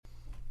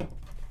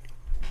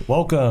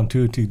Welcome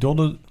to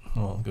T-Dolda. Oh,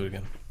 I'll do it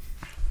again.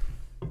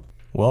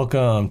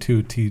 Welcome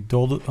to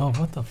T-Dolda. Oh,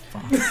 what the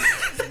fuck?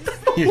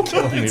 You're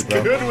killing me,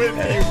 bro. Good with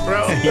you,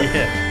 bro.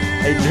 Yeah.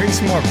 Hey, drink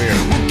some more beer.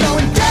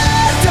 Going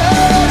down,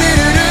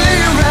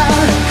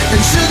 around,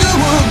 and sugar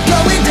will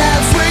going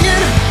down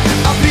swinging.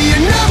 I'll be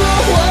your number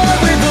one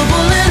with a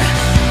bullet.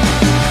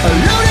 A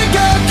loaded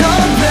gun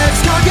complex,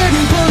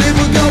 targeting bullet.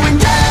 We're going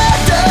down,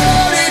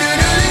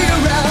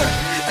 around,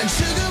 and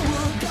sugar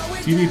will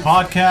going TV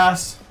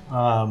podcast.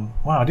 Wow,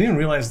 I didn't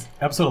realize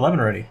episode 11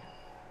 already.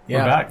 Yeah.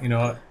 We're back. You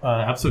know,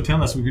 episode 10,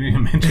 unless we didn't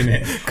even mention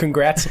it.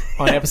 Congrats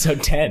on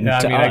episode 10. Yeah,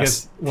 I to mean, us. I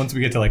guess once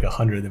we get to like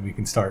 100, then we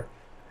can start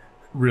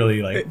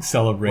really like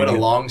celebrating. What a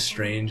long,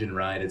 strange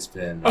ride it's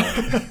been.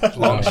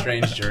 Long,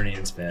 strange journey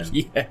it's been.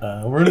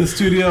 Yeah. We're in the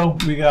studio.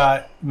 We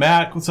got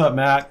Mac. What's up,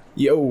 Mac?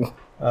 Yo.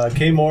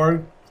 K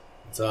Morg.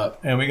 What's up?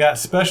 And we got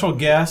special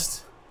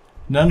guest,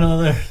 none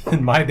other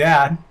than my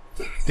dad,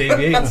 Dave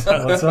Yates.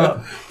 What's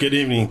up? Good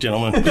evening,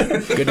 gentlemen.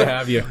 Good to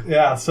have you.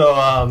 Yeah, so,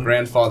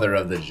 Grandfather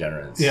of the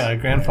degenerates. yeah,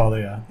 grandfather,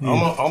 yeah.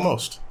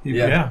 Almost.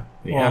 Yeah.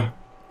 Yeah.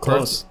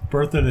 Close.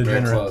 Birth of the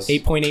Very degenerate. close.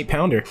 8.8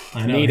 pounder.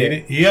 I know. Need he,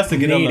 it. he has to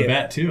get on Need the it.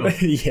 bet, too.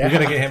 Yeah. We got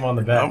to get him on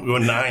the bet. I'm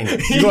going 9.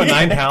 You going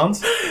 9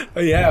 pounds?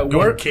 Yeah. Going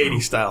Word, Katie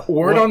style.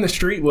 word on the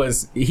street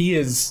was he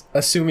is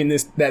assuming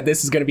that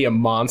this is going to be a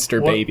monster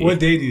baby. What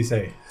day do you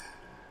say?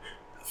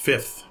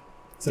 5th.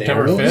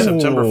 September Damn. 5th?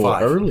 September Ooh,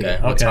 5. Early.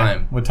 Okay. What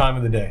time? What time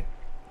of the day?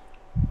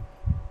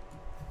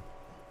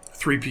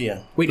 3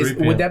 p.m. Wait, 3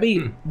 p.m. would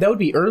that would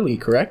be early,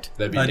 correct?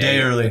 That'd be A day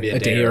early. That'd be A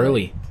day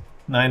early.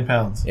 9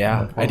 pounds.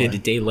 Yeah. I did a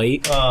day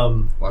late.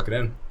 Lock it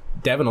in.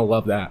 Devin will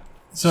love that.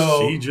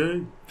 So,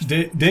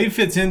 CJ. Dave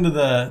fits into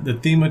the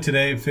theme of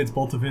today, fits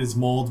both of his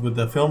molds with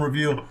the film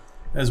review,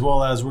 as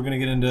well as we're going to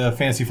get into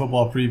fantasy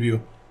football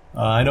preview.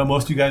 I know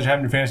most of you guys are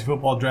having your fantasy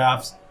football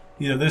drafts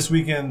either this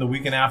weekend, the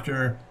weekend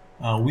after.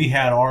 We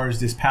had ours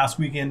this past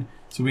weekend,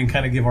 so we can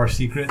kind of give our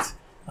secrets.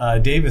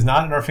 Dave is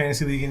not in our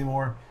fantasy league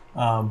anymore,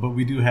 but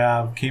we do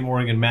have K.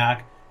 Morgan and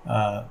Mac.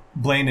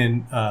 Blaine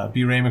and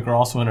B. Ramick are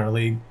also in our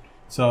league.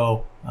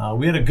 So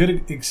we had a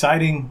good,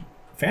 exciting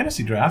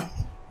fantasy draft.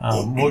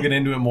 We'll get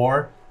into it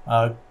more.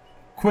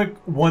 Quick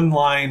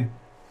one-line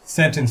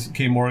sentence,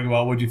 K. Morgan,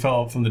 about what you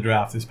felt from the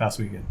draft this past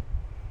weekend.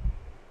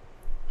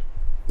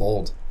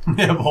 Bold.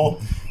 Yeah,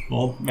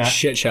 bold. Mac.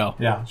 Shit show.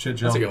 Yeah, shit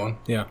show. That's a good one.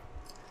 Yeah.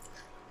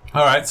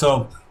 All right,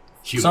 so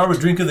Cute. start with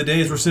drink of the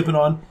day as we're sipping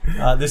on.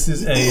 This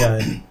is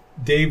a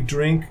Dave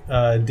drink.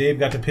 Dave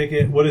got to pick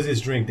it. What is this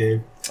drink,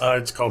 Dave?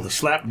 It's called the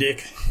Slap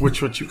Dick,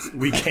 which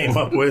we came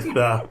up with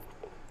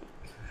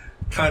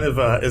kind of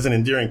as an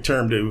endearing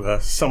term to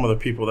some of the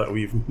people that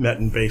we've met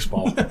in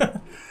baseball.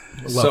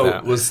 So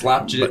that. was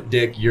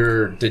slapdick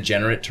your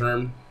degenerate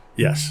term?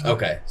 Yes.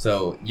 Okay,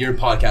 so your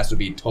podcast would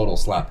be total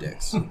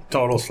slapdicks.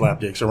 Total slap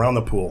dicks around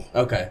the pool.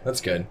 Okay,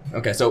 that's good.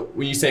 Okay, so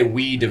when you say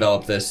we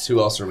developed this, who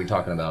else are we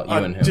talking about? You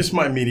and who? Just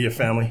my media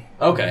family.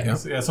 Okay.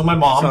 So my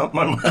mom,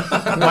 My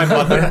my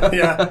mother,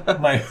 yeah.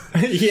 my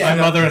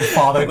mother and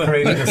father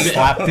created a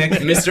slapdick.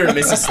 Mr. and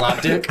Mrs.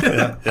 Slapdick.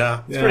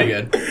 Yeah. It's pretty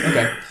good.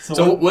 Okay.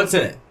 So what's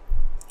in it?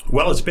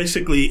 Well, it's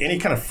basically any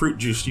kind of fruit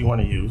juice you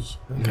want to use.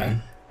 Okay.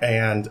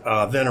 And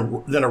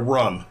then a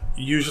rum.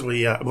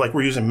 Usually, like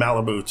we're using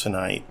Malibu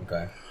tonight,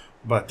 Okay.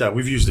 but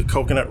we've used the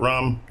coconut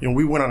rum. You know,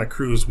 we went on a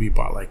cruise. We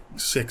bought like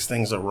 6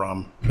 things of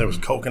rum. There was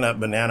coconut,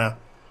 banana,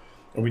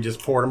 and we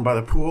just poured them by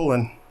the pool,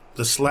 and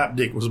the slap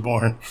dick was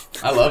born.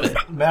 I love it.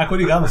 Mac, what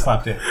do you got on the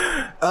slapdick?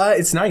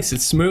 It's nice.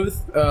 It's smooth.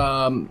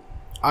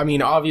 I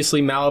mean,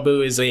 obviously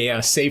Malibu is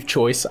a safe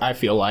choice, I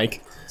feel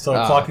like. So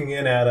clocking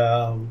in at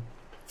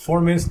 4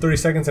 minutes, 30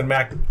 seconds, and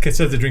Mac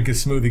says the drink is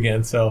smooth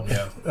again. So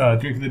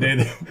drink of the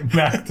day,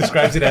 Mac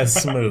describes it as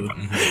smooth.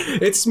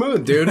 It's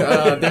smooth, dude.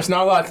 There's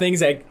not a lot of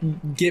things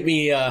that get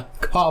me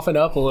coughing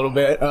up a little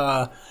bit.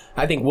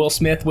 I think Will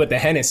Smith with the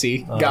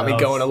Hennessy got me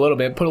nice. going a little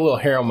bit, put a little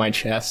hair on my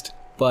chest.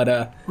 But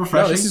no,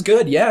 Refreshing? this is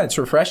good. Yeah, it's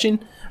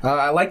refreshing.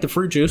 I like the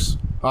fruit juice.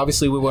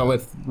 Obviously, we went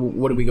with,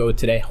 what did we go with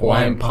today?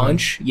 Hawaiian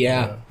Punch.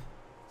 Yeah.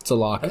 It's a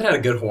lock. I haven't had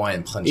a good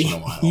Hawaiian punch in a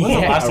while. When's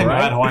the Yeah, last time you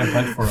right? had Hawaiian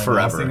Punch for? I was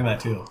Forever. thinking that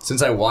too.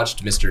 Since I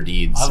watched Mr.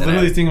 Deeds. I was and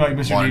literally thinking about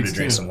Mr. wanted Deeds to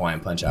drink too. some Hawaiian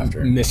punch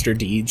after. Mr.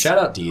 Deeds. Shout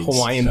out Deeds.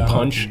 Hawaiian Shout out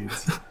Punch.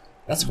 Deeds.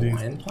 That's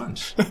Hawaiian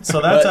punch.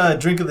 So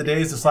that's drink of the day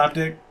is the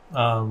slapdick.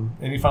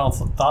 Any final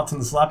thoughts on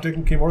the slapdick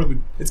and K.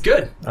 Morgan? It's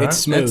good. It's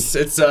smooth.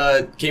 It's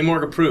K.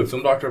 Morg approved.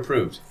 Film Doctor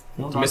approved.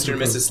 Mr.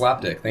 and Mrs.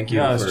 Slapdick. Thank you.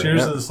 Yeah, for,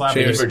 cheers to the slapdick.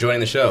 Thank you for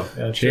joining the show.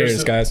 Yeah, Cheers,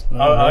 to- guys.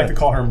 I like to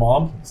call her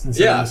mom instead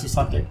Yeah. of Mrs.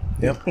 Slapdick.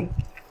 Yep.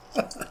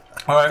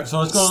 All right, so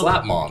let's go.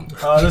 Slap mom.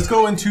 Let's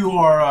go into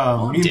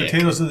our meat and dick.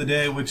 potatoes of the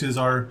day, which is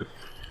our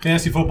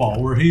fantasy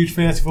football. We're huge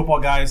fantasy football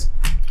guys.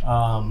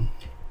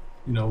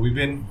 You know,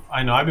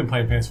 I've been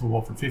playing fantasy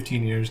football for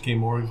 15 years. K.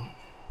 Morgan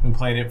been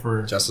playing it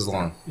for Just as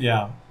long.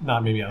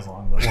 not maybe as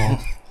long, but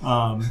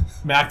long.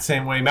 Mac the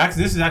same way. Max,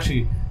 this is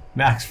actually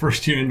Mac's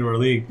first year into our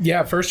league.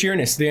 Yeah, first year in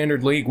a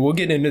standard league. We'll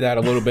get into that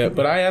a little bit,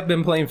 but I have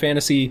been playing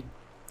fantasy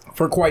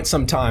for quite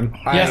some time.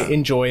 Yes. I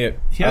enjoy it.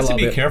 He has I to love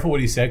be it. careful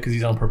what he said because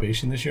he's on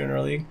probation this year in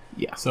our league.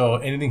 Yeah. So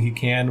anything he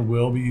can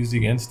will be used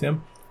against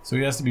him. So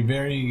he has to be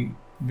very,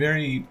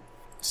 very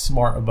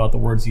smart about the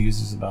words he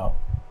uses about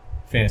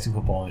fantasy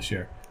football this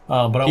year.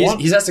 But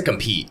He has to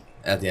compete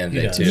at the end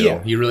of the day, too.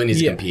 Yeah. He really needs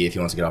to Yeah. compete if he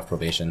wants to get off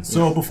probation.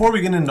 So before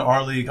we get into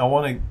our league, I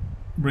want to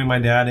bring my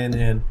dad in,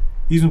 and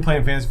he's been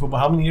playing fantasy football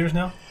how many years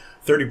now?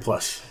 30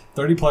 plus.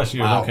 30 plus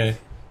years. Wow. Okay.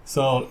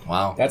 So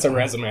Wow. That's a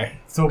resume.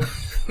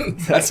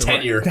 That's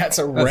tenure. That's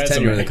a That's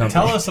tenure in the resume. company.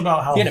 tell us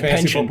about how He had a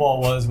fantasy pension.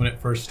 football was when it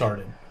first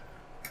started.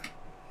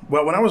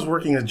 Well, when I was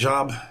working a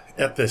job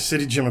at the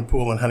City Gym and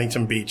Pool in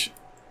Huntington Beach,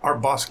 our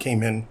boss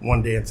came in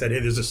one day and said, "Hey,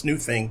 there's this new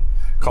thing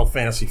called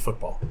fantasy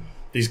football.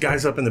 These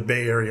guys up in the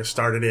Bay Area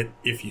started it.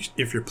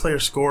 If your player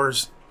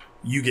scores,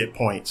 you get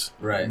points.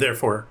 Right.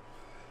 Therefore,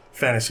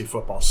 fantasy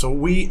football." So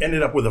we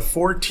ended up with a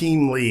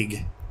 4-team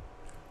league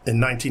in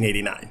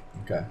 1989.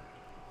 Okay.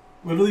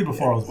 Literally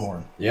before I was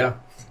born. Yeah.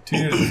 2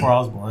 years before I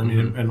was born. I mean,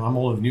 and I'm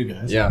older than you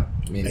guys. Yeah.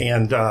 I mean,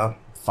 And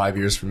 5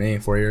 years for me,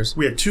 4 years.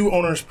 we had 2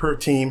 owners per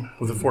team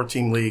with a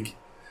 4-team league.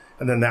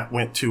 And then that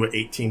went to an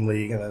 8-team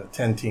league and then a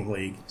 10-team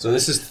league. So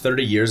this is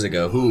 30 years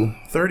ago. Who?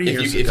 30 If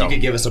years you ago.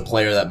 could give us a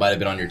player that might have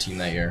been on your team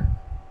that year.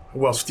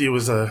 Well, Steve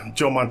was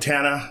Joe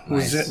Montana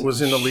Nice.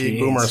 was in the league. Jeez.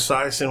 Boomer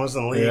Esiason was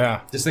in the league. Yeah.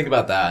 Just think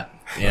about that.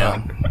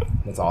 Yeah.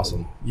 That's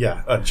awesome.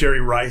 Yeah,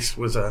 Jerry Rice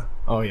was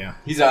Oh, yeah.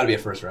 He's got to be a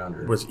first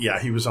rounder.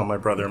 he was on my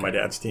brother and my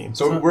dad's team.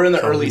 So we're in the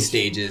So early he's-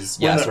 stages.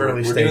 we're in Yeah, the so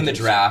early we're doing the stages.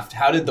 draft.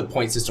 How did the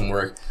point system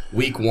work?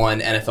 Week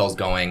 1, NFL's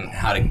going.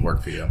 How did it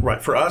work for you?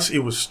 Right, for us it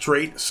was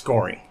straight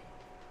scoring.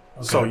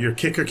 So your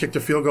kicker kicked a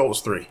field goal, it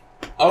was 3.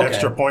 Okay.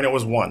 Extra point, it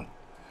was 1.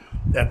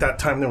 At that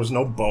time there was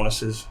no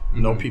bonuses,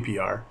 no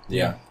PPR,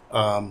 Yeah.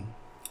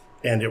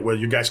 and it was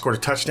your guy scored a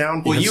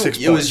touchdown. Well, had it 6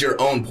 was points. your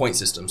own point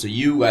system, so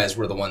you guys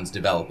were the ones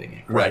developing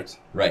it. Correct.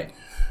 Right.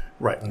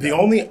 Right. The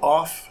only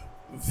off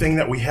thing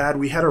that we had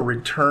a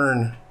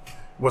return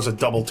was a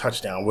double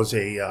touchdown, was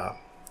a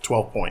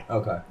 12-point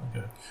Okay.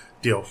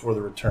 deal for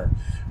the return.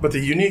 But the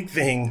unique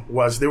thing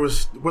was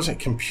wasn't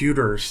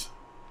computers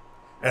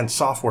and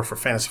software for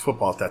fantasy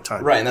football at that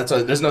time. Right, and that's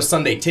why there's no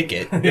Sunday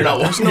ticket. You're not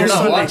watching. You're not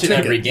Sunday watching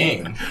ticket. every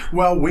game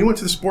Well, we went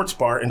to the sports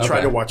bar and tried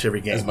Okay. to watch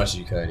every game. as much as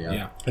you could. Yeah.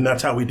 Yeah. And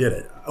that's how we did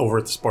it over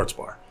at the sports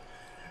bar.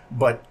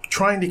 But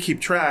trying to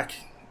keep track,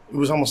 it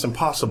was almost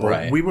impossible.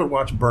 Right. We would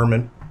watch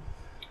Berman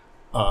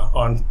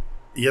on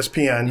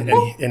ESPN,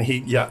 and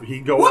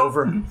he'd go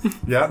over, and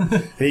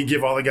he'd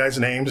give all the guys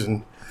names,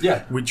 and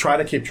Yeah. we'd try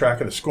to keep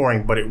track of the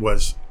scoring. But it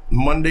was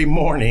Monday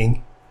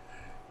morning,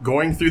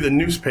 going through the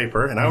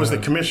newspaper, and I was the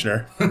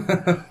commissioner,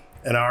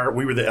 and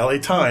we were the LA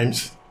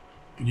Times.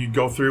 You'd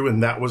go through,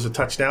 and that was a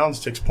touchdown,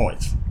 6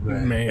 points,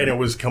 Man. and it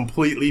was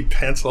completely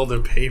pencil to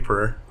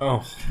paper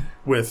Oh.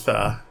 with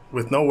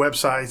no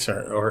websites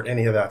or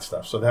any of that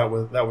stuff. So that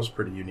was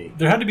pretty unique.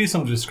 There had to be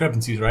some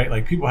discrepancies, right?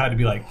 Like people had to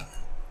be like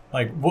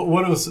what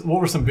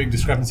were some big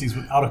discrepancies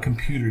without a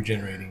computer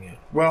generating it?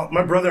 Well,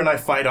 my brother and I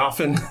fight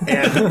often,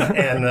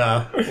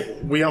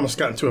 and we almost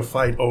got into a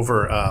fight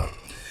over.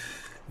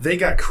 They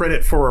got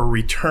credit for a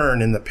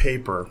return in the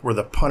paper where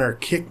the punter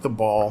kicked the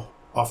ball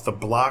off the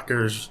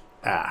blocker's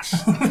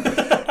ass.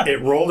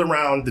 It rolled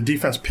around. The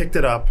defense picked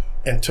it up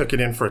and took it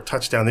in for a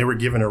touchdown. They were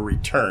given a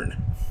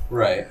return.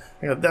 Right.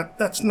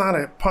 That's not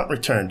a punt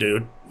return,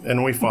 dude.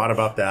 And we fought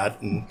about that.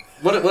 And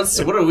What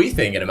are we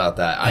thinking about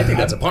that? I think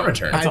that's a punt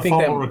return. It's a think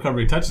fumble that-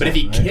 recovery touchdown. but if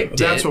he right? kicked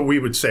that's it, what we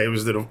would say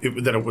was that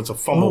it was a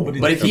fumble. Oh, but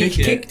he but if he kicked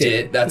it. kicked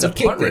it, that's a He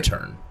kicked punt it.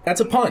 return.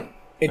 That's a punt.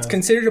 It's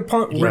considered a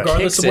punt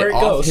regardless Kicks of where it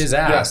off goes. his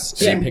ass.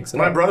 See, and picks it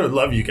my up. brother would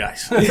love you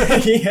guys.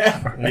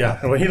 Yeah.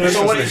 Yeah, when he listens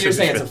So what to if this, you're it's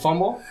saying it's a good.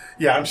 fumble?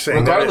 Yeah, I'm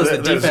saying Regardless,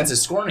 that the is- defense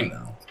is scoring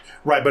though.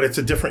 right, but it's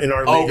a different in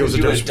our Oh, league. It was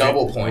because you a was difference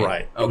double between- point.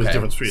 Right, it Okay. was a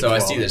difference between So I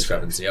 12. see the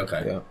discrepancy.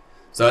 Okay. Yeah.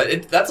 So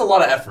that's a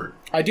lot of effort.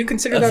 I do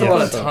consider That's that a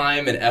lot of punt, though.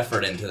 time and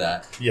effort into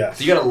that. Yes.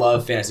 So you gotta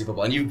love fantasy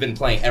football, and you've been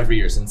playing every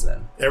year since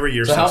then. Every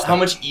year. So since how then.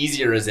 much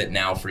easier is it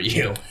now for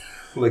you,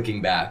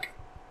 looking back?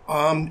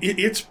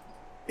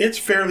 It's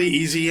fairly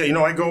easy. You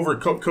know, I go over.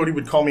 Cody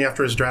would call me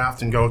after his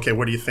draft and go, "Okay,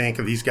 what do you think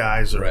of these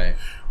guys?" Right.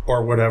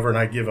 Or whatever, and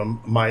I give him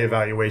my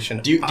evaluation.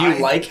 Do you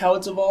like how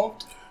it's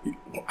evolved?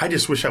 I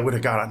just wish I would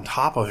have got on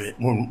top of it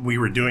when we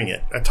were doing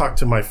it. I talked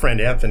to my friend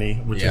Anthony,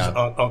 which Yeah. is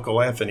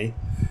Uncle Anthony,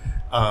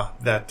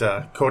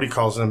 that Cody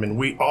calls him, and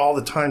we all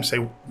the time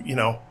say, you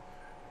know,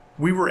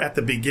 we were at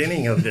the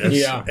beginning of this,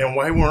 Yeah. and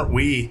why weren't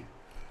we,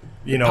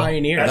 you know,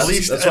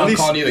 Pioneers. That's why I'm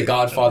calling you the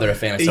Godfather of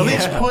fantasy. at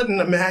least football. putting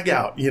the mag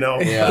out, you know,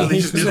 Yeah. at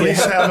least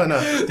having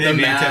a Dave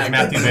Yates mag. has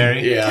Matthew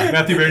Berry. Yeah.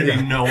 Matthew Berry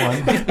being no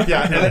one.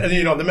 yeah, and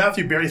you know the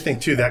Matthew Berry thing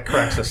too that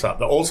cracks us up.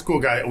 The old school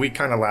guy, we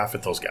kind of laugh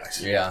at those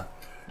guys. Yeah.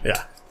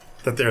 Yeah,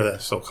 that they're the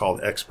so-called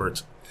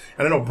experts.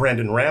 And I know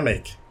Brandon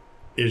Ramick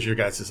is your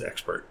guys'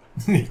 expert.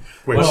 Which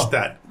Well,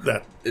 that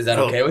Is that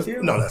okay with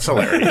you? No, that's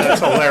hilarious. That's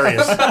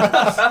hilarious.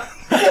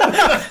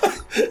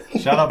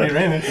 Shout out to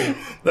Raymond.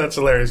 That's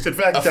hilarious. In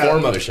fact, A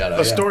foremost shout out,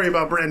 a yeah. story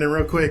about Brandon,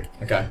 real quick,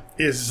 Okay.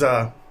 is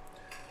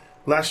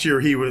last year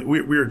we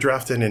were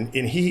drafting, and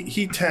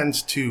he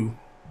tends to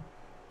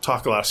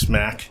talk a lot of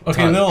smack.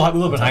 Okay, a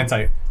little bit of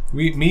hindsight.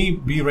 B.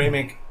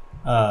 Ramick,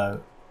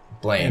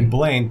 Blaine. and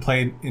Blaine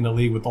played in a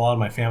league with a lot of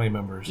my family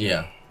members.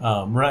 Yeah.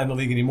 We're not in the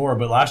league anymore,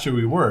 but last year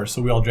we were,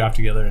 so we all draft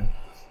together. And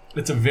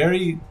it's a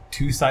very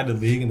two-sided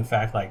league in the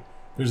fact, like,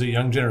 there's a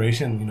young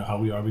generation, you know how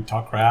we are. We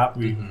talk crap,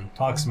 we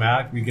talk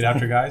smack, we get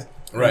after guys.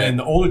 Right. And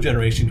the older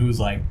generation who's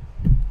like,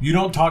 you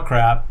don't talk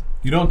crap,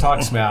 you don't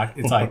talk smack.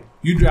 It's like,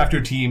 you draft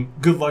your team,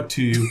 good luck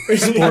to you,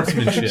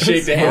 sportsmanship.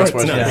 Shake the hand.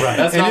 Sportsmanship. Yeah.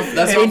 That's not fourth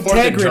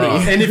and integrity. draw.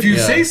 And if you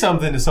Yeah. say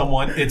something to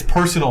someone, it's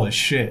personal as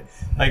shit.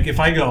 Like, if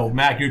I go,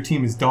 Mac, your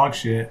team is dog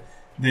shit,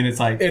 then it's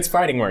like, It's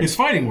fighting words. it's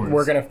fighting words.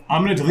 we're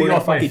I'm gonna delete gonna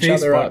off my fuck each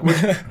other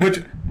Facebook, up.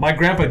 which my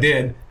grandpa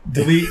did.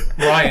 Delete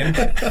Ryan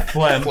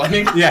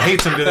Fleming? Yeah,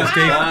 hates him to this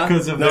day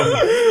because of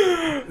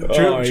the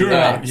true or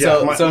yeah. not?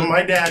 Yeah, So-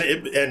 my dad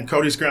and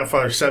Cody's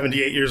grandfather are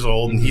 78 years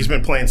old, and he's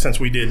been playing since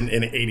we did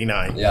in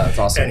 89. Yeah, that's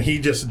awesome. And he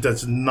just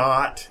does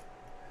not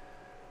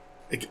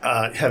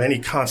have any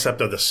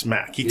concept of the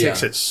smack. He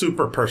takes Yeah. it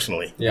super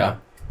personally. Yeah.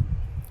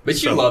 But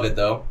you So- love it,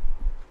 though.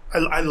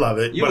 I love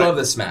it. You but love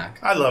the smack.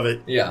 I love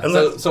it. Yeah,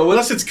 Unless, so what-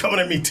 unless it's coming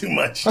at me too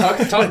much. Talk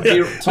B.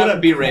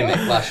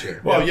 Ramick last year.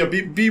 Well, yeah,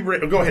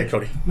 go ahead,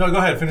 Cody. No, go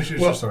ahead. Finish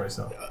your Well, story.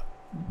 So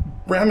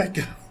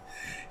Ramick,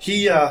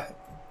 he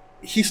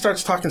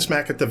starts talking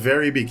smack at the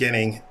very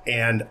beginning,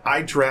 and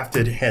I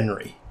drafted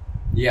Henry.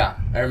 Yeah,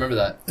 I remember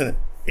that.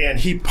 And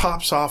he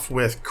pops off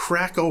with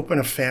crack open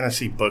a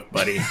fantasy book,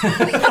 buddy.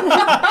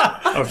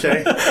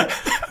 Okay?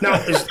 Now,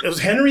 it was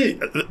Henry,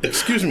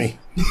 excuse me.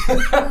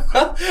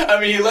 I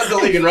mean, he led the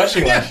league in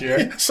rushing last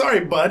year. Sorry,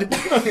 bud.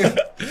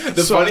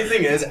 The funny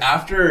thing is,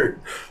 after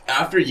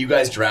you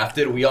guys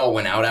drafted, we all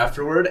went out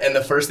afterward, and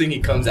the first thing he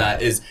pulls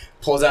out his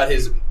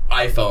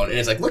iPhone, and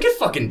it's like, look at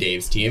fucking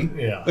Dave's team.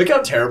 Yeah. Look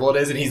how terrible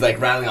it is, and he's like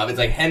rattling off. It's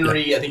like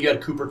Henry, I think you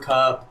had Cooper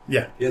Kupp.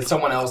 Yeah. You had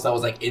someone else that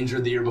was like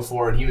injured the year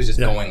before, and he was just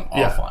going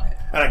off on it.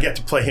 And I get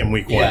to play him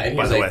week Yeah, and one, he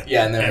by was the like- way.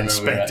 yeah, and then I and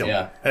remember spanked that, him.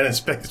 yeah. And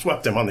then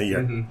swept him on the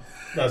year.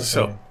 that's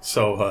So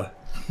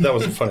that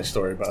was a funny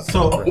story about that.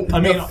 So I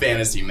mean, The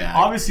fantasy man.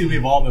 obviously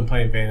we've all been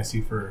playing fantasy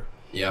for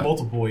Yeah.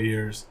 multiple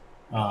years.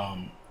 Not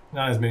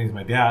as many as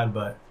my dad,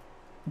 but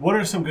what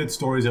are some good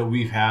stories that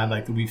we've had,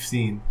 like that we've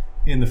seen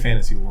in the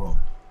fantasy world?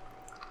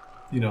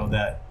 You know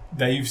that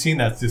you've seen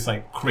that's just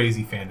like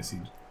crazy fantasy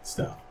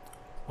stuff.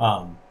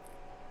 I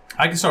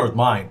can start with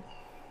mine.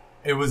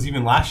 It was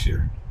even last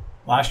year.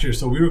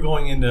 So we were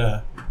going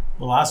into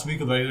the last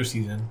week of the regular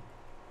season.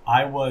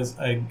 I was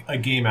a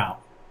game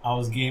out. I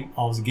was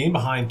a game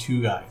behind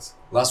two guys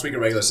Last week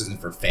of regular season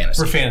for fantasy.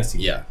 for fantasy.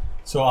 Yeah.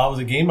 So I was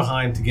a game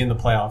behind to get in the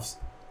playoffs.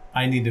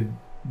 I needed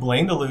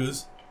Blaine to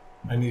lose.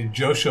 I needed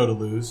Joe Show to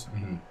lose.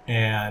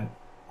 And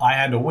I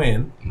had to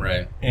win.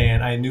 Right.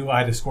 And I knew I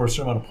had to score a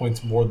certain amount of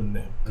points more than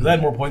them. Because I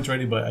had more points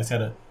already, but I just had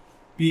to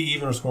be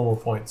even or score more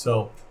points.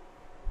 So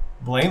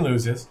Blaine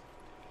loses.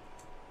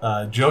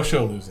 Joe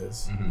Show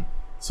loses.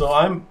 So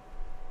I'm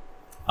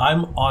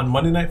on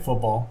Monday Night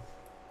Football.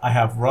 I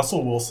have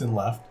Russell Wilson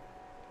left.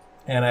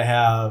 And I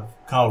have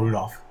Kyle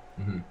Rudolph.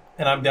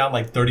 And I'm down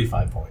like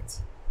 35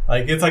 points.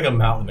 Like, it's like a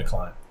mountain to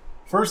climb.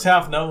 First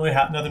half,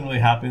 nothing really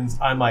happens.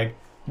 I'm like,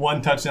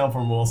 one touchdown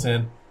from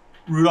Wilson.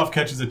 Rudolph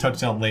catches a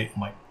touchdown late.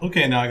 I'm like,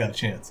 okay, now I got a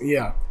chance.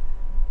 Yeah.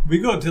 We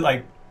go to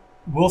like,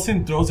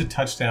 Wilson throws a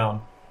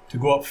touchdown to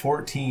go up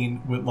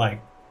 14 with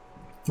like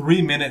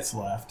 3 minutes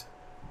left.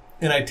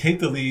 And I take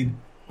the lead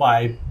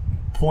by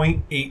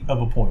 0.8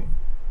 of a point.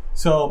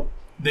 So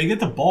they get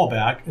the ball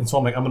back, and so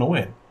I'm like, I'm going to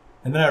win.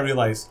 And then I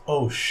realize,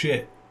 oh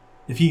shit,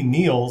 if he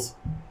kneels,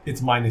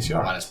 it's minus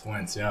yards. Minus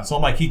points, yeah. So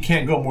I'm like, he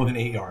can't go more than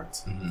 8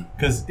 yards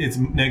because it's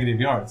negative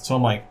yards. So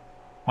I'm like,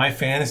 my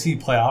fantasy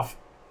playoff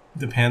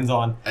depends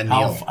on A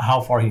kneel.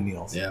 how far he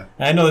kneels. Yeah.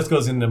 And I know this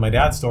goes into my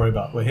dad's story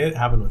about what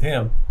happened with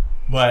him,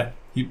 but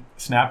he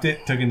snapped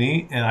it, took a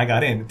knee, and I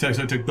got in. So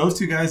it took those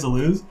two guys to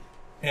lose,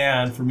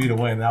 and for me to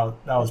win. That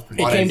was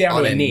pretty. It came down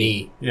on to a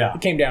knee. Yeah.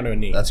 It came down to a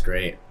knee. That's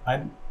great.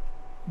 I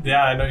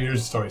know your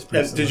story's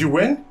pretty. And did you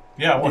win?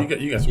 Yeah, I won.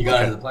 You guys You got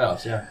okay. into the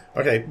playoffs, yeah.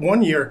 Okay,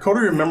 one year,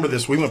 Cody, remember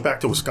this, we went back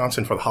to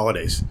Wisconsin for the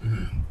holidays.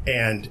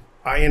 And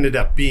I ended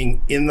up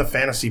being in the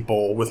fantasy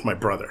bowl with my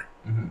brother.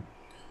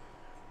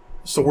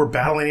 So we're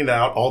battling it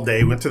out all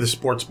day, went to the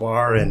sports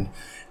bar, and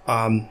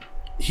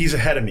he's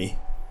ahead of me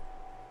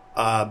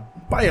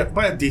by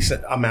a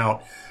decent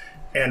amount.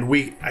 And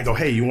I go,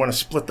 hey, you want to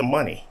split the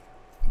money?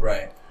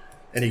 Right.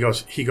 And he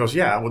goes,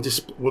 yeah, we'll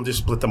just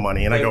split the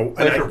money. And I go,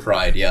 Play and for I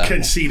pride, yeah.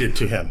 conceded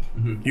to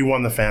him. You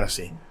won the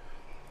fantasy.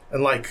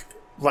 And like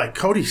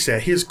Cody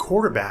said, his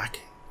quarterback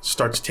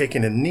starts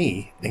taking a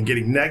knee and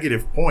getting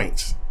negative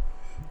points,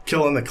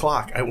 killing the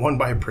clock. I won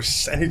by a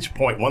percentage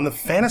point, won the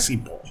fantasy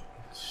bowl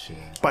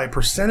by a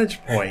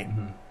percentage point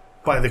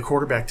by the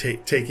quarterback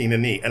taking a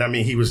knee. And I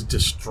mean, he was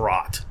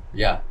distraught.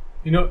 Yeah.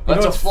 You know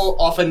That's what's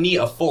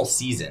a full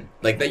season.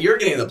 Like that you're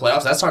getting to the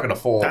playoffs, that's talking a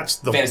full That's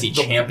the- fantasy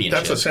the-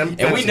 championship. that's a and we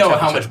fantasy know how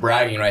championship. much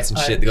bragging rights and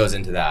shit that goes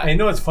into that. I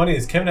know what's funny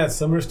is Kevin had a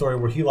similar story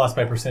where he lost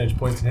by percentage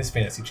points in his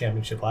fantasy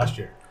championship last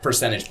year.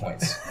 Percentage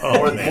points.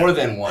 Oh, man. More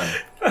than one.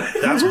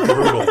 That's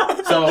brutal.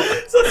 So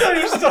So tell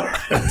your story.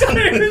 Tell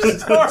your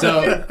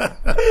story.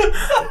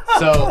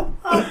 So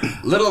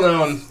little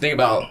known thing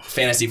about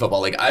fantasy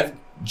football. Like I've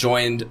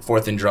joined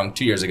Fourth and Drunk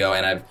 2 years ago,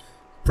 and I've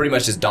pretty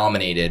much just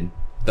dominated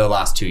the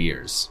last 2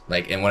 years.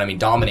 Like, and when I mean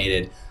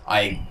dominated,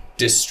 I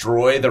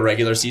destroy the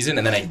regular season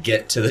and then I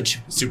get to the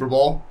Super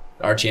Bowl,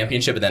 our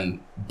championship, and then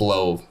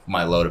blow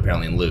my load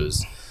apparently and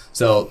lose.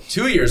 So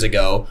 2 years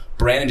ago,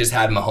 Brandon just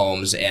had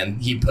Mahomes,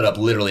 and he put up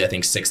literally, I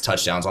think, 6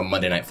 touchdowns on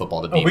Monday Night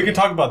Football to beat We me. could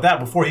talk about that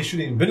before he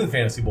shouldn't even been in the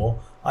Fantasy Bowl.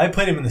 I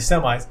played him in the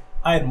semis.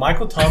 I had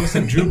Michael Thomas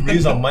and Drew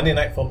Brees on Monday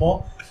Night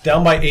Football,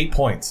 down by 8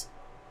 points,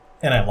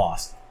 and I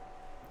lost.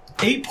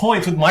 8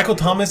 points with Michael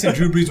Thomas and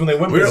Drew Brees when they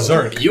went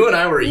berserk. You and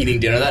I were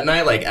eating dinner that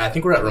night. Like, I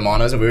think we were at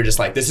Romano's, and we were just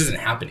like, this isn't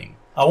happening.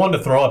 I wanted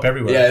to throw up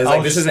everywhere. Yeah, it was I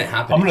like, this isn't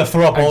happening. I'm going to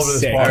throw up all over this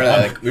sick. bar.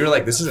 We were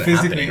like, this isn't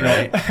Physically,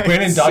 happening, right?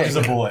 Brandon dodges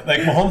a bullet.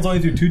 Like, Mahomes only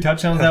threw 2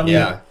 touchdowns that week.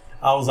 Yeah.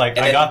 I was like,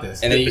 I got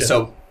this. And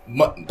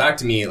then, back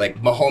to me, like,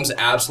 Mahomes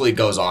absolutely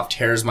goes off,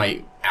 tears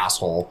my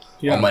asshole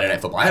on Monday Night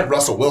Football. I had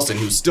Russell Wilson,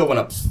 who still went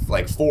up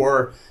like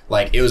 4.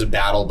 Like, it was a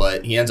battle,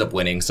 but he ends up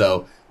winning.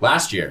 So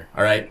last year,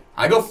 all right,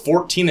 I go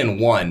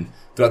 14-1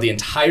 throughout the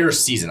entire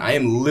season. I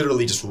am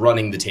literally just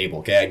running the table.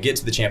 Okay, I get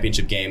to the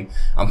championship game.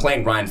 I'm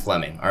playing Ryan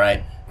Fleming. All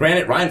right.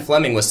 Granted, Ryan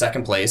Fleming was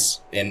second place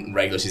in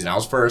regular season. I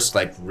was first.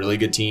 Like, really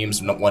good teams,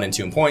 1 and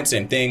 2 in points,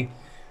 same thing.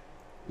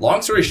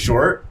 Long story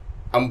short,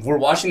 we're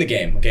watching the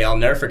game. Okay, I'll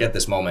never forget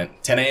this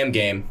moment. 10 a.m.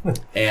 game,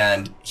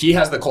 and he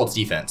has the Colts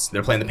defense.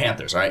 They're playing the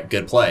Panthers. All right,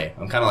 good play.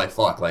 I'm kind of like,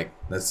 fuck, like,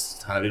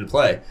 that's kind of good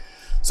play.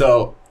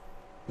 So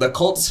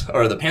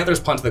the Panthers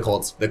punt to the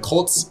Colts. The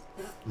Colts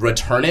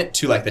return it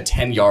to like the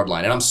 10-yard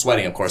line, and I'm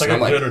sweating, of course. It's like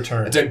and I'm a good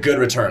return. It's a good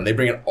return. They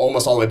bring it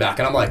almost all the way back,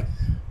 and I'm like,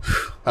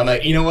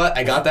 you know what?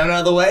 I got that out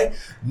of the way.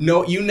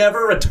 No, you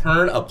never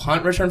return a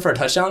punt return for a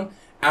touchdown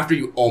after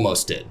you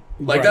almost did.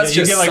 Like, Right. that's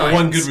You just get, like, science.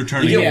 one good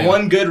return You a get game.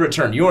 one good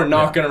return. You are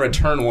not going to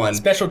return one.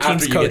 Special teams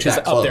after you coaches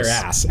get that up their close.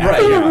 ass.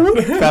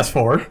 Right. Fast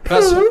forward.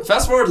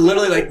 Fast forward,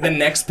 literally like the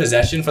next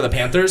possession for the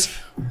Panthers,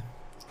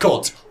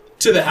 Colts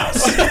to the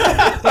house.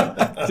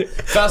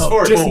 Fast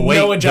forward. Just wait,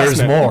 no there's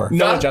adjustment. more.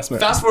 No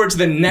adjustment. Fast forward to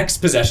the next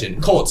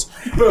possession. Colts,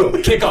 boom,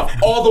 kickoff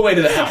all the way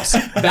to the house,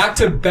 back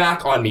to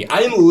back on me. I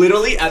am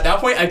literally at that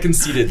point I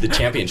conceded the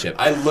championship.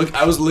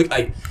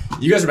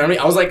 You guys remember me?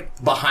 I was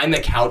like behind the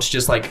couch,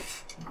 just like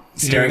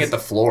staring at the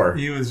floor.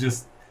 He was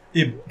just,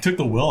 it took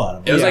the will out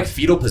of It him. was like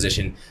fetal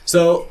position.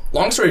 So,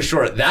 long story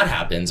short, that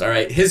happens. All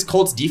right, his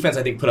Colts defense,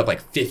 I think, put up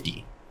like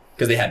 50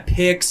 because they had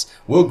picks.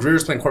 Will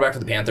Greer's playing quarterback for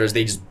the Panthers.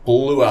 They just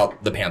blew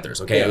out the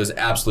Panthers. Okay, It was an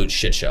absolute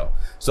shit show.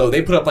 So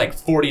they put up like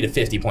 40 to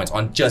 50 points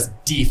on just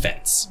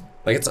defense.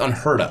 Like, it's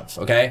unheard of.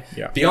 Okay.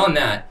 Yeah. Beyond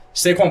that,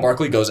 Saquon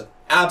Barkley goes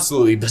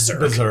absolutely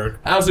berserk.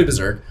 Absolutely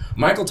berserk.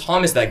 Michael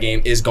Thomas that game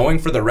is going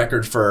for the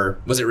record for,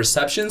 was it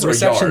receptions or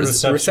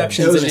yards?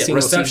 Receptions It was in a single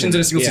receptions season.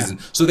 in a single Yeah. season.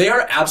 So they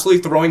are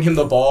absolutely throwing him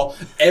the ball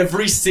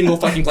every single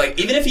fucking play.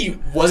 Even if he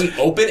wasn't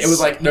open, it was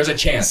like there's a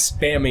chance.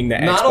 Spamming the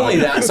Not X only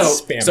button. that, so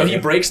Spamming he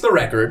it. breaks the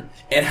record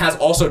and has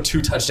also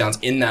 2 touchdowns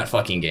in that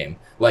fucking game.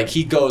 Like,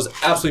 he goes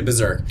absolutely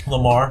berserk.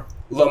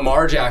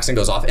 Lamar Jackson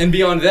goes off. And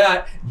beyond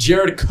that,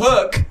 Jared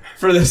Cook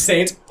for the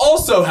Saints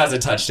also has a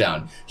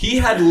touchdown. He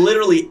had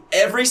literally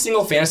every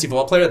single fantasy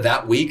football player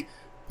that week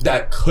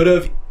that could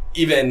have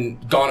even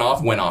gone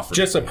off, went off.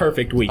 Just a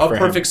perfect week A for him.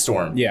 perfect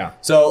storm. Yeah.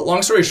 So,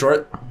 long story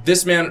short,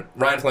 this man,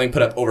 Ryan Fleming,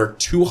 put up over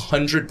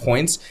 200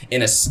 points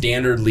in a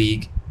standard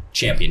league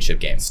championship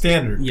game.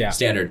 Standard. Yeah.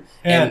 Standard.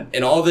 And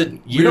And all the We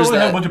don't years really have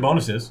that... a bunch of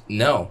bonuses.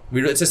 No.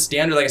 It's a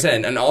standard, like I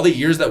said. And all the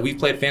years that we've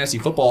played fantasy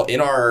football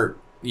in our...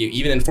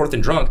 Even in Fourth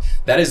and Drunk,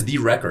 that is the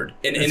record.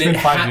 And It's been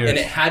 5 years. And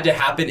it had to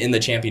happen in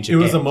the championship It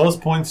was game. the most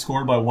points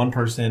scored by one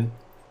person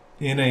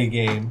in a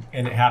game,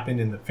 and it happened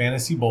in the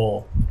Fantasy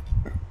Bowl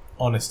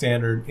on a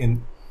standard.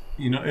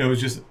 It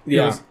was just...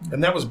 Yeah.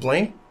 And that was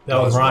Blaine? That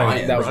was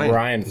Ryan. That was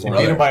Ryan. He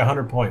beat him by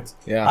 100 points.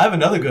 Yeah. I have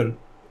another good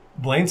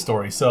Blaine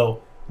story.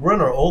 So we're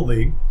in our old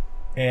league,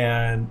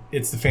 and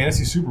it's the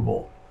Fantasy Super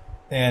Bowl,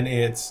 and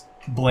it's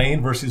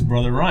Blaine versus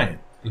brother Ryan,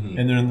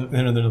 and they're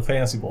in the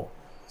Fantasy Bowl.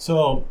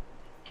 So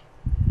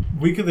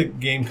week of the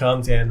game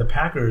comes, and the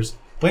Packers,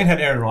 Blaine had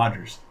Aaron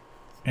Rodgers,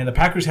 and the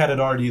Packers had it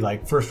already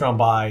like first round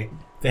bye.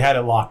 They had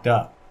it locked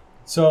up.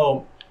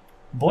 So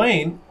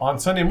Blaine on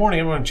Sunday morning,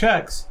 everyone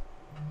checks,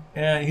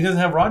 and he doesn't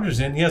have Rodgers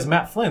in. He has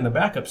Matt Flynn, the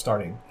backup,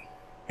 starting.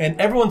 And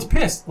everyone's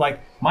pissed. Like,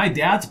 my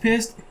dad's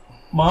pissed.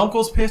 My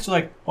uncle's pissed. They're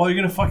like, oh, you're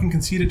going to fucking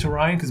concede it to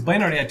Ryan? Because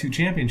Blaine already had 2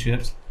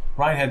 championships.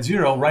 Ryan had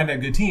 0. Ryan had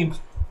a good team.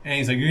 And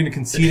he's like, you're going to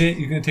concede it?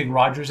 You're going to take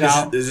Rodgers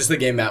out? Is this the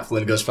game Matt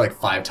Flynn goes for like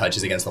 5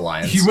 touches against the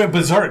Lions? He went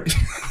berserk.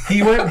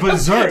 He went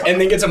berserk.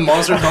 and then gets a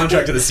monster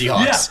contract to the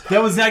Seahawks. Yeah,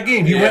 that was that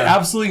game. He went Yeah.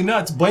 absolutely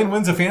nuts. Blaine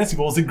wins a fantasy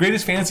bowl. It's the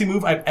greatest fantasy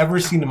move I've ever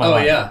seen in my Oh,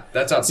 life. yeah.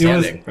 That's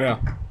outstanding. Yeah.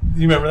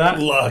 You remember that?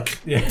 Luck.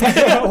 Yeah.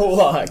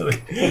 Luck. Did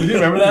you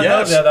remember that?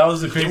 Yes. Yeah, that was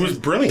the It crazy. was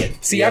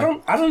brilliant. See, I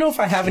don't know if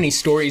I have any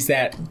stories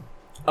that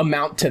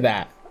amount to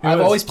that. I've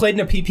was- always played in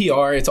a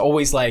PPR. It's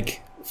always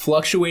like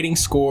fluctuating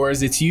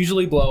scores. It's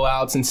usually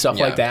blowouts and stuff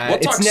Yeah. like that. We'll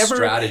talk it's never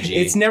strategy.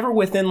 It's never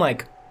within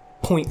like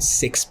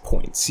 0.6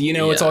 points. You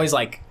know, it's Yeah. always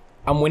like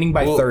I'm winning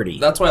by 30.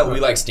 That's why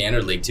we like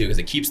standard league too, because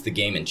it keeps the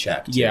game in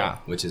check. Too, Yeah.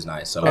 which is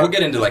nice. So we'll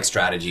get into like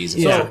strategies.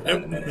 And Yeah. stuff like that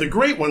in a minute. The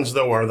great ones,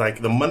 though, are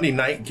like the Monday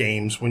night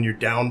games when you're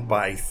down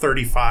by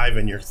 35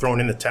 and you're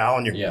throwing in the towel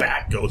and your Yeah.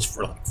 back goes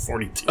for like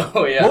 42.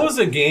 Oh yeah. What was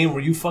the game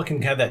where you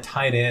fucking had that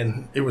tight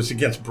end? It was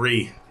against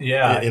Bree.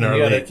 Yeah, in our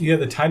you had, league. you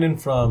had the tight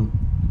end from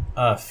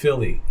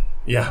Philly.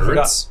 Yeah. Ertz?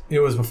 Forgot- It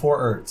was before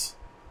Ertz.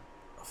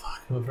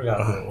 Fuck, I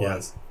forgot who it yeah.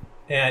 was.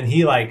 And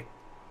he like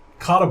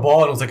caught a ball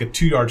and it was like a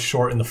 2-yard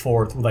short in the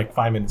fourth with like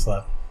 5 minutes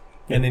left.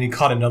 And then he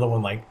caught another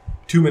one like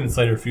 2 minutes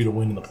later for you to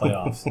win in the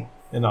playoffs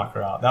and knock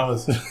her out. That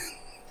was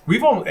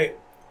we've almost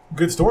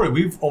good story.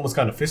 We've almost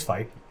gotten a fist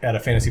fight at a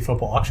fantasy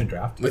football auction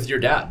draft. With your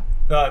dad.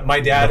 My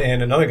dad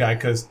and another guy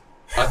because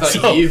I thought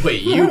So- you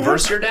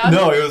versus your dad?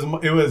 no,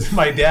 it was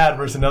my dad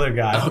versus another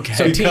guy. Okay.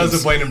 So because teams.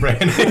 of Blaine and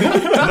Brandon.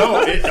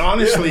 No,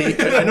 honestly,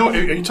 I know. Are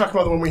you talking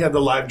about the one we had the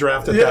live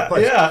draft at that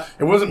place? yeah.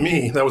 It wasn't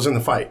me that was in the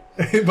fight.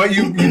 But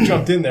you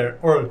jumped in there,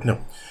 or No,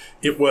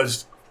 it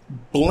was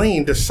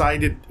Blaine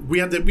decided we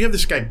have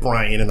this guy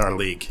Brian in our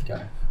league.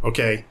 Okay.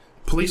 Okay,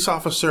 police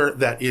officer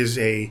that is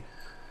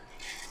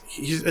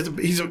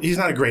he's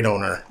not a great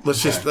owner.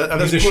 Let's just He's a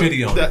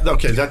shitty owner.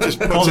 That just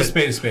puts call a it.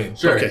 spade a spade.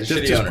 Sure. Okay, he's a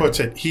that shitty just owner. puts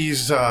it.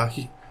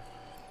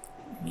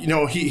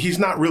 He's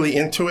not really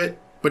into it,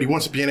 but he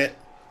wants to be in it.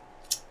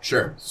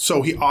 Sure.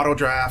 So he auto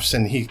drafts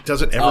and he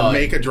doesn't ever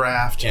make a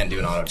draft. Can't do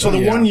an auto. So the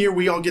Yeah. one year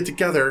we all get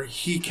together,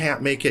 he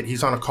can't make it.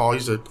 He's on a call.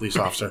 He's a police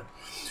officer.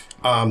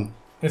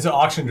 It's an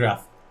auction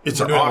draft. It's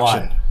We're an doing it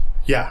auction. live.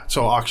 Yeah,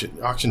 so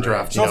auction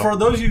draft. So for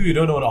those of you who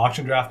don't know what an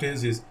auction draft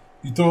is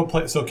you throw a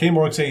play. So K.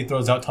 Morgan say he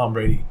throws out Tom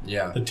Brady.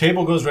 Yeah. The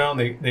table goes around.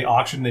 They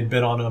auction. They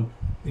bid on him.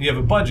 And you have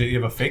a budget.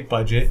 You have a fake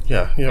budget. And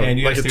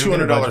you like a gotta stay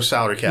within the $200 budget.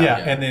 salary cap. Yeah,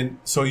 and then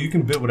so you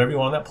can bid whatever you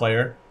want on that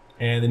player.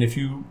 And then if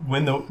you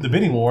win the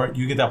bidding war,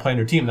 you get that player on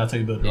your team. That's how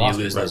you build your And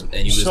you roster.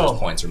 lose So- those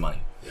points or money.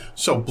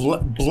 So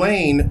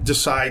Blaine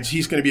decides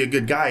he's going to be a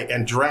good guy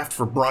and draft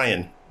for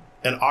Brian,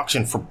 and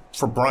auction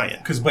for Brian.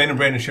 Because Blaine and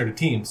Brandon shared a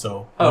team,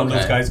 so one of those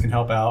Okay. guys can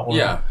help out. Or,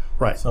 Yeah.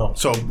 Right. So-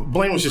 So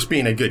Blaine was just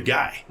being a good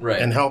guy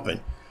Right. and helping.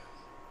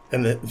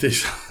 And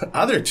these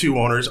other two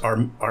owners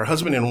are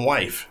husband and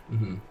wife.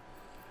 Mm-hmm.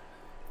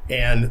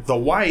 And the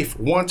wife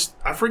wants,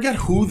 I forget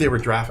who they were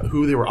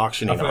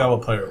auctioning I forgot on.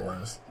 what player it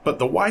was. But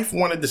the wife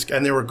wanted this guy,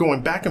 and they were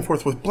going back and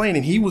forth with Blaine,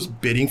 and he was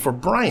bidding for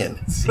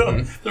Brian.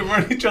 So they're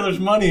running each other's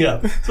money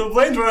up. So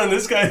Blaine's running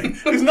this guy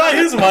who's not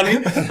his money.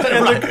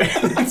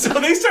 And so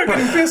they start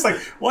getting pissed, like,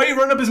 why are you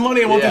running up his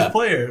money? I want Yeah. this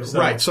player. So,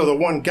 Right. So the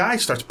one guy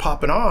starts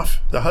popping off,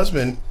 the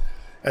husband,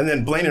 and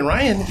then Blaine and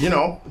Ryan,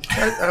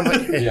 I'm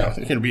like, hey, Yeah. it's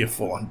going to be a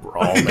full-on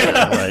brawl, man.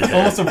 Right there.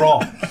 Almost a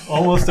brawl.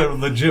 Almost a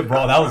legit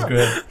brawl. That was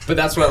good. But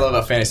that's what I love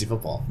about fantasy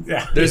football.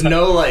 Yeah. There's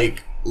no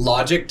like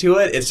logic to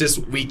it. It's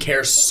just we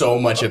care so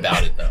much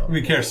about it though.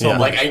 We care so Yeah.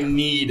 much. Like I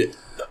need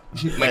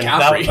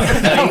McCaffrey.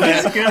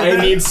 that was good. I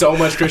need so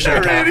much Christian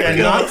And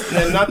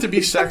McCaffrey. not to be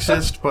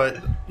sexist, but,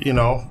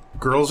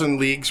 girls in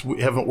leagues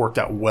haven't worked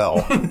out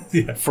well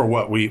Yeah. for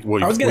what we've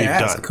I was going to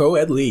ask, done.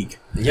 co-ed league.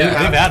 Yeah,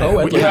 They've had it.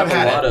 Oh, We have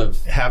a lot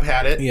of. Have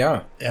had it,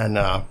 Yeah, and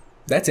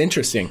that's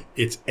interesting.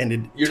 it's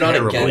ended You're not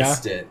terribly.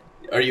 against it.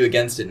 Are you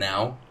against it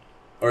now,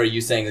 or are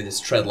you saying that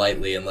just tread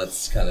lightly and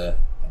let's kind of?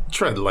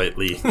 Tread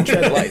lightly.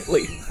 Tread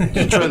lightly.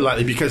 Tread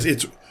lightly, because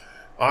it's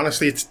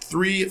honestly, it's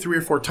three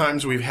or four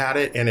times we've had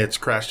it, and it's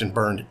crashed and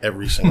burned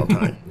every single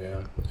time.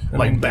 Yeah.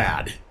 Like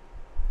bad.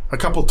 A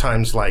couple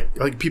times, like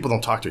people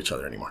don't talk to each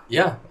other anymore.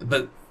 Yeah,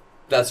 but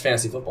that's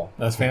fantasy football.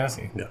 That's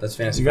fantasy. That's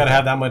fantasy. You got to football.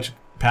 have that much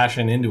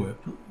passion into it.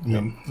 I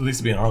mean, at least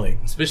to be in our league.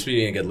 especially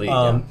being a good league.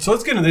 So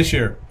let's get into this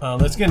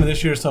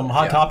year. Some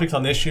hot Yeah. topics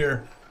on this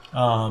year.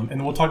 And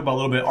then we'll talk about a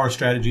little bit our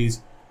strategies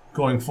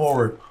going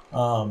forward. I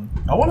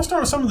want to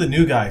start with some of the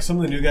new guys in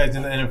the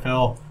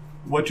NFL.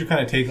 What's your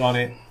kind of take on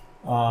it?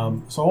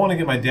 So I want to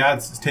get my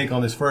dad's take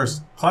on this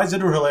first. Clyde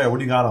Edwards-Helaire, what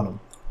do you got on him?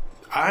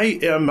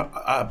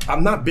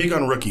 I'm not big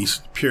on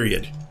rookies,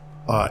 period.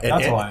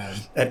 That's all I am.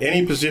 At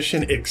any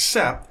position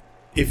except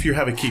if you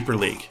have a keeper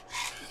league.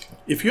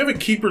 If you have a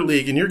keeper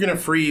league and you're going to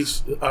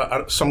freeze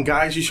some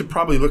guys, you should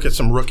probably look at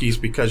some rookies,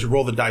 because you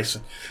roll the dice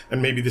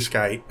and maybe this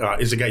guy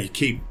is a guy you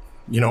keep,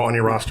 on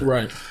your roster.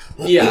 Right.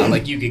 yeah,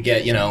 like you could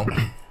get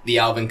the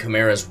Alvin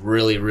Kamara's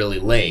really really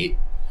late,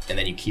 and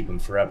then you keep him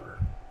forever.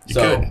 You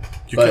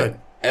could.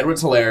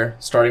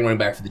 Edwards-Helaire, starting running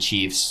back for the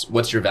Chiefs.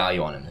 What's your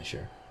value on him this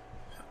year?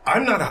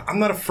 I'm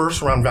not a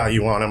first round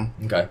value on him.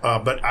 Okay.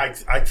 But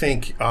I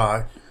think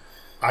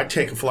I'd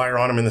take a flyer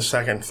on him in the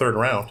second, third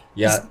round.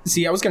 Yeah.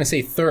 See, I was going to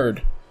say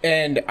third.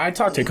 And I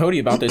talked to Cody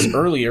about this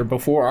earlier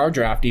before our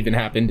draft even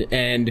happened.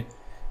 And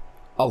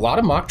a lot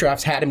of mock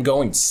drafts had him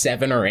going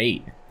 7 or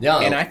 8. Yeah.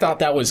 And I thought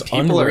that was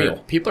People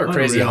unreal. are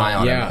crazy high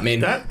on Yeah. him. I mean,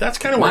 That's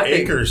kind of My where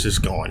big- Akers is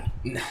going.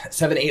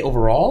 7-8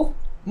 overall.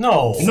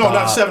 No. No,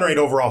 not 7 or 8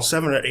 overall,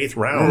 7 or 8th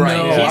round. Right.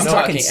 No, He's I'm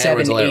talking talking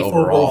 7, 8 Edwards-Helaire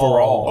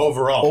overall.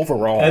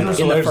 Overall. In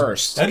the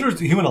first. Edwards,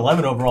 he went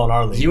 11 overall in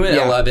our league. He went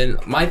Yeah. 11.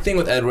 My thing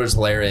with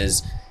Edwards-Helaire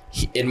is,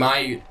 in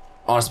my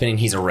honest opinion,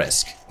 he's a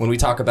risk. When we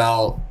talk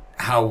about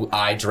how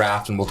I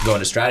draft and we'll go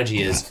into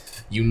strategy, is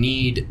you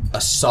need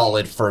a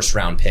solid first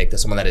round pick.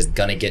 That's someone that is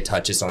gonna get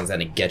touches, someone's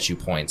gonna get you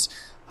points.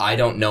 I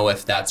don't know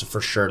if that's a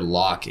for sure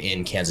lock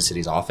in Kansas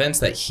City's offense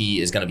that he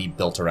is going to be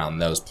built around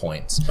those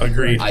points.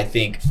 Agreed. I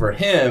think for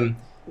him,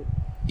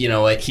 you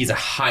know, he's a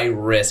high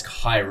risk,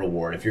 high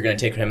reward. If you're going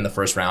to take him in the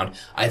first round,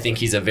 I think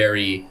he's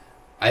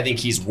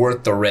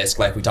worth the risk,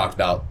 like we talked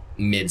about,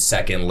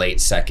 mid-second,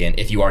 late second,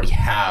 if you already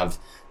have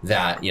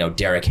that, you know,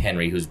 Derrick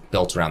Henry who's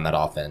built around that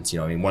offense. You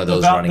know, I mean, one of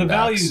those running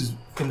backs. The value's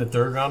in the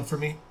third round for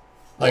me.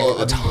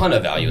 A ton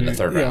of value in the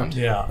third round.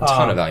 Yeah. A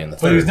ton of value in the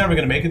third. But he's never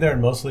going to make it there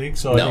in most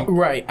leagues. So No. I think,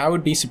 Right. I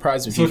would be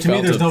surprised if so you to me,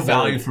 felt there's a no third.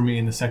 value for me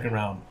in the second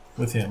round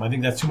with him. I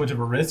think that's too much of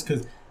a risk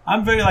because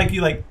I'm very like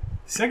you. Like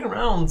second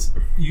rounds,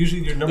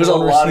 usually your number There's a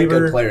one lot of receiver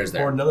good players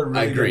there. or another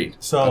really Agreed.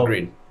 good- So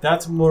Agreed.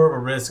 that's more of a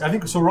risk. I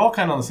think so. We're all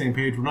kind of on the same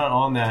page. We're not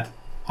on that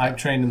hype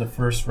train in the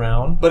first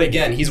round. But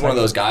again, he's one of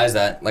those guys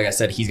that, like I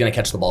said, he's going to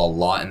catch the ball a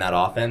lot in that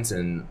offense.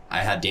 And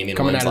I had Damian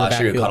Coming Williams out of the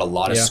last year who backfield. caught a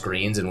lot of Yeah.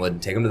 screens and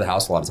would take him to the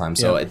house a lot of times.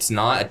 So Yeah. it's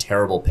not a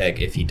terrible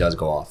pick if he does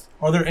go off.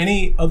 Are there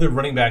any other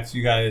running backs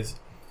you guys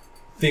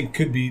think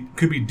could be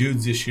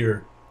dudes this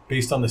year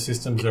based on the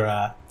systems they're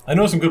at? I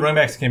know some good running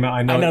backs came out.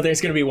 I know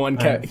there's going to be one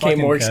K fucking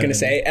Mork's going Kevin. to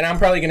say, and I'm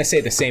probably going to say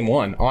the same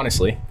one,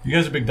 honestly. you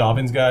guys are big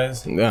Dobbins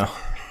guys. Yeah.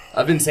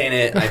 I've been saying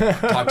it. I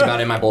talked about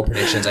it in my bold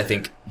predictions. I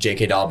think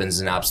J.K. Dobbins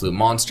is an absolute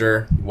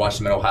monster. You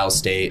watched him at Ohio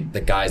State. The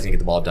guy's going to get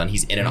the ball done.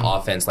 He's in an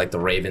offense like the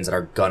Ravens that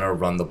are going to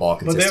run the ball But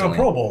they consistently. have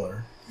a Pro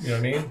Bowler. You know what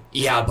I mean?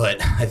 Yeah,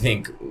 but I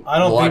think I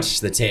don't watch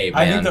the tape,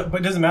 I man. think, but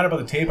it doesn't matter about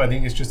the tape. I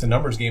think it's just a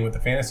numbers game with the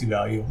fantasy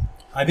value.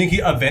 I think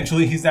he's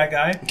that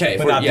guy. Okay,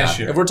 but not this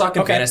year. if we're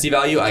talking Okay. fantasy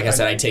value, like I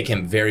said, I take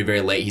him very, very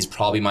late. He's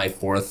probably my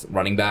fourth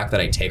running back that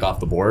I take off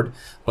the board.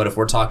 But if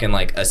we're talking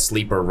like a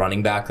sleeper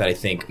running back that I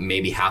think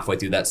maybe halfway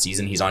through that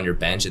season he's on your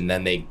bench and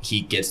then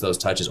he gets those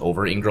touches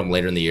over Ingram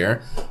later in the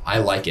year, I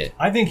like it.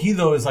 I think he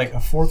though is like a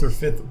fourth or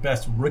fifth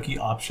best rookie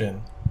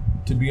option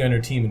to be on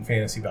your team in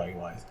fantasy value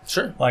wise.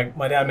 Sure. Like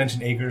my dad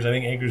mentioned Akers. I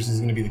think Akers is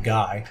going to be the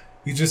guy.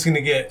 He's just going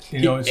to get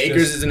it's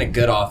Akers just, is in a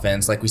good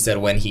offense, like we said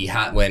when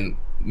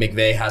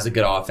McVay has a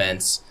good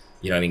offense.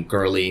 You know, I mean,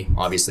 Gurley,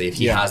 obviously, if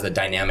he has the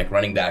dynamic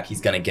running back,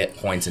 he's going to get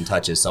points and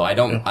touches. So I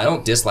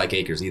don't dislike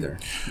Akers either.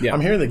 Yeah.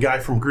 I'm hearing the guy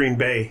from Green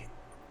Bay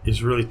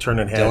is really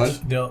turning heads.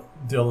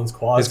 Dylan's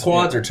quads. His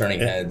quads are turning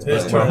heads.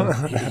 It's but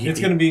going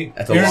to be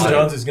That's a Aaron lot of-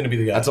 Jones is going to be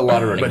the guy. that's a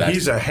lot of running But backs.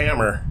 he's a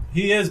hammer.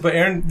 He is, but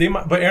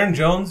Aaron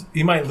Jones,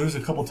 he might lose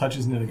a couple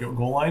touches near the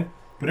goal line.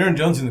 But Aaron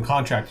Jones is in the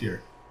contract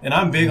year, and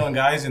I'm big on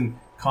guys in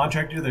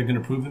contract year that are going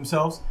to prove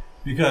themselves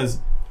because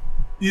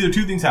either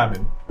two things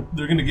happen: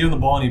 they're going to give him the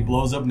ball and he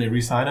blows up and they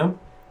re-sign him,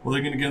 or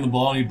they're going to give him the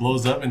ball and he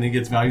blows up and he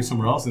gets value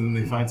somewhere else and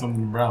then they find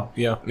something in Brown.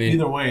 Yeah. mean-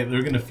 Either way,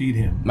 they're going to feed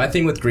him. My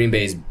thing with Green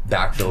Bay's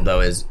backfield,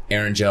 though, is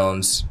Aaron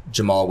Jones,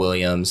 Jamal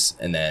Williams,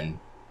 and then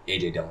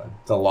A.J. Dillon.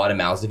 It's a lot of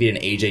mouths to feed, and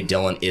A.J.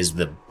 Dillon is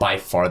by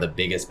far the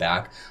biggest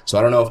back. So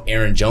I don't know if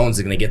Aaron Jones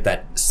is going to get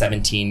that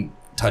 17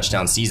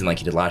 touchdown season like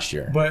he did last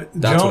year. But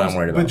that's Jones, what I'm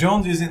worried about. But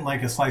Jones isn't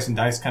like a slice and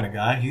dice kind of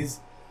guy.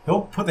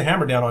 He'll put the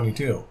hammer down on you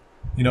too.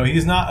 You know,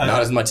 he's not.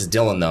 Not as much as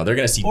Dillon, though. They're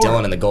going to see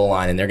Dillon in the goal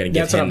line, and they're going to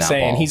give That's what him I'm that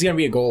saying. ball. He's going to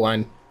be a goal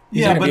line.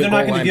 He's yeah, gonna but be a they're not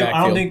goal going to line give. I don't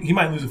backfield. think he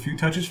might lose a few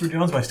touches for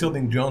Jones, but I still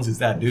think Jones is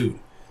that dude.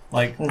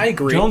 Like I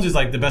agree. Jones is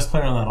like the best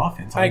player on that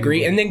offense. I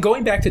agree. And then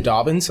going back to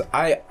Dobbins,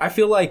 I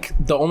feel like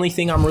the only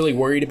thing I'm really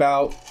worried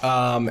about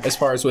as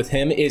far as with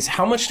him is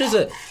how much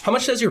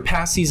does your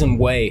past season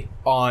weigh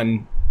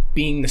on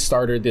being the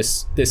starter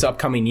this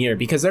upcoming year?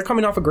 Because they're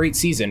coming off a great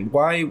season.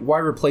 Why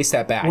replace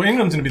that back? Well,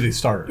 Ingram's going to be the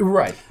starter.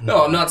 Right.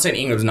 No, I'm not saying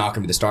Ingram's not going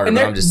to be the starter, And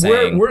but I'm just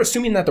saying we're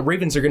assuming that the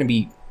Ravens are going to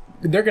be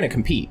they're going to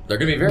compete. they're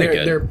going to be very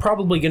good. They're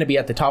probably going to be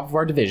at the top of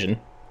our division.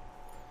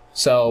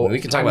 So we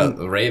can talk about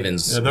the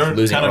Ravens they're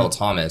losing kind of- Earl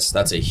Thomas.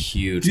 That's a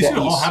huge Do you see what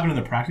all loss. happened in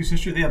the practice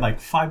history? They had like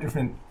 5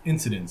 different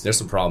incidents. There's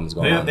some problems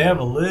going on. They have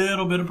a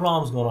little bit of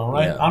problems going on,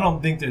 right? Yeah. I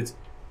don't think there's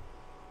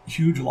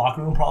huge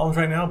locker room problems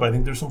right now, but I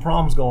think there's some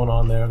problems going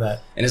on there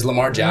that And is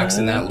Lamar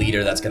Jackson that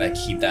leader that's going to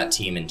keep that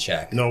team in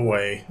check? No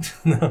way.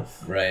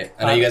 Right.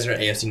 I know you guys are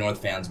AFC North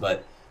fans,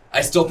 but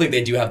I still think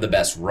they do have the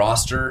best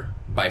roster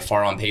by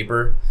far on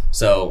paper.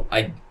 So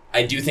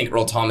I do think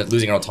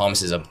losing Earl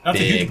Thomas is a That's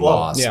a huge big blow.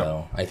 loss. Yeah.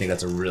 So I think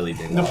that's a really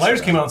big the loss. players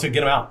for came them. out and said,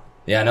 get him out.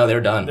 Yeah, no, they're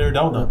done. They're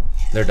done with them.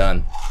 They're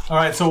done. All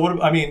right, so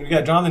we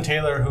got Jonathan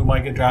Taylor, who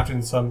might get drafted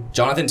in some.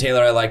 Jonathan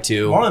Taylor, I like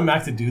too. Marlon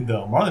Mack's a dude,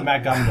 though. Marlon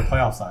Mack got him in the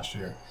playoffs last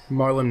year.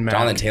 Marlon Mack.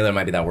 Jonathan Taylor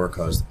might be that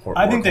workhorse.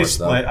 I think they workhorse,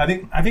 though. split.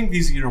 I think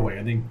these either way.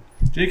 I think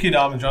J.K.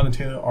 Dobbins and Jonathan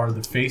Taylor are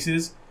the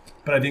faces,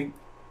 but I think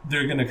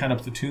they're going to kind of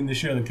platoon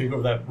this year and then take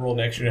over that role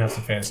next year and have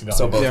some fantasy value.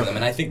 So both of them,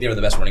 and I think they were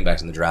the best running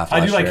backs in the draft. I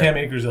do last like year. Cam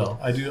Akers, though.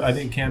 I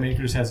think Cam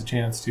Akers has a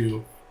chance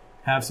to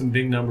have some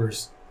big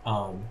numbers.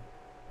 I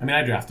mean,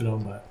 I drafted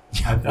him, but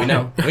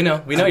We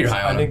know you're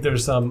high on I think him.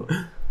 there's some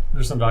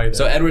value there.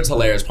 So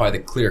Edwards-Helaire is probably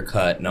the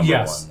clear-cut number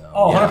yes. one, though.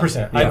 Oh, Yeah.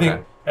 100%. Yeah. I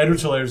think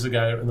Edwards-Helaire is the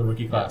guy in the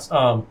rookie class.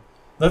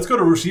 Let's go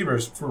to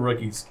receivers for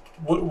rookies.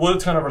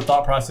 What's kind of our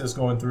thought process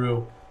going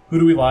through? Who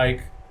do we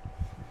like?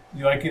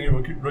 You like any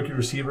rookie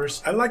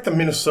receivers? I like the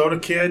Minnesota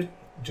kid,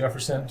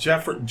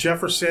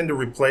 Jefferson to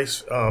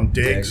replace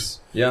Diggs.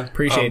 Yeah.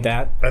 Appreciate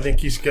that. I think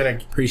he's gonna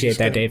Appreciate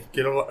that, Dave.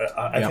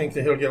 I think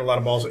that he'll get a lot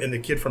of balls. And the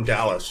kid from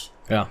Dallas.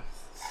 Yeah.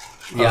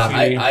 Yeah,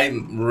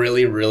 I'm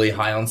really, really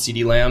high on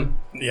CeeDee Lamb.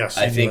 Yes,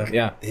 I think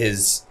Yeah.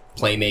 his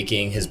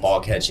playmaking, his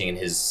ball catching, and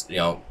his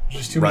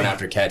Just too run many-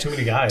 after catch. too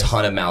many guys.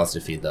 Ton of mouths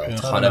to feed, though. Yeah.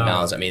 Ton of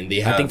mouths. I mean, they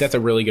have. I think that's a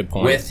really good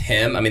point. with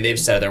him. I mean, they've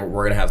said that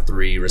we're gonna have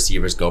 3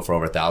 receivers go for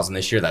over 1,000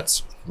 this year.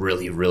 That's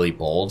really, really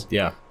bold.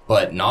 yeah.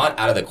 But not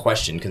out of the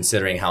question,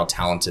 considering how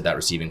talented that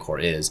receiving core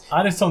is.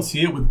 I just don't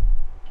see it with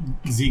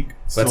Zeke.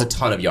 So that's a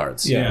ton of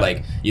yards. Yeah.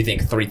 Like you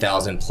think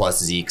 3,000 plus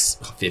Zeke's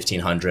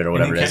 1,500 or and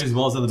whatever he it is. catches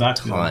balls in the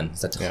backfield. Ton.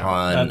 It's a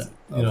ton. That's,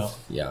 you know,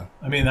 Yeah.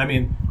 I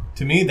mean,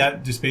 to me,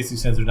 that just basically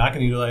says they're not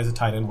going to utilize a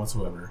tight end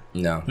whatsoever.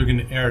 No. They're going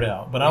to air it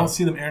out. But I don't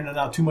see them airing it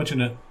out too much in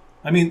a.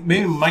 I mean,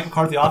 maybe Mike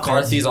McCarthy offense.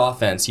 McCarthy's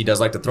offense, he does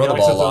like to throw He the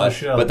likes to ball a throw the lot,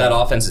 shit out but of that the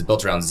ball. offense is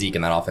built around Zeke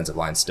and that offensive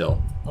line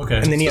still. Okay.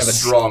 And then you It's have a a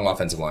strong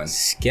offensive line.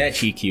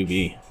 sketchy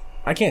QB.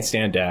 I can't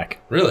stand Dak.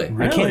 Really? I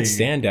Really? can't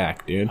stand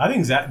Dak, dude. I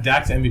think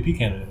Dak's the MVP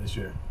candidate this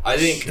year. I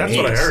think That's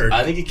what I heard.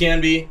 I think it can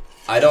be.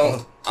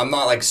 I'm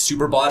not like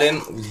super bought in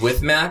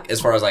with Mac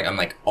as far as like I'm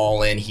like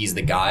all in. He's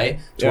the guy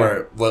to Yeah.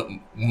 where what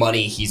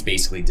money he's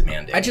basically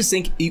demanding. I just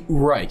think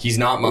right. He's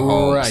not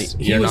Mahomes. Right.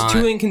 He You're was not-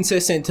 too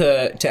inconsistent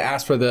to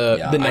ask for the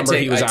number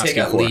he was I take asking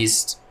at for.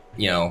 least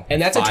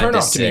And that's a 5 to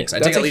turnoff to me. 6. I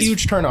That's take at a least-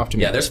 huge turnoff to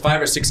me. Yeah, there's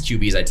 5 or 6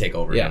 QBs I take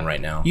over him right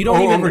now. You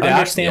don't even over Dak?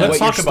 understand Let's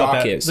what your talk about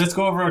stock that. is. Let's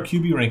go over our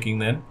QB ranking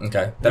then.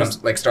 Okay, that I'm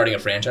like starting a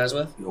franchise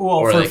with. Well,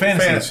 Or for like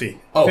fantasy.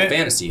 Oh, Fa-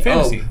 fantasy.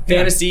 fantasy, Oh, yeah.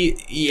 fantasy.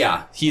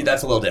 Yeah,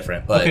 that's a little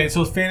different. But Okay,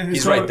 so fantasy.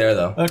 he's right there,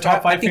 though. Top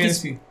I 5 think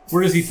he's- fantasy.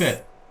 Where does he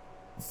fit?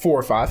 4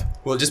 or 5.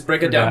 we'll just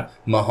break it For down. Dak.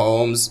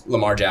 Mahomes,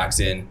 Lamar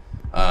Jackson,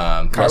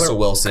 Russell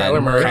Wilson,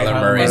 Kyler Murray.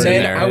 Murray's And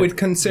in then there. I would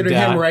consider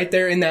Dak. him right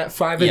there in that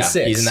 5 and yeah,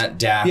 6. he's in that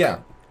Dak. Yeah.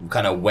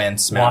 Kind of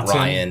Wentz, Matt Watson.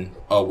 Ryan.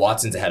 Oh,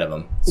 Watson's ahead of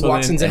him. So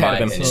Watson's then- ahead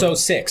in of my him. opinion. So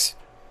 6.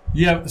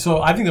 Yeah,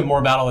 so I think the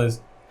more battle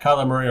is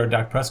Kyler Murray or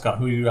Dak Prescott.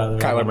 Who do you rather?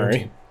 Kyler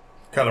Murray.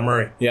 Kyler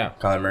Murray. Yeah.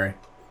 Kyler Murray.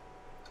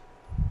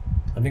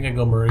 I think I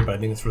go Murray, but I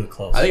think it's really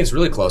close. I think it's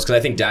really close because I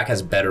think Dak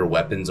has better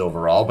weapons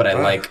overall, but I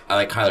like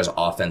Kyler's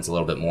offense a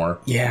little bit more.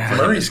 Yeah.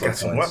 Murray's got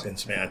some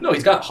weapons, man. No,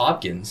 he's got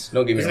Hopkins.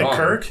 Don't get me Isn't wrong. it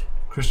Kirk?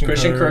 Christian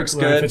Kirk's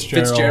Ryan good.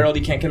 Fitzgerald,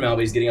 he can't get him out,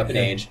 but he's getting up in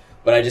age.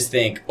 But I just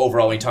think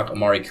overall, when you talk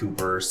Amari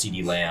Cooper,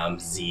 CeeDee Lamb,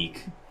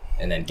 Zeke,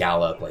 and then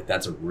Gallup, like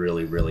that's a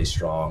really, really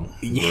strong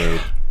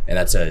group. And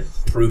that's a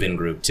proven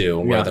group too.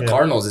 Where Yeah. the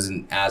Cardinals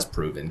isn't as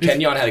proven.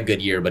 Kenyon had a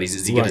good year, but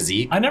is he good as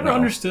Zeke? I never No.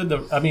 understood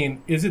I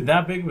mean, is it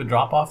that big of a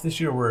drop off this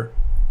year? Where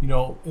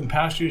in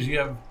past years you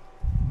have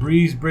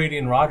Breeze, Brady,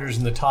 and Rodgers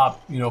in the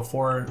top,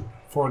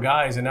 four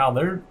guys, and now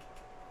they're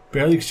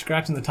barely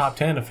scratching the top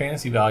 10 of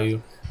fantasy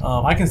value.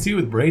 I can see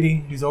with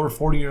Brady, he's over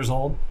 40 years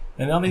old,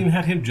 and now they even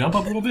had him jump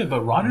up a little bit.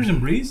 But Rodgers and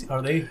Breeze,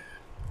 are they?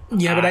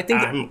 Yeah, but I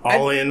think I'm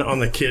all in on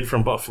the kid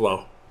from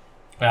Buffalo.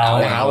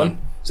 Allen.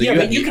 So yeah,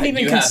 but you can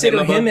even have consider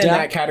him above in Dak?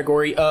 that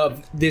category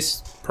of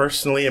this.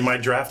 Personally, in my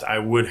draft, I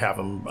would have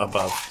him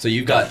above. So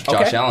you've got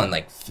Josh Okay. Allen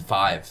like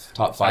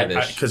top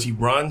 5-ish. Because he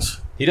runs.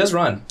 He does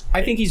run.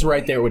 I think he's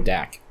right there with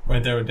Dak.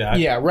 Right there with Dak.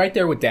 Yeah, right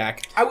there with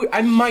Dak.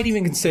 I might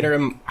even consider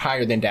him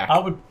higher than Dak.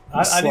 I think they're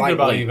about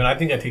Slightly. even. I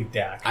think I take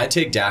Dak. I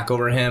take Dak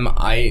over him.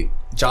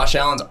 Josh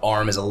Allen's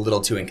arm is a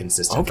little too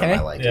inconsistent for Okay.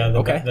 my liking. Yeah.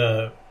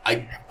 Okay.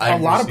 I a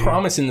lot of see.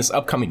 promise in this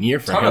upcoming year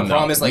for ton him. of though.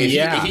 promise. Like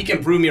if he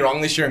can prove me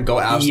wrong this year and go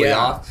absolutely Yeah.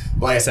 off.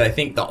 Like I said, I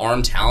think the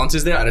arm talent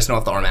is there. I just don't know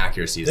if the arm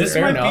accuracy is This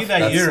there. might enough. be that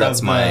That's- year that's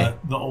of my-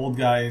 the old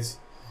guys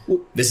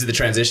This is the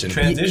transition.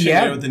 transition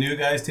Yeah. year with the new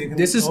guys taking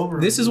This is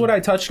over. what I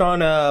touched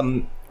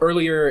on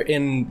earlier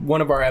in one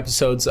of our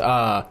episodes.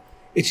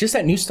 It's just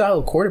that new style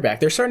of quarterback.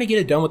 They're starting to get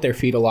it done with their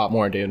feet a lot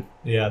more, dude.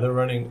 Yeah, they're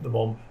running the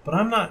ball, but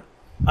I'm not.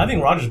 I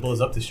think Rodgers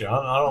blows up this year.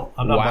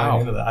 I'm not Wow.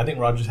 buying into that. I think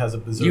Rodgers has a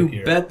berserk You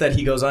year. bet that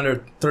he goes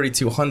under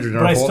 3,200 in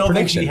But our I whole still think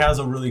prediction. he has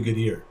a really good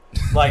year.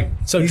 Like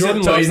So he's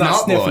Jordan a- so Love's he's not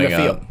not sniffing the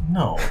blowing field. up.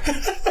 No,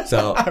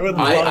 So would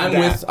love I'm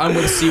that.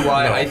 with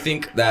CY. I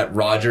think that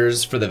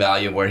Rodgers, for the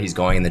value of where he's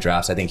going in the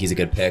drafts, I think he's a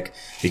good pick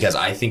because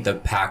I think the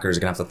Packers are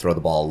gonna have to throw the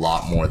ball a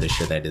lot more this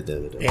year than they did the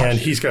other day. And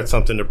he's got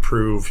something to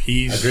prove.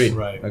 He's Agreed.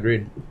 Right.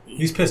 Agreed.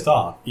 he's pissed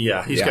off.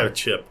 Yeah, he's Yeah. got a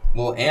chip.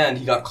 Well, and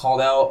he got called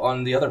out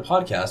on the other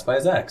podcast by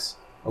his ex.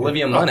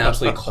 Olivia Munn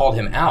absolutely called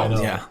him out. I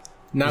know. Yeah,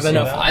 not see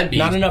enough. that? I'd be-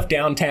 Not enough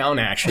downtown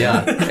action.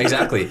 Yeah,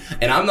 exactly.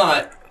 And I'm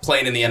not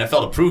playing in the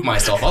NFL to prove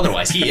myself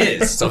otherwise. He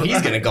is. So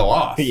he's going to go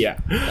off. Yeah.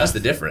 That's the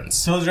difference.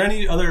 So is there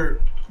any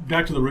other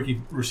back to the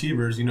rookie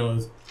receivers? As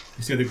you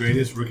said, the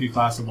greatest rookie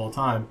class of all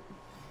time.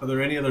 Are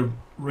there any other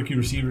rookie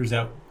receivers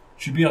that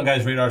should be on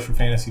guys' radars for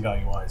fantasy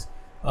value wise?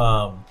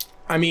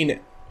 I mean,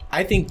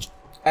 I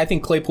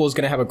think Claypool is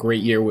going to have a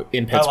great year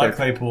in I Pittsburgh. like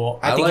Claypool.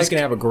 I think I he's like- going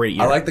to have a great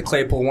year. I like the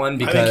Claypool one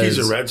because I think he's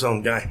a red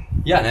zone guy.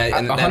 Yeah,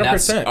 and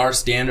that's 100%. our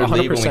standard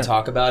league when we 100%.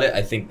 talk about it.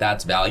 I think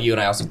that's value,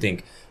 and I also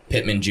think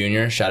Pittman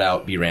Jr. Shout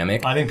out B.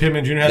 Ramick. I think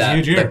Pittman Jr. has a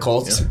huge year. The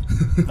Colts.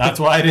 That's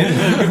why I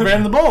didn't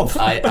compare the both.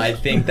 I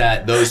think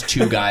that those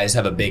two guys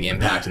have a big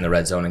impact in the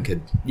red zone and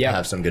could Yeah.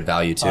 have some good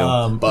value too.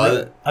 I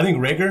but think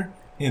Rager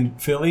in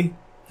Philly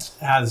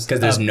has Because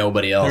there's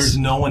nobody else. There's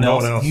no one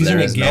else. He's There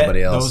going is to get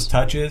nobody else. those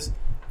touches.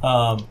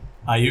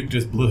 Ayuk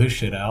just blew his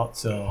shit out,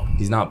 so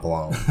He's not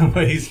blown.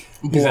 but he's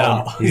Blown.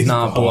 out. He's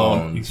not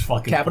blown. He's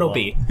fucking Capital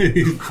blown. B.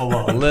 He's A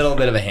blown. little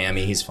bit of a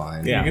hammy. He's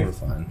fine. Yeah. We're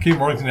fine. Keith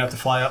Morgan's gonna have to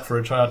fly up for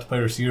a tryout to play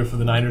receiver for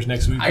the Niners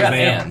next week. I got 'cause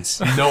they have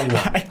hands. No one.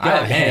 I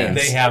have hands.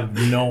 They have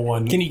no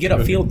one. Can you get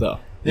upfield though?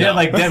 Yeah, No.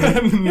 like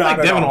Devin, Not like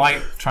at Devin all.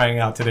 White trying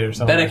out today or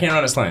something. Bet I can't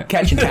run a slant.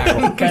 Catch and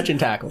tackle. Catch and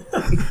tackle.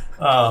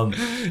 All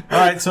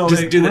right, so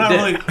Just do we're the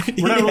not dip.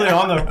 really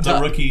on the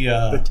rookie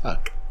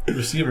Tuck.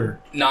 receiver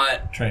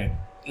Not train.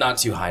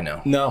 too high,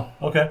 no. No.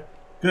 Okay,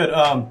 good.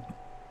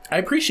 I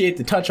appreciate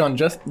the touch on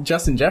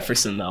Justin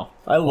Jefferson though.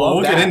 I love Well,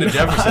 we'll that. get into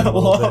Jefferson I a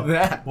little love bit.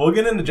 that. We'll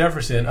get into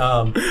Jefferson.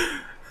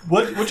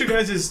 What's your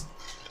guys'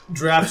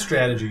 draft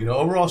strategy? You know,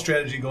 overall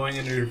strategy going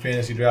into your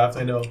fantasy draft.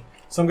 I know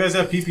some guys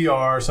have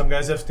PPR, some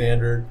guys have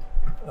standard,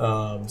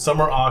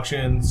 some are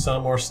auction,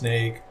 some are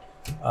snake.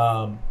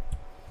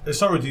 Let's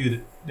start with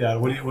you, Dad.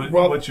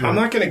 What's your? I'm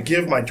not going to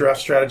give my draft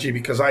strategy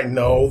because I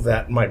know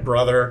that my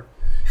brother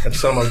and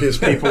some of his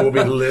people will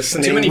be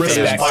listening. Too many to this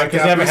fans. podcast,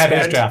 Because they haven't had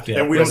his draft yet.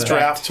 and we don't Respect.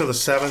 draft till the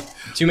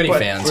 7th. Too many But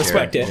fans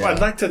respect here. it. Yeah. I'd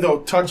like to though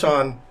touch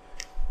on.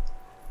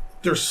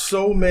 There's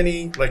so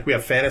many, like we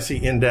have Fantasy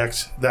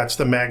Index. That's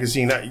the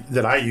magazine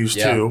that I use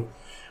Yeah. too.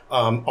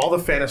 All the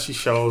fantasy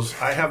shows.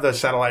 I have the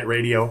satellite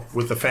radio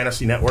with the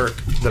Fantasy Network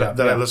that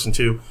I listen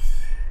to,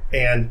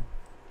 and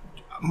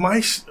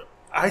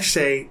I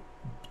say,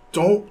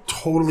 don't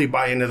totally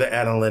buy into the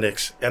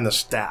analytics and the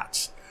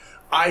stats.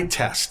 I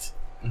test.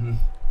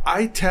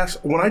 I test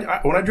when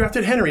I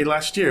drafted Henry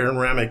last year, and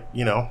Ramick,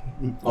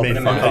 made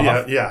him fun.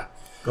 off. Yeah.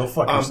 Go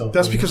fuck yourself.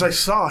 That's please. because I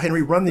saw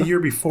Henry run the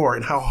year before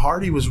and how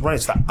hard he was running.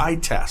 It's the eye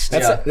test.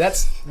 That's Yeah.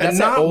 that's And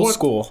that old what-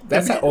 school.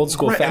 That's that old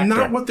school right, factor. and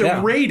not what they're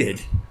Yeah.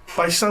 rated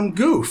by some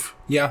goof.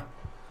 Yeah.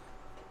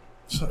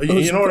 So,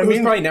 you know what I Who's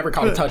mean? probably never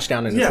caught a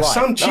touchdown in his Yeah, life.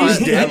 some No, cheese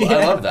dick.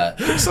 I love that.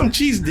 Some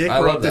cheese dick I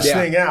love wrote this that.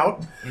 thing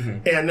out,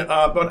 and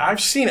but I've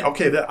seen it.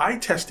 Okay, the eye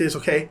test is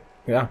okay.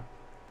 Yeah.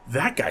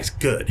 That guy's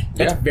good.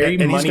 That's very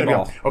And he's gonna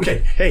Moneyball. go,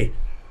 okay, hey,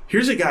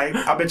 here's a guy.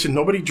 I bet you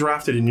nobody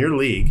drafted in your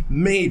league.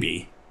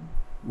 Maybe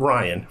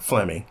Ryan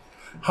Fleming,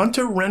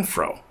 Hunter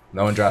Renfro.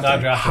 No one drafted. Not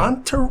him. drafted.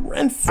 Hunter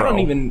Renfro. I don't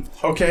even.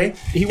 Okay,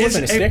 He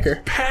wasn't is a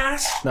sticker.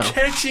 pass No.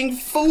 catching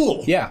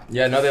fool. Yeah.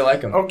 Yeah, no, they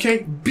like him. Okay,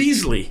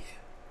 Beasley.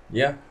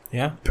 Yeah.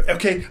 Yeah.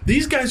 Okay,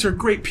 these guys are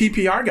great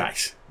PPR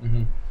guys,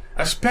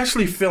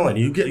 especially filling.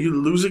 You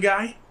lose a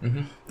guy.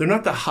 They're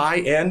not the high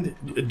end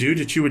dude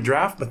that you would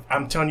draft, but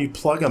I'm telling you,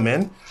 plug them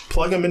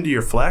into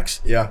your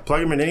flex. Yeah. Plug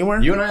them in anywhere.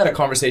 You and I had a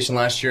conversation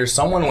last year.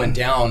 Someone went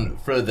down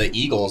for the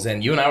Eagles,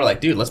 and you and I were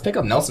like, dude, let's pick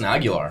up Nelson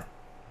Aguilar.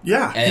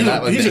 yeah, And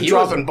that was he's it. a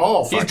dropping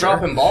ball. He's fucker.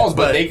 dropping balls,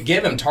 but But- they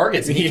give him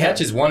targets, and he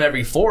catches one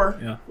every 4.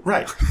 Yeah.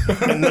 right,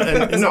 and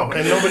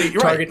nobody right.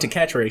 Target to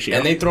catch ratio.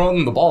 And they throw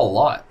him the ball a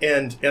lot.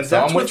 And So that's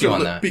I'm with what you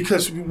on that.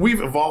 because we've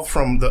evolved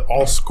from the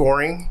all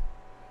scoring,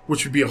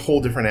 which would be a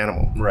whole different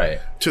animal, Right.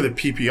 to the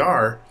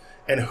PPR,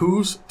 and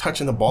who's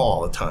touching the ball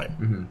all the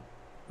time.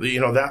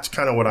 That's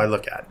kind of what I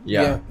look at.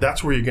 Yeah.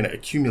 That's where you're going to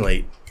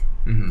accumulate.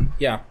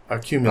 yeah.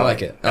 Accumulate. I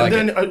like it. I like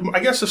and then I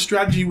guess the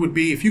strategy would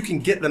be if you can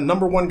get the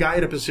number one guy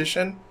at a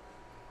position,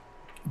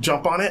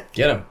 jump on it.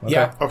 Get him. Okay.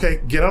 Yeah. Okay,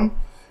 get him.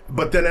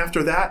 But then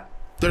after that,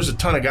 there's a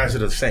ton of guys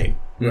that are the same.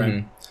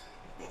 Right.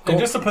 And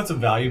just to put some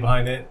value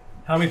behind it,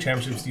 how many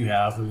championships do you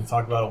have? We can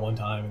talk about it one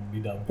time and be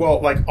done with it.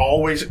 Well, like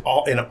always, in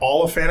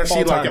all of fantasy,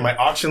 All time. like in my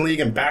auction league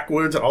and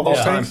backwoods and all those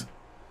Yeah. things.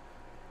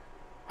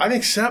 I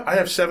think I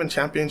have 7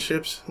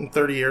 championships in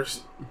 30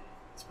 years.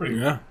 It's pretty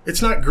good. Yeah.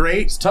 It's not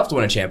great, It's tough to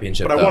win a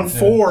championship, but I though. won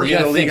 4 You in the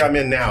gotta league think- I'm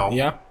in now.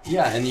 Yeah.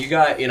 Yeah, and you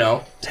got,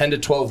 10 to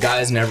 12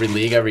 guys in every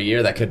league every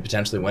year that could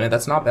potentially win it.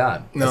 That's not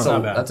bad. No. That's Not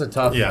a, bad. That's a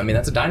tough, Yeah. I mean,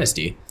 that's a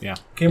dynasty. Yeah.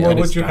 Okay, well, it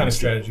what's is your kind of dynasty.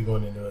 strategy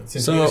going into it?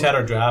 Since So- we just had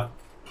our draft,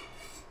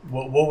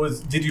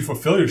 did you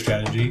fulfill your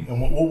strategy?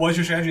 And what was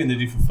your strategy and did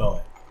you fulfill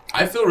it?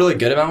 I feel really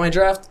good about my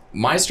draft.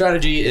 My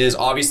strategy is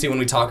obviously when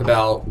we talk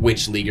about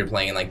which league you're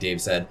playing in, like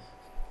Dave said,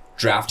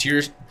 draft to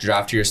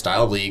your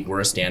style of league. We're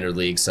a standard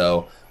league,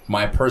 so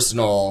my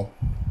personal,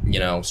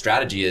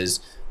 strategy is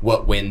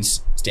what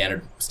wins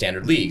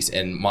standard leagues,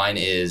 and mine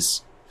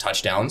is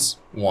touchdowns.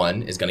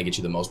 One is going to get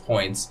you the most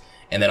points,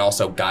 and then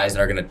also guys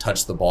that are going to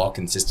touch the ball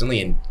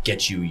consistently and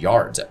get you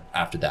yards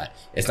after that.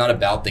 It's not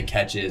about the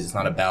catches. It's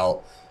not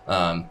about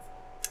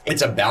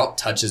it's about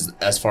touches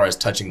as far as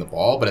touching the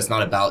ball, but it's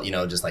not about,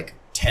 just like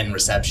 10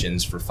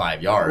 receptions for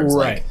 5 yards.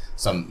 Right. Like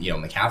some,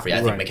 McCaffrey.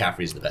 I think Right.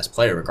 McCaffrey's the best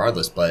player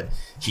regardless, but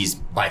he's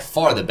by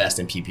far the best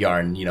in PPR.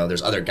 And,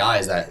 there's other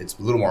guys that it's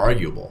a little more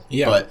arguable.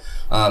 Yeah. But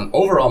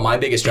overall, my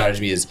biggest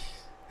strategy is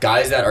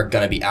guys that are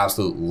going to be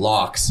absolute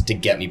locks to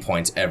get me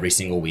points every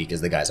single week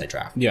is the guys I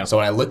draft. Yeah. So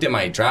when I looked at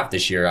my draft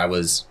this year, I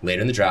was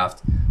later in the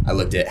draft. I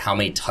looked at how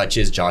many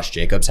touches Josh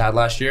Jacobs had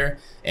last year,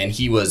 and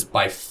he was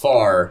by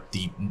far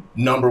the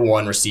number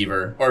one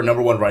receiver or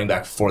number one running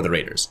back for the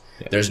Raiders.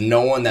 Yeah. There's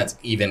no one that's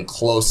even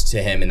close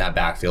to him in that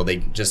backfield. They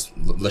just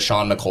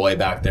LaShawn McCoy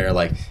back there,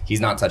 like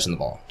he's not touching the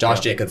ball.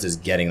 Josh Jacobs is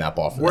getting that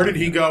ball. Where did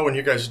he go when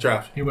you guys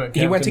drafted? He went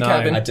to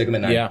Kevin. I took him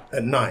at 9. Yeah.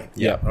 At 9.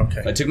 Yeah.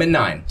 Okay. I took him at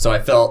 9. So I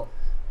felt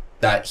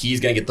that he's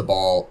going to get the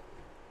ball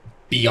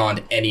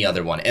beyond any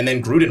other one. And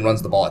then Gruden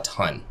runs the ball a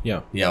ton.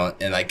 Yeah. You know,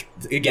 and like,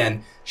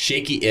 again,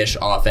 shaky-ish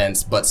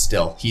offense, but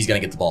still, he's going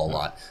to get the ball a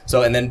lot.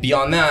 So, and then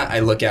beyond that, I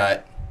look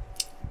at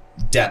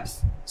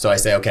depth. So I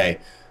say, okay,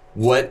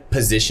 what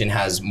position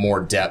has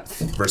more depth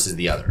versus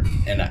the other?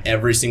 And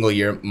every single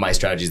year, my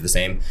strategy is the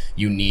same.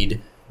 You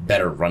need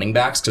better running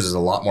backs because there's a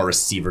lot more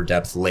receiver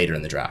depth later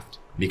in the draft.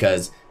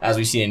 Because as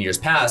we've seen in years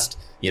past,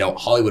 you know,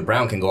 Hollywood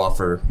Brown can go off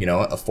for, you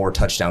know, a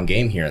 4-touchdown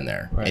game here and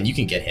there. Right. And you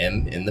can get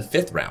him in the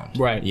 5th round.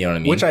 Right. You know what I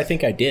mean? Which I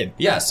think I did.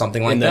 Yeah,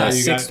 something like in the that.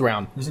 6th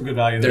round. There's some good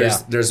value there.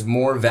 There's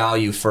more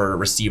value for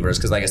receivers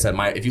because, like I said,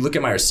 if you look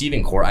at my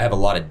receiving core, I have a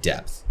lot of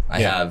depth.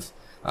 I have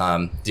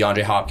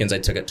DeAndre Hopkins, I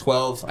took at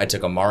 12. I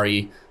took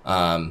Amari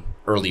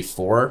early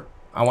 4,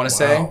 I want to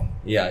say.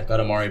 Yeah, I got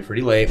Amari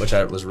pretty late, which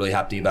I was really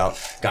happy about.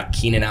 Got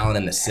Keenan Allen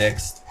in the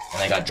 6th.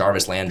 And I got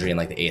Jarvis Landry in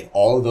like the 8th.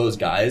 All of those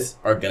guys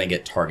are going to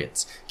get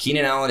targets.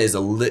 Keenan Allen is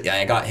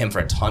I got him for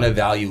a ton of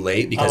value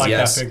late because, I like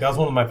that pick. That was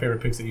one of my favorite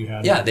picks that you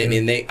had. Yeah,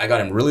 I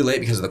got him really late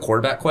because of the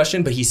quarterback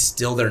question, but he's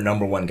still their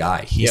number 1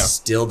 guy. He's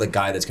still the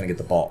guy that's going to get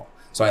the ball.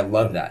 So I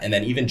love that. And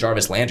then even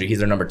Jarvis Landry, he's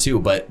their number 2,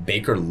 but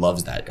Baker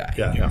loves that guy.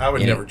 Yeah. I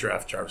would never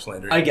draft Jarvis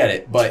Landry. I get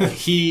it, but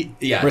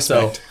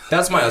so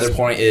that's my other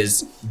point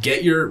is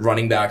get your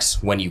running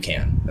backs when you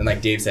can. And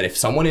like Dave said, if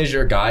someone is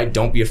your guy,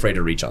 don't be afraid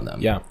to reach on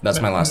them. Yeah.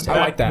 That's my last tip. I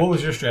like that. What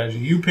was your strategy?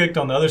 You picked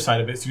on the other side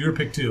of it, so you were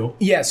pick 2.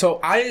 Yeah, so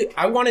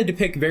I wanted to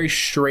pick very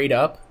straight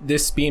up,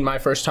 this being my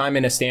first time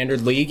in a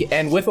standard league,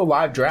 and with a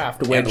live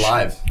draft,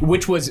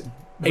 which was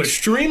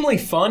extremely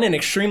fun and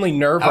extremely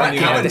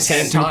nerve-wracking at the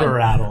same time. Super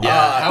rattled.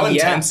 Yeah, how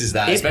intense is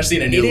that, especially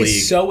in a new league? It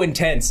is so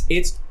intense.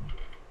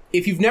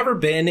 If you've never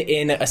been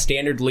in a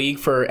standard league,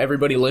 for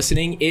everybody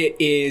listening, it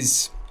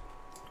is,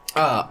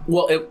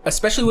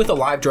 especially with a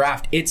live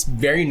draft, it's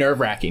very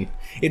nerve-wracking.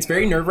 It's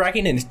very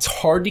nerve-wracking, and it's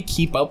hard to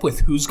keep up with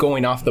who's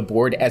going off the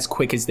board as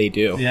quick as they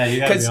do. Yeah, you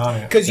gotta be on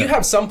it. Because you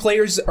have some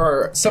players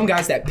or some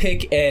guys that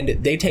pick,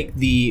 and they take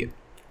the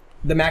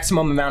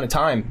maximum amount of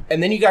time,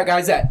 and then you got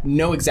guys that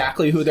know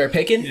exactly who they're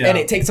picking, and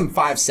it takes them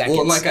 5 seconds.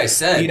 Well, like I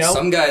said,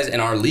 some guys in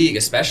our league,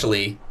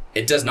 especially,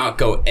 it does not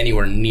go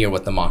anywhere near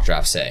what the mock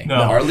drafts say. No.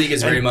 Our league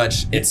is very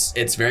much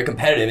it's very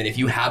competitive, and if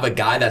you have a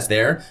guy that's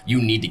there,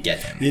 you need to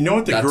get him. You know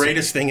what the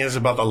greatest thing is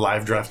about the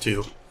live draft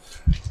too,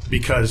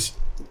 because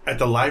at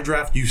the live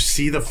draft, you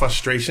see the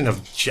frustration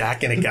of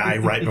jacking a guy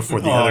right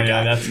before the other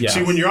guy.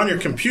 See, when you're on your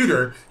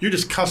computer, you're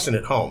just cussing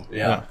it home.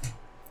 Yeah.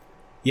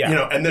 You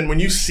know, and then when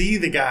you see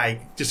the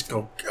guy just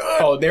go,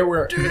 there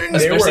were a ton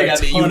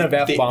of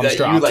F-bombs that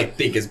dropped. you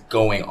think is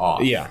going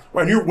off. Yeah.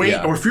 And you're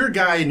waiting, or if you're a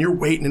guy and you're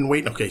waiting and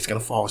waiting, okay, it's gonna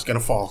fall.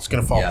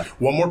 Yeah.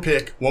 One more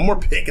pick,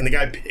 and the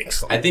guy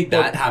picks. I think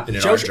that happened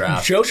in our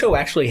draft. Jojo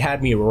actually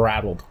had me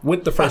rattled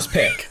with the first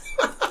pick.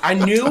 I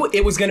knew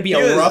it was going to be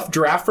a rough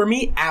draft for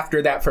me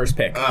after that first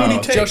pick.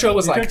 Jojo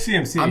was like,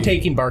 I'm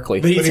taking Barkley.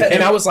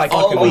 And I was like,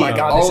 oh my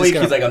God. All week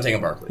he's like, I'm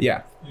taking Barkley.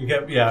 Yeah.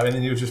 And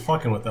then he was just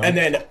fucking with them. And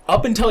then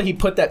up until he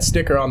put that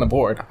sticker on the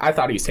board, I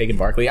thought he was taking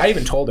Barkley. I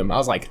even told him, I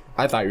was like,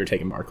 I thought you were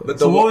taking Barkley.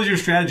 So what was your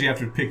strategy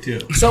after pick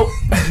 2? So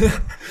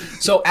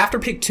after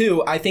pick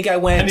 2, I think I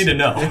went... I need to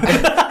know.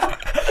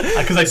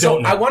 Because I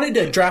don't know. I wanted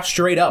to draft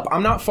straight up.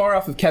 I'm not far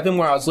off of Kevin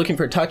where I was looking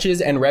for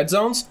touches and red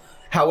zones.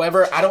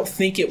 However, I don't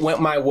think it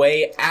went my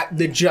way at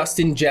the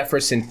Justin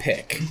Jefferson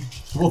pick.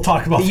 We'll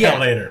talk about that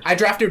later. I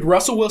drafted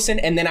Russell Wilson,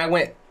 and then I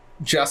went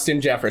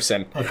Justin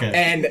Jefferson. Okay.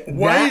 And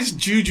why is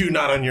Juju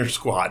not on your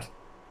squad?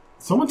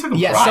 Someone took him.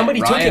 Yeah,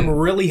 somebody took him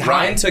really high.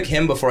 Ryan took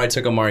him before I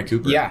took Amari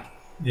Cooper. Yeah.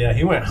 Yeah,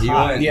 he went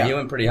high. He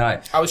went pretty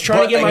high. I was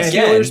trying to get my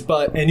Steelers,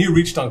 but... And you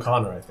reached on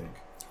Connor, I think.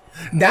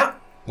 That...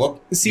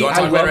 Well, see,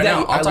 I love that.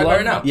 I'll talk about it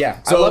right now.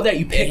 Yeah, so I love that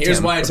you picked him.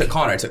 Here's why I took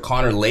Connor. I took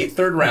Connor late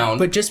 3rd round.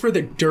 But just for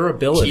the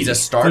durability. He's a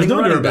starting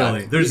running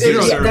back. There's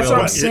zero durability. That's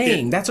what I'm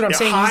saying. That's what I'm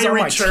saying. He's on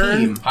my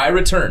team. High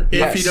return.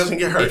 If he doesn't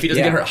get hurt. If he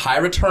doesn't get hurt. High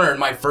return.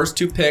 My first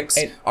 2 picks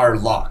are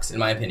locks, in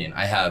my opinion.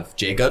 I have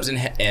Jacobs and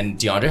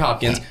DeAndre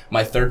Hopkins.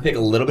 My 3rd pick, a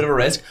little bit of a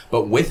risk.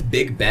 But with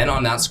Big Ben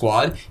on that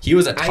squad, he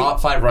was a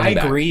top 5 running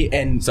back. I agree.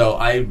 And so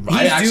I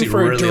actually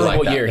really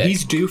like that pick.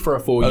 He's due for a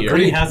full year.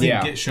 He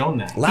hasn't shown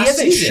that. He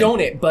hasn't shown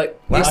it, but...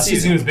 Last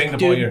season he was banged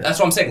up all year. That's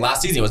what I'm saying.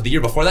 Last season was the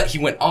year before that. He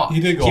went off. He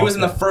did go off. He was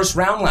in the 1st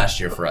round last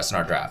year for us in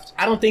our draft.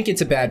 I don't think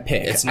it's a bad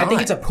pick. It's not. I think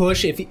it's a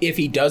push if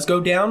he does go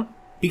down,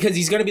 because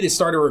he's going to be the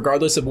starter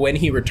regardless of when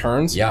he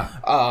returns. Yeah.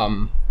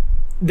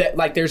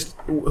 There's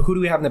who do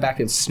we have in the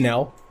backfield?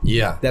 Snell.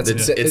 Yeah,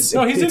 he's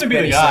going to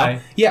be the guy.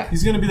 Snell. Yeah,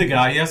 he's going to be the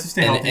guy. He has to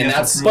stay healthy. And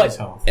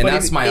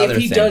that's my other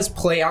thing. If he does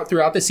play out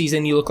throughout the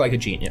season, you look like a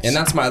genius. And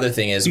that's my other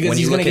thing is because when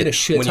he's you look get a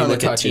shit when you ton look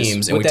of at touches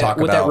teams and we talk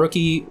about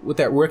with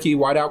that rookie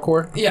wideout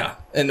core. Yeah,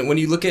 and when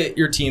you look at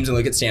your teams and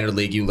look at standard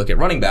league, you look at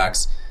running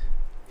backs.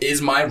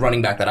 is my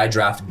running back that I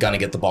draft gonna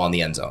get the ball in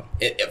the end zone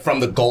from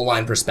the goal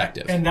line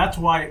perspective? And that's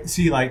why,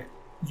 see, like,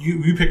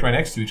 you picked right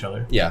next to each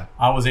other. Yeah.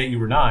 I was 8, you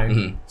were 9.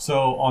 Mhm.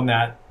 So on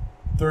that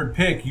third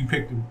pick,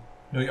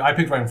 I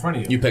picked right in front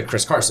of you. You picked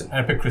Chris Carson. And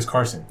I picked Chris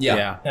Carson.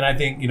 Yeah. And I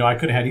think, I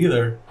could have had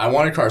either. I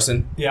wanted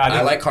Carson. Yeah,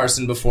 I like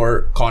Carson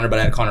before Connor, but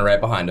I had Connor right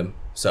behind him.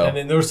 So And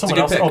then there was it's a someone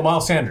good else. pick. Oh,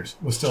 Miles Sanders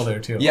was still there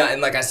too. Yeah,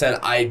 and like I said,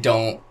 I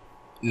don't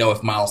know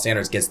if Miles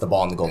Sanders gets the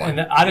ball in the goal line.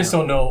 And I just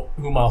don't know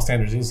who Miles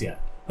Sanders is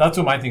yet. That's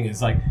what my thing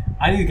is. Like,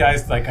 I need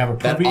guys to like have a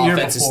That perfect year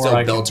offense is before still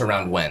I can- built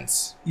around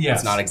Wentz. Yes.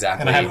 It's not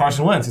exactly. And I have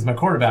Carson Wentz as my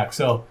quarterback.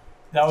 So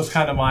that was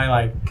kind of my,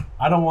 like,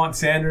 I don't want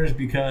Sanders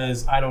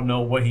because I don't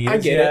know what he is I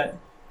get yet. it.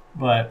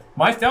 But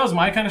that was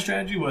my kind of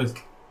strategy was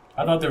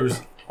I thought there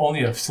was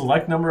only a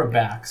select number of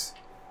backs.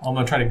 I'm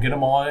going to try to get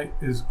them all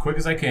as quick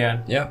as I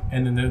can. Yeah.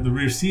 And then the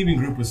receiving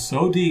group was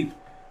so deep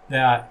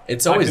that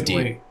It's I always could deep.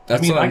 wait.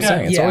 That's what I'm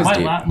saying. It's always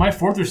deep. My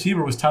fourth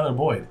receiver was Tyler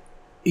Boyd.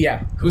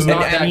 Yeah, Who's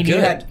not that you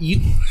good. had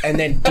and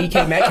then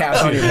DK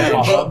Metcalf on your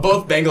bench,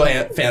 Both Bengal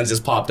fans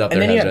just popped up. and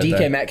their then you have heads right DK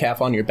there.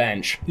 Metcalf on your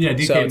bench. Yeah,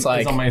 DK so it's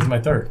like is my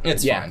third.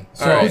 It's yeah, fine.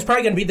 so All right. who's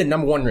probably going to be the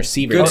number one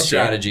receiver? Good this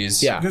year.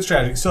 strategies. Yeah, Good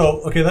strategy. So,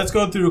 okay, let's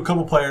go through a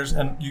couple players,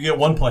 and you get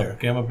one player.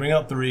 Okay, I'm going to bring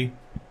out 3,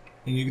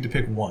 and you get to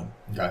pick one.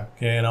 Okay.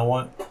 Okay, and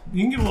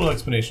you can give a little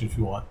explanation if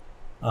you want.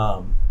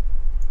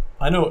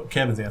 I know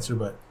Kevin's answer,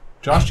 but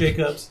Josh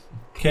Jacobs,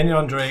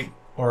 Kenyon Drake,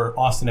 or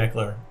Austin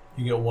Eckler,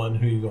 you get one.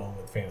 Who you going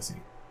with fantasy?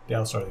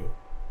 Dale, start with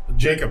you.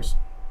 Jacobs,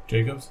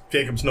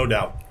 no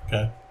doubt.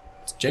 Okay.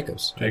 It's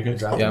Jacobs.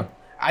 Jacobs. yeah.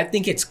 I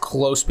think it's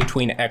close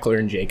between Eckler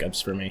and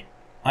Jacobs for me.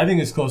 I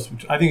think it's close.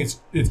 I think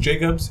it's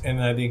Jacobs,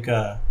 and I think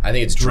I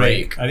think it's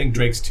Drake. I think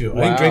Drake's too. I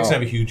Wow. think Drake's gonna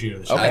have a huge year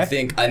this year. Okay. I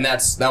think, and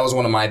that was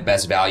one of my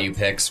best value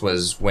picks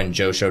was when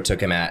Joe Show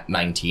took him at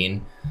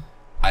 19.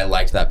 I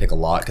liked that pick a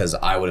lot because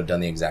I would have done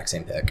the exact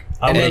same pick.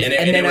 And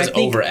it was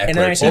over Eckler. And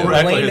then I think Over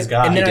Eckler, Blaine, his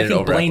guy. and then He I did it think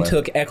over Blaine Eckler.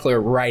 took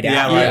Eckler right Yeah,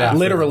 after. right after.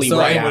 Literally So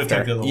right I would've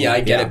taken after. the Yeah, I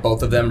get Yeah. it.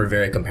 Both of them are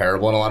very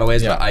comparable in a lot of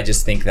ways, Yeah. but I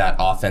just think that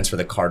offense for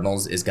the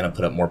Cardinals is going to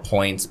put up more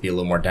points, be a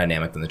little more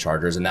dynamic than the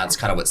Chargers, and that's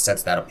kind of what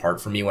sets that apart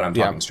for me when I'm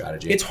talking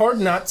strategy. It's hard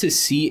not to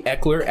see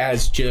Eckler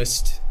as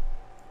just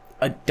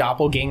a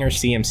doppelganger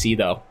CMC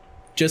though.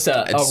 Just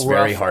It's a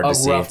very rough, hard to a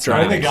see. rough It's not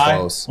Only drive. even guy,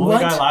 close. only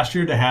What? guy last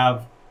year to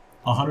have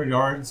 100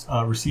 yards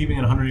receiving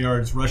and 100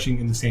 yards rushing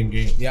in the same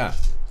game. Yeah.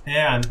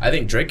 And I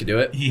think Drake could do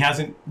it. he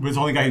was the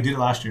only guy who did it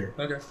last year.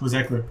 Okay. Was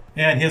Eckler.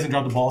 And he hasn't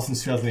dropped the ball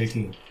since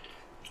 2018.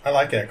 I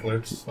like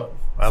Eckler. So,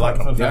 I like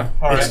him. fun fact.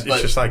 All right.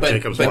 It's just like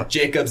Jacobs But one.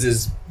 Jacobs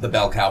is the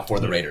bell cow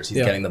for the Raiders. He's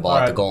Yeah. getting the ball All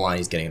at right. the goal line.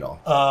 He's getting it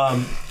all.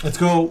 Let's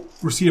go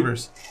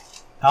receivers.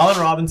 Allen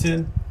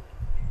Robinson,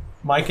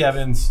 Mike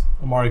Evans,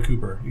 Amari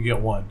Cooper. You get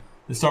one.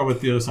 Let's start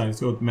with the other side.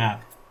 Let's go with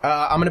Matt.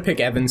 I'm gonna pick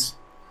Evans.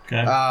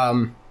 Okay.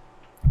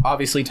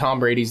 Obviously Tom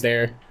Brady's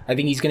there. I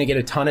think he's gonna get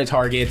a ton of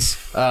targets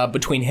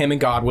between him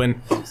and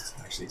Godwin.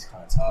 Actually, it's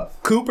kind of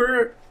tough.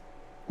 Cooper,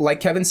 like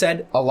Kevin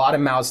said, a lot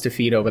of mouths to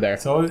feed over there.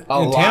 so in a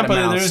lot Tampa, of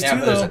mouths. there's Yeah, two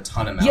but there's though. a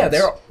ton of mouths. Yeah,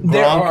 there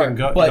Gronk are. and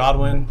But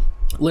Godwin.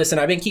 listen,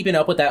 I've been keeping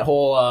up with that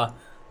whole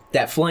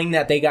that fling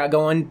that they got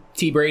going.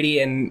 T. Brady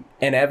and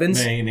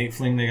Evans. Nate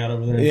Fling they got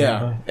over there. In Yeah,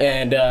 Tampa.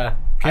 and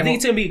I think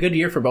it's gonna be a good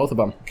year for both of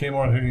them.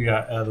 Kmore, who you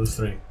got out of those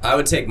three? I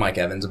would take Mike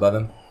Evans above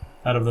him.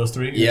 Out of those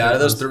three? Yeah, out of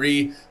those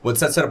three, what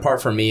sets it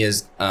apart for me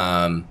is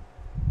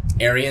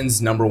Arians'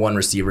 number one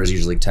receivers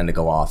usually tend to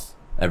go off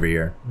every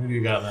year. Who do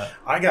you got that?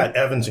 I got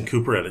Evans and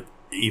Cooper at it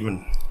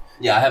even.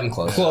 Yeah, I have him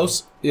close.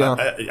 Close. Yeah.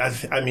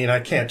 I mean, I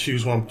can't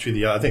choose one between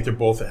the other. I think they're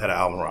both ahead of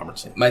Allen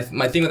Robinson. My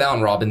thing with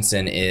Allen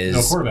Robinson is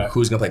No quarterback.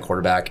 who's going to play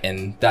quarterback,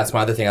 and that's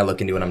my other thing I look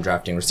into when I'm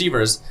drafting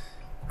receivers.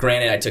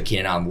 Granted, I took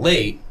Keenan Allen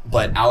late,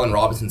 but Allen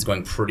Robinson's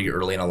going pretty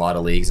early in a lot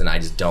of leagues, and I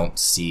just don't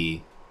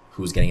see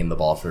who's getting him the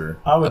ball for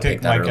I would a pick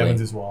take that Mike early.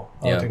 Evans as well.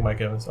 I Yeah. would take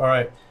Mike Evans. All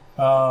right.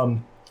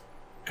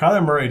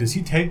 Kyler Murray, does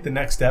he take the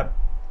next step?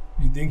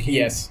 You think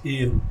Yes.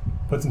 he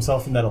puts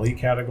himself in that elite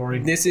category?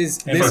 This is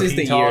And this for is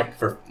the P-Talk? year.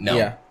 For no,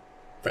 Yeah.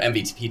 for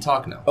MVP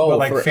talk, no. Oh, but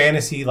like for-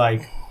 fantasy,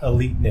 like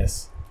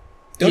eliteness.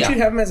 don't Yeah. you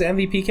have him as an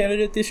MVP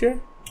candidate this year?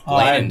 Oh,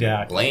 I had Blaine,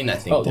 Dak. Blaine, I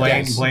think. Oh,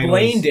 Blaine- does. Blaine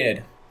Blaine was-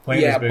 did. Blaine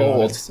yeah, was big on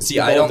bold. it. See,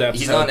 I Bold don't.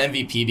 He's episode. not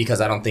MVP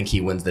because I don't think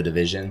he wins the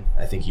division.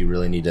 I think you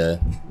really need to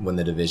win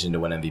the division to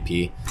win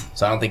MVP.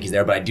 So I don't think he's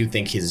there, but I do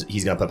think he's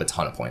going to put up a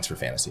ton of points for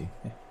fantasy.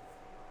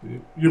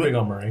 You're big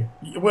on Murray.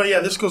 Well, yeah,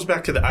 this goes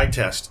back to the eye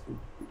test.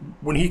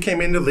 When he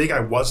came into the league, I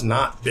was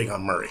not big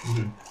on Murray.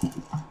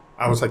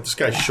 I was like, this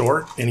guy's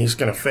short and he's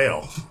going to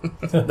fail.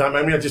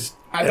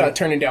 I thought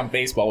turning down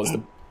baseball was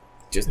the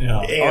just Yeah.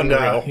 And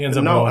unreal. He ends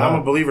up no, blowing I'm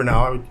up. a believer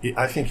now.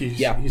 I think he's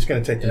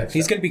going to take the next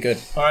He's step. gonna be good.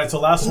 All right, so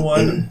last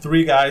one,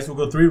 3 guys. We'll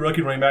go 3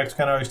 rookie running backs.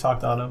 Kind of always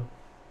talked on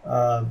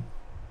them.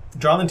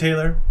 Jonathan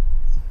Taylor,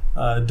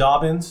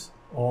 Dobbins,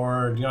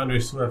 or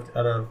DeAndre Swift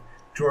out of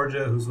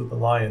Georgia, who's with the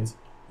Lions.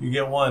 You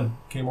get one.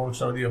 Kmore, we'll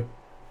start with you.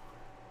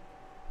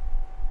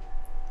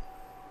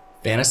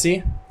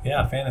 Fantasy,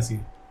 Yeah,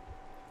 fantasy.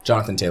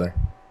 Jonathan Taylor.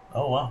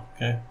 Oh, wow.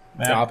 Okay.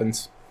 Matt,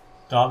 Dobbins.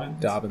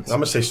 Dobbins. I'm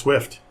going to say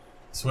Swift.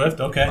 Swift,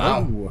 okay.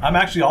 Wow. I'm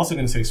actually also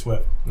going to say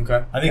Swift.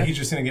 Okay. I think he's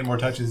just going to get more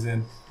touches,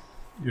 and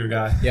your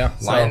guy. Yeah.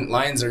 So,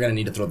 Lions are going to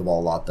need to throw the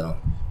ball a lot, though.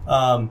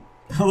 a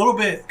little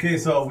bit. Okay,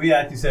 so we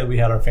actually said we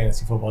had our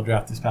fantasy football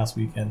draft this past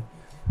weekend.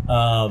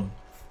 But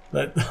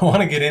I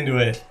want to get into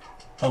it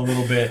a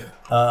little bit.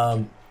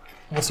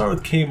 We'll start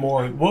with K.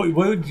 Moore. What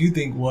would you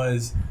think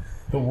was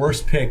the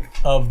worst pick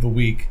of the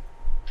week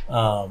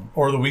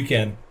or the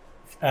weekend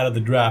out of the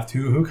draft?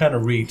 Who kind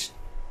of reached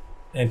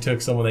and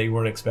took someone that you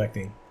weren't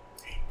expecting?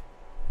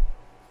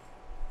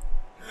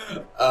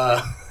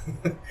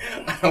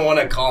 I don't want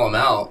to call him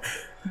out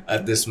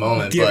at this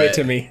moment. Give but, it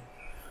to me.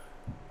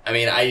 I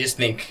mean, I just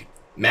think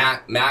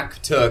Mac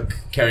took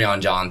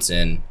Kerryon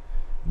Johnson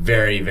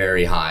very,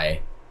 very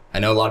high. I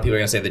know a lot of people are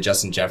going to say the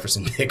Justin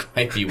Jefferson pick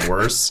might be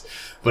worse,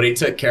 but he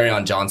took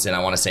Kerryon Johnson, I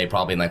want to say,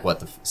 probably in the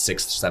 6th,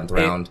 7th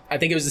round. I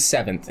think it was the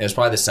 7th. It was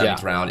probably the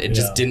 7th Yeah. round. It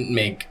just didn't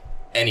make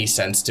any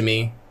sense to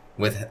me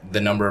with the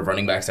number of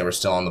running backs that were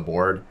still on the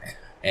board.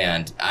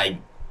 And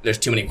there's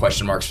too many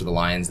question marks for the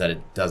Lions that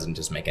it doesn't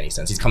just make any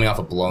sense. He's coming off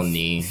a blown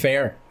knee.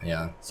 Fair.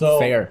 Yeah. So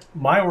Fair.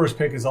 my worst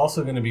pick is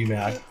also going to be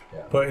Mac,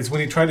 but it's when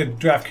he tried to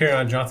draft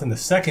Kerryon Johnson the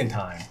second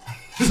time.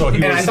 So he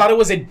And was, I thought it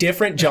was a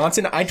different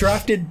Johnson. I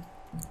drafted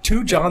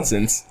 2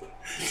 Johnsons.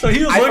 so he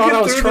was I looking thought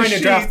I was through trying the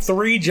to draft sheets.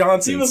 3 He was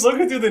Johnsons.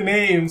 looking through the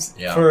names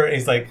and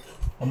he's like,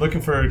 I'm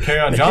looking for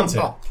Kerryon Johnson.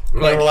 And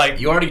we're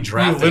like, you already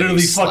drafted you literally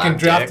him, you fucking slap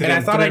drafted dick. him.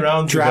 And I thought 3 I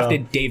rounds ago.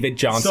 drafted David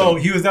Johnson. So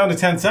he was down to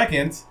 10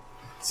 seconds.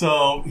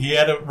 So he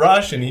had to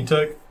rush and he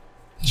took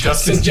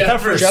Justin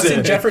Jefferson.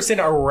 Justin Jefferson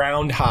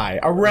around high.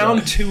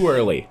 Around too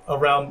early.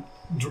 Around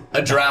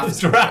A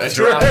draft too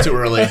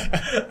early.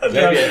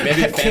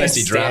 Maybe a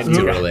fantasy draft stand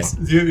too you. early.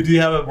 Do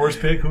you have a worst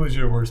pick? Who was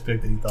your worst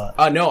pick that you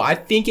thought? No, I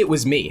think it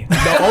was me.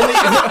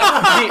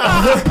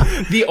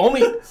 The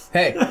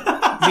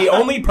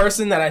only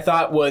person that I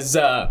thought was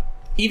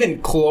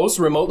even close,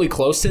 remotely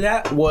close to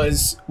that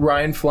was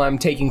Ryan Flem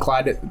taking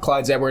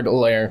Clyde's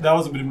Edward-Helaire. That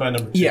was my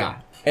number 2. Yeah,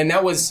 and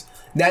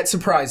that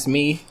surprised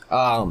me.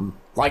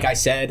 Like I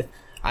said,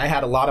 I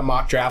had a lot of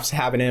mock drafts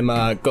having him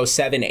go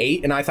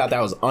 7-8, and I thought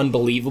that was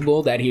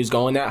unbelievable that he was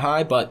going that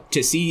high. But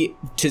to see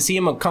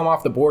him come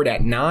off the board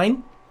at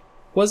 9,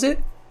 was it?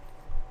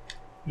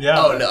 Yeah.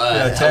 Oh,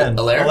 10.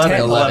 Helaire?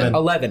 11.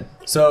 11.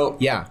 So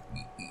Yeah.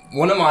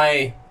 one of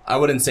my, I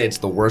wouldn't say it's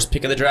the worst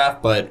pick of the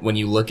draft, but when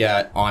you look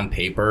at on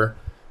paper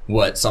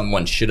what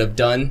someone should have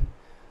done,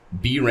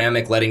 B.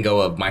 Ramick letting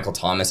go of Michael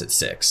Thomas at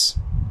 6.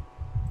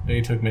 And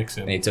he took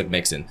Mixon. And he took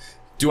Mixon.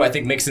 Do I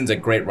think Mixon's a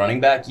great running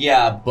back?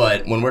 Yeah,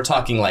 but when we're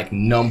talking like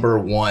number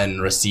 1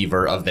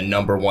 receiver of the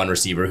number 1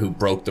 receiver who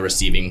broke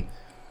the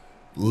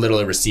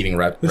literally receiving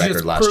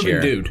record last proven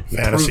year. dude.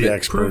 Fantasy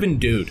expert. Proven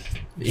dude.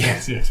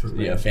 Yes, expert.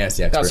 Yeah,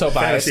 fantasy expert. That's so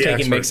biased Fantasy taking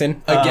expert.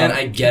 Mixon. Again,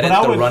 I get it, but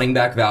I the would- running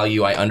back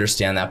value, I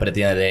understand that, but at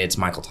the end of the day, it's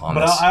Michael But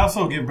Thomas. I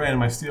also give Brandon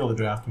my steal of the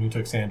draft when he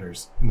took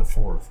Sanders in the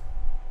 4th.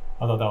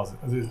 I thought that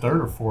was it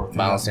 3rd or 4th?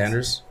 Miles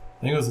Sanders?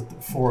 I think it was the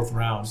 4th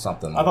round.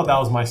 Something I like thought that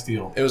was my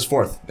steal. It was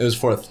 4th.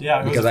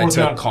 Yeah, it was because I 4th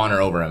took round.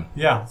 Connor over him.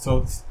 Yeah,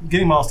 so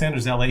getting Miles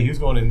Sanders that late, he was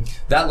going in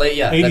That late,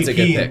 yeah, ADP, that's a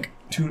good pick.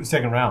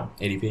 2nd round.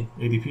 ADP.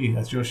 ADP,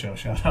 that's your show.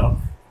 Shout out.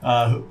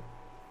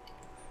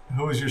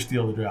 Who was your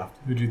steal of the draft?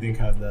 Who do you think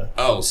had the?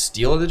 Oh,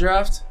 steal of the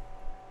draft?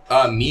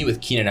 Me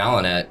with Keenan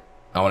Allen at,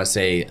 I want to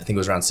say, I think it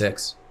was around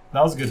 6.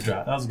 That was a good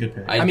draft. That was a good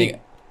pick. I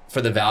think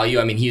for the value,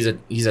 I mean, he's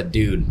a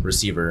dude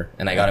receiver,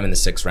 and I got him in the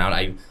 6th round.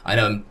 I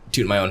know I'm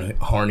tooting my own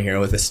horn here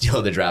with a steal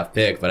of the draft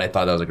pick, but I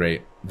thought that was a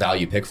great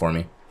value pick for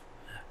me.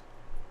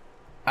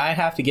 I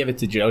have to give it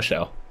to Joe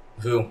Show.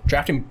 Who?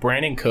 Drafting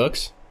Brandon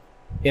Cooks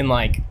in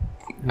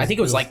I think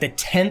it was like the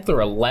 10th or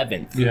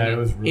 11th. yeah, it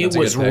was. Really, It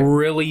was good pick.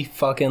 really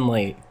fucking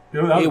late.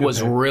 that was a It good was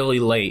pick. really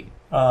late.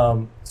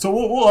 So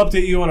we'll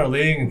update you on our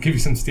league and give you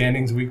some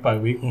standings week by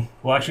week.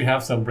 We'll actually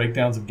have some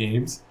breakdowns of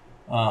games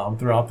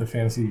throughout the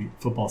fantasy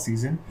football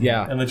season.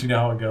 Yeah. And let you know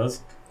how it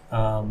goes.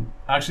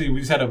 Actually, we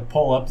just had a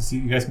poll up to see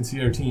you guys can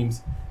see our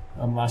teams.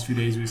 Last few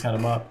days we just had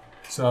them up.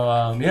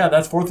 So yeah,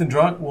 that's 4th and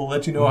Drunk. We'll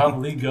let you know how the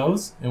league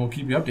goes and we'll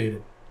keep you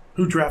updated.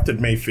 Who drafted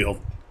Mayfield?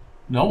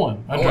 No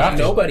one. Undrafted.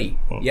 Nobody.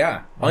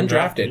 Yeah.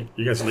 Undrafted.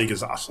 You guys' league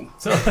is awesome.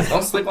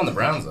 Don't sleep on the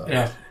Browns, though.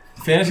 Yeah.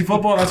 Fantasy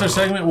football, that's our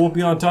segment. We'll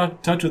be on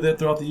touch with it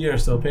throughout the year,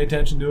 so pay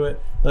attention to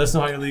it. Let us know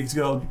how your leagues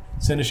go.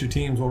 Send us your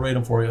teams. We'll rate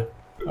them for you.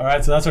 All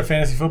right, so that's our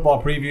fantasy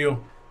football preview.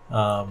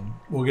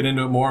 We'll get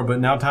into it more, but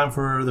now time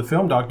for the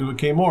film doc. Do it,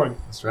 K. Morg.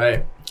 That's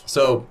right.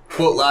 So,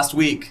 quote last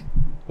week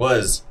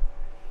was,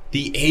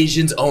 "The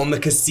Asians own the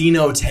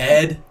casino,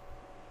 Ted."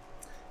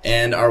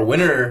 And our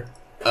winner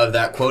of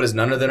that quote is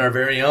none other than our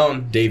very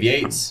own Dave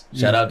Yates.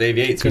 Shout out Dave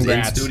Yates, who's in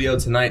Congrats. studio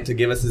tonight to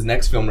give us his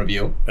next film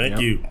review. Thank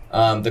you.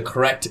 The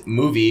correct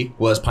movie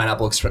was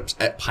Pineapple Express.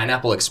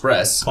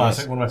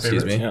 Classic, one of my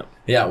Excuse favorites. me.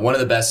 Yeah, one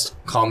of the best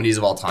comedies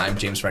of all time.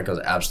 James Franco's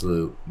an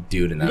absolute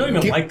dude in that I don't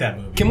movie. even like that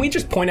movie. Can we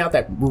just point out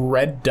that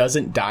Red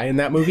doesn't die in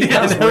that movie?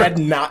 How does Red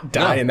not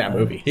die in that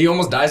movie? He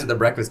almost dies at the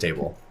breakfast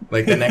table,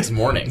 like the next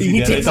morning. He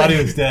Yeah, they takes thought a-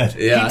 he was dead.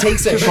 Yeah.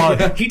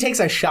 He takes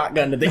a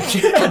shotgun to the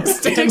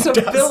chest. He takes a and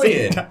doesn't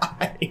billion.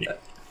 die.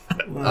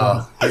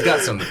 Oh, he's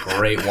got some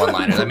great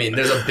one-liners. I mean,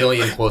 there's a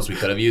billion quotes we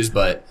could have used,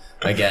 but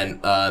again,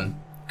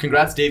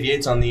 congrats, Dave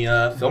Yates, on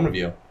the film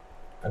review.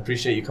 I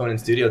appreciate you coming in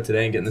studio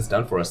today and getting this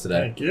done for us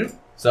today. Thank you.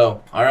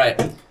 So, all right.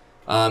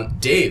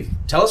 Dave,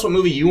 tell us what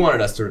movie you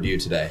wanted us to review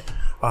today.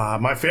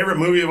 My favorite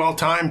movie of all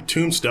time,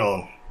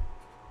 Tombstone.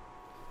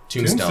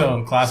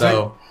 Tombstone, classic.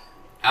 So,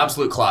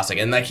 absolute classic.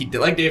 And like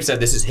Dave said,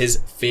 this is his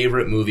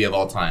favorite movie of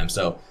all time.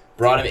 So,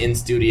 brought him in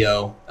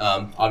studio.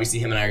 Obviously,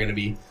 him and I are going to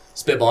be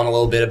spitballing a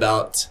little bit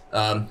about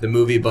the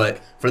movie. But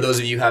for those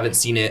of you who haven't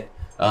seen it,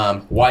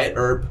 Wyatt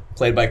Earp,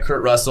 played by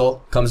Kurt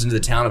Russell, comes into the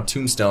town of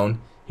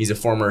Tombstone. He's a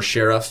former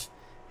sheriff.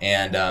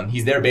 And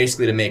he's there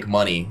basically to make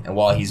money. And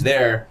while he's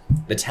there,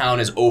 the town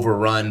is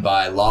overrun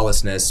by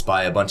lawlessness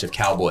by a bunch of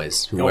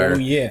cowboys who wear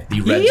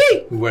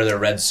their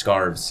red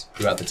scarves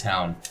throughout the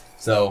town.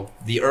 So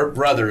the Earp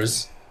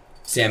brothers,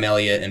 Sam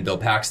Elliott and Bill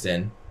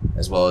Paxton,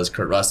 as well as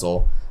Kurt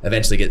Russell,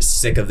 eventually get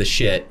sick of the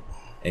shit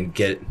and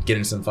get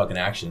in some fucking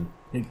action.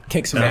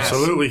 Kick some ass.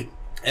 Absolutely.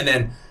 And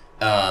then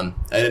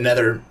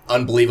another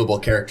unbelievable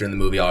character in the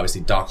movie,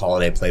 obviously Doc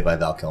Holliday, played by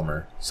Val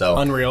Kilmer. So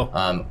Unreal.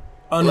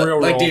 Like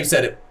role. Dave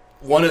said,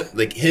 one of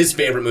his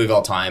favorite movie of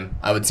all time.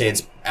 I would say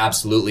it's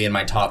absolutely in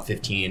my top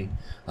 15.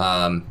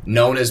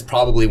 Known as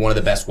probably one of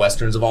the best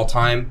westerns of all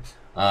time.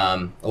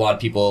 A lot of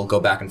people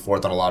go back and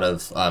forth on a lot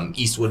of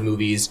Eastwood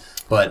movies,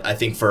 but I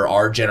think for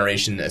our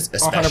generation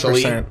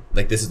especially, 100%.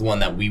 like this is the one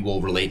that we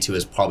will relate to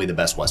as probably the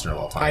best western of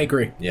all time. I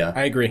agree. Yeah.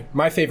 I agree.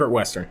 My favorite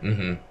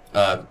western.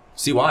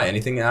 CY,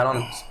 anything to add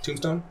on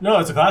Tombstone? No,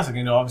 it's a classic.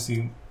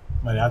 Obviously,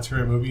 my dad's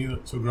favorite movie.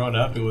 So growing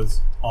up, it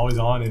was always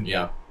on. And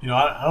Yeah.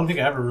 I don't think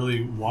I ever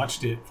really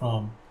watched it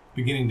from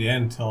beginning to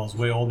end until I was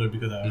way older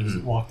because I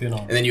just walked in on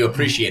it. And then you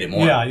appreciate it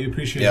more. Yeah, you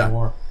appreciate it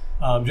more.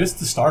 Just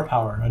the star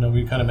power. I know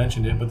we kind of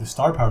mentioned it, but the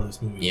star power of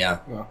this movie. Yeah.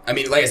 I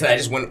mean, like I said, I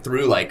just went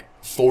through like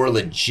 4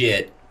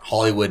 legit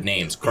Hollywood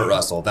names: Kurt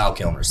Russell, Val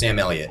Kilmer, Sam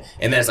Elliott,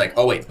 and then it's like,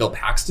 oh wait, Bill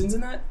Paxton's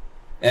in that.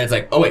 And it's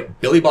like, oh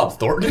wait, Billy Bob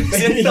Thornton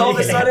is in it all of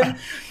a sudden?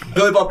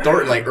 Billy Bob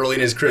Thornton, like early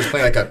in his career, is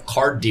playing like a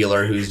card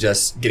dealer who's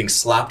just getting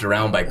slapped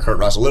around by Kurt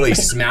Russell. Literally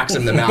smacks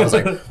him in the mouth. I was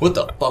like, what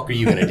the fuck are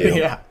you going to do?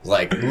 Yeah.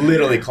 Like,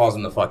 literally calls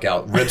him the fuck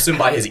out. Rips him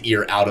by his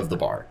ear out of the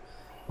bar.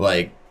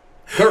 Like,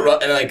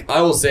 and like,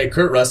 I will say,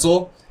 Kurt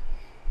Russell,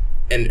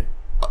 and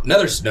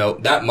another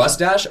note, that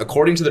mustache,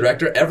 according to the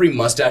director, every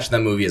mustache in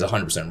that movie is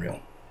 100% real.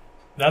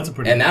 That's a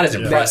pretty. And that is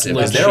impressive,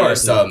 because there are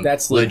some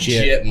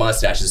legit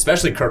mustaches,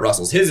 especially Kurt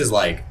Russell's. His is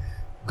like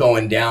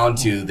going down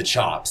to the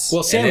chops.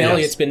 Well, Sam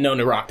Elliott's been known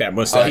to rock that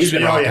mustache. Oh, he's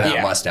been rocking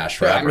that mustache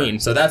forever. I mean,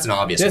 so that's an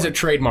obvious There's one. a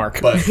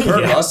trademark. But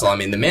Kurt Russell, I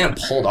mean, the man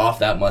pulled off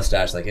that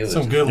mustache like it was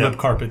some good lip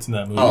carpets in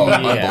that movie. Oh,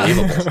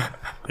 unbelievable.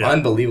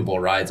 Unbelievable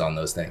rides on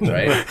those things,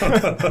 right?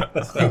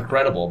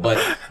 Incredible.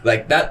 But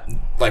like that,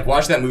 like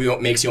watching that movie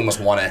makes you almost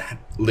want to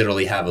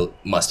literally have a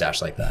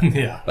mustache like that.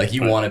 Yeah. Like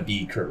you want to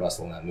be Kurt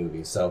Russell in that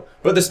movie. So,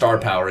 but the star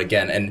power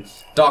again, and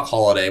Doc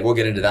Holliday, we'll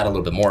get into that a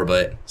little bit more,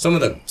 but some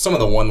of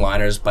the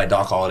one-liners by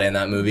Doc Holliday in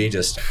that movie,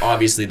 just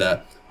obviously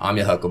the I'm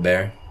your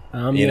Huckleberry.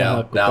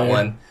 That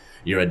one.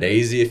 You're a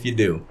daisy if you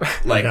do.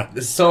 Like,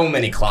 there's so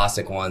many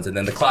classic ones, and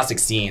then the classic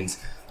scenes.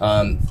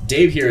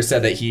 Dave here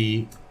said that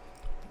he,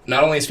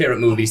 not only his favorite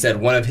movie, he said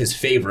one of his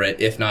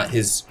favorite, if not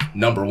his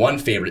number one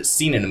favorite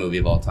scene in a movie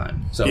of all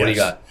time. So what do you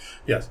got?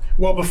 Yes.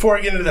 Well, before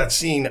I get into that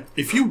scene,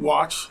 if you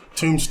watch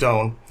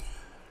Tombstone,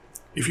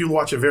 if you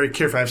watch it very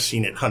carefully, I've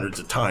seen it hundreds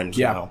of times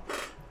now.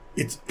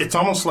 It's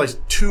almost like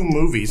 2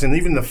 movies, and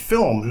even the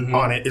film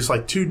on it is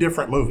like 2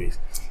 different movies.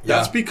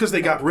 That's because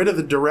they got rid of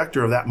the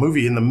director of that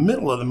movie in the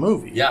middle of the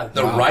movie. Yeah,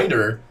 the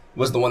writer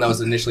was the one that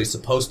was initially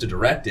supposed to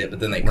direct it, but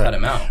then they cut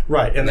him out.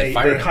 Right, and they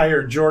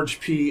hired George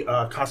P.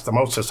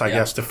 Costamozis, I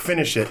guess, to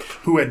finish it,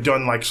 who had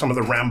done like some of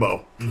the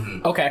Rambo.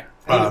 Okay.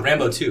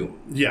 Rambo 2.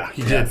 Yeah,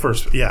 he did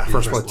first. Yeah,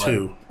 First Blood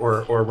 2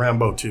 or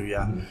Rambo 2.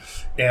 Yeah,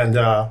 and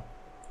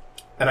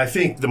I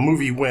think the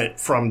movie went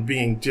from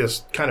being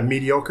just kind of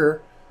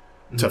mediocre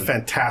to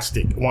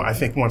fantastic. I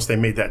think once they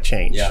made that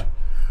change. Yeah.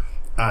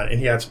 And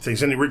he had some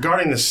things. And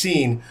regarding the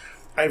scene,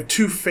 I have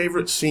 2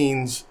 favorite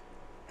scenes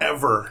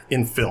ever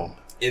in film.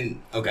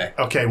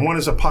 Okay, one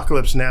is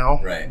Apocalypse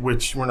Now,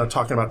 which we're not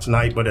talking about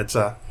tonight, but it's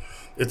a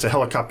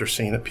helicopter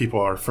scene that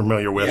people are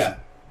familiar with,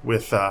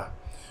 with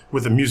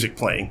the music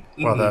playing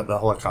while the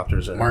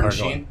helicopters are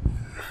going.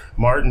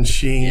 Martin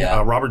Sheen,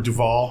 Robert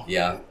Duvall,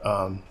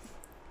 Marlon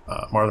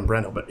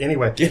Brando. But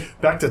anyway,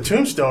 back to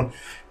Tombstone.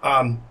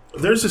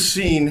 There's a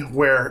scene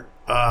where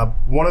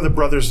one of the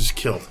brothers is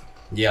killed.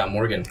 Yeah,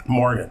 Morgan.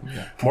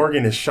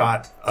 Morgan is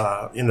shot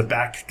in the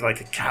back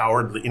like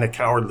in a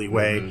cowardly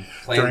way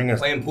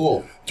playing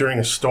pool during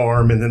a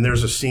storm, and then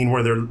there's a scene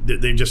where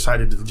they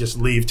decided to just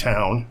leave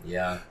town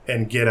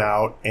and get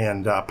out.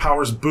 And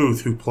Powers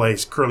Booth, who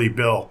plays Curly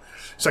Bill,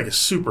 is like a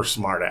super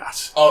smart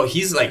ass. Oh,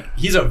 he's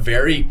a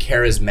very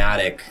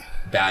charismatic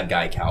bad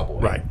guy cowboy.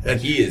 Right. And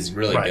he is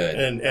really good.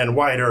 And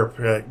Wyatt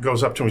Earp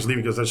goes up to him, he's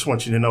leaving, goes, I just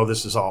want you to know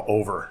this is all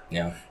over.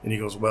 Yeah. And he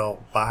goes,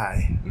 well,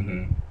 bye.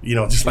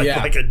 Just like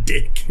a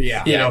dick.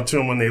 To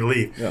him when they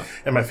leave. Yeah.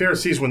 And my favorite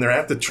scene is when they're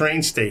at the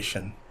train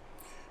station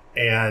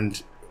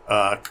and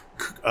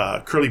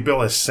Curly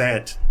Bill has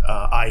sent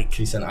Ike.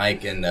 He sent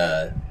Ike and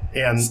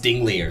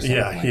Stingley or something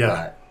like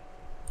that.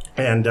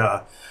 and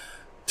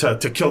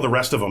to kill the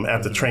rest of them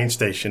at the train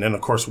station. And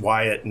of course,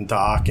 Wyatt and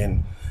Doc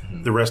and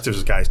the rest of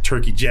his guys,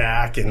 Turkey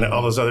Jack and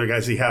all those other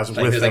guys he has Like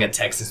with there's him. like a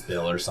Texas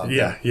Bill or something.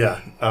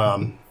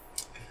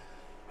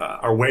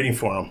 Are waiting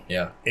for him.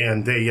 Yeah.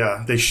 And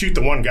they shoot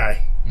the one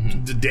guy,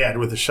 the dad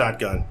with the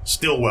shotgun,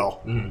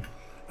 Stillwell.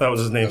 That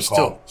was his name, Good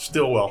call.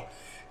 Stillwell.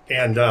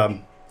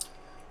 And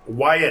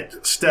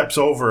Wyatt steps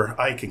over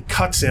Ike and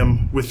cuts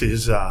him with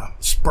his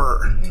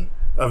spur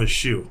of his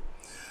shoe.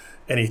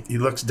 And he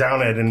looks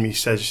down at him and he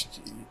says,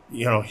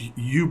 you know,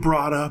 you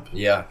brought up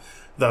Yeah.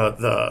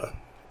 the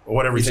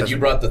whatever He he said, says. you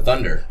brought the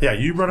thunder. Yeah,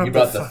 you brought up You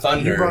brought the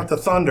thunder. You brought the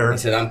thunder. He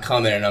said, I'm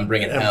coming and I'm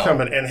bringing And hell.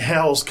 coming, and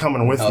hell's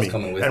coming with Hell's me.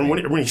 coming with and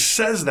me. when he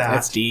says that,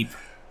 That's deep.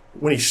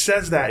 when he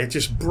says that, it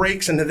just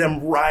breaks into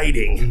them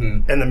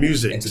riding and the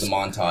music Into the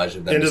montage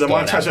of them. into just the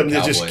going montage after of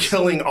them just cowboys.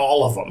 killing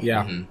all of them.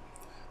 Yeah.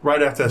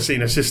 Right after that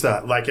scene, it's just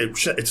like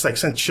it's like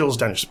sends chills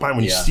down your spine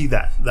when you Yeah. see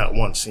that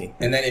one scene.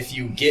 And then if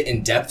you get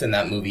in depth in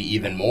that movie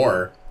even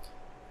more,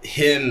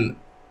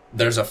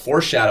 there's a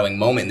foreshadowing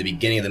moment in the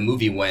beginning of the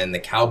movie when the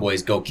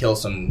cowboys go kill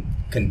some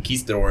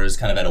conquistadors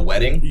kind of at a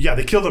wedding. Yeah,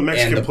 they killed the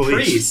Mexican And the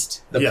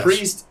police. priest,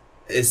 priest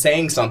is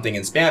saying something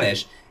in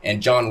Spanish,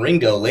 and John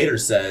Ringo later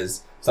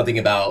says something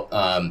about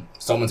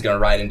someone's going to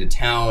ride into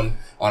town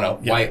on a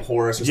white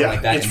horse or something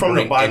like that. It's and from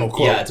the Bible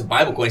quote. Yeah, it's a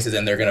Bible quote. He says,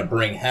 and they're going to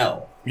bring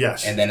hell.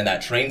 Yes. And then in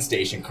that train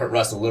station, Kurt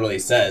Russell literally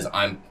says,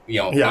 I'm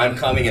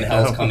coming and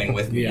hell's coming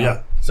with me.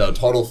 Yeah. So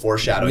total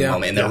foreshadowing Yeah.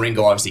 moment. And then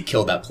Ringo obviously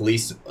killed that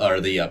police or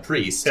the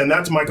priest. And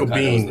that's Michael Kind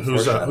of Biehn, was the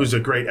foreshadowing. who's a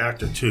great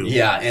actor too.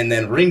 Yeah, and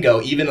then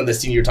Ringo, even on the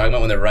scene you're talking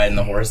about when they're riding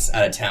the horse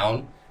out of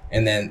town,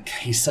 and then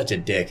he's such a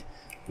dick.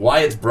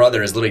 Wyatt's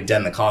brother is literally dead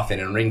in the coffin,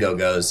 and Ringo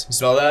goes, "You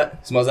smell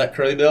that? Smells that,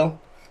 Curly Bill?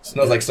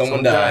 Smells like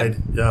someone died."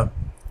 Yeah.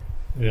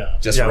 Yeah.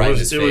 Just Yeah, right it in was,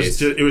 his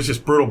face. it was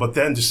just brutal. But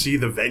then to see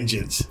the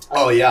vengeance.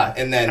 Oh yeah,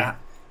 and then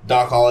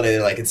Doc Holliday,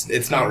 like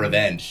it's not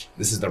revenge.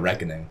 This is the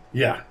reckoning.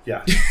 Yeah.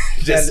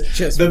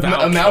 Just the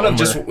Val amount of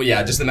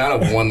Kilmer. just the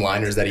amount of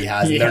one-liners that he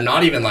has. Yeah. And they're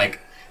not even like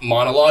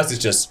monologues.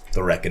 It's just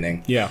the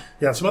reckoning. Yeah.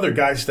 Yeah, some other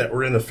guys that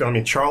were in the film. I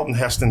mean, Charlton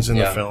Heston's in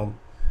the Yeah. film.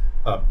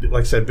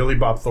 Like I said, Billy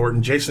Bob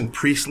Thornton, Jason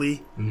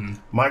Priestley,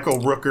 Michael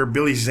Rooker,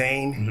 Billy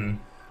Zane,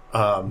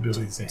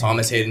 Billy Zane.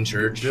 Thomas Hayden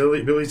Church.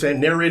 Billy Zane,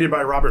 narrated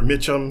by Robert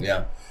Mitchum,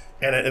 Yeah.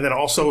 and then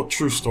also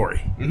true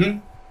story.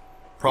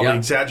 Probably Yeah.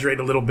 exaggerate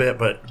a little bit,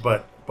 but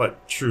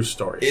true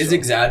story. Is So,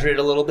 exaggerated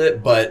a little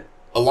bit, but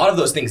a lot of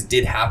those things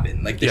did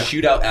happen. Like the Yeah.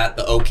 shootout at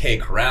the OK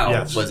Corral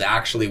Yes. was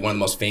actually one of the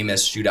most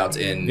famous shootouts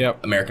in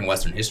Yep. American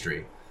Western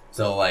history.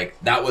 So like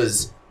that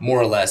was more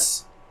or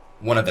less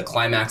one of the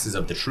climaxes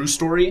of the true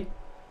story.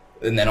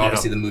 And then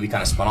obviously the movie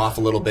kind of spun off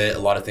a little bit. A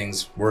lot of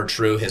things were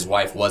true. His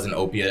wife was an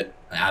opiate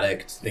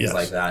addict, things Yes.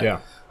 like that. Yeah.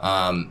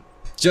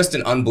 Just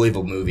an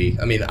unbelievable movie.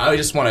 I mean, I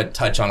just want to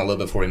touch on a little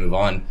bit before we move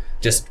on,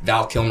 just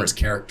Val Kilmer's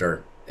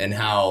character and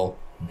how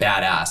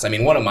badass. I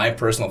mean, one of my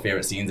personal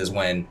favorite scenes is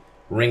when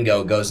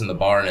Ringo goes in the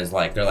bar and is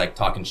like, they're like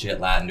talking shit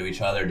Latin to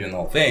each other, doing the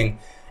whole thing.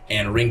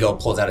 And Ringo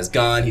pulls out his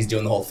gun. He's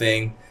doing the whole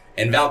thing.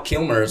 And Val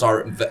Kilmer's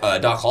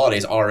Doc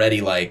Holliday's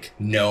already like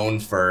known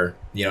for,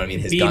 you know what I mean,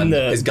 his Being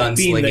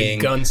gunslinging.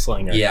 the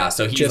gunslinger. Yeah,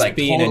 so he's Just like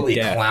being a totally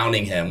death.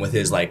 clowning him with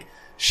his like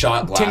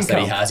shot glass Tin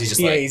that he cup. has. He's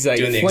just Yeah, like, he's, like,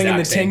 doing the flinging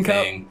exact the same tin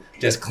cup. thing,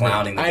 just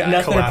clowning the I have guy.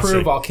 nothing Classic. to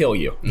prove. I'll kill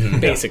you.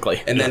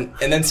 Basically. And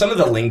then some of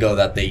the lingo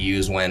that they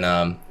use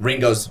when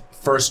Ringo's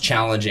first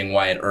challenging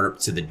Wyatt Earp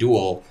to the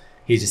duel,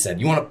 he just said,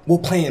 we'll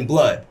play in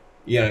blood.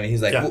 You know what I mean?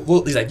 He's like, Yeah.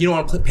 he's like, you don't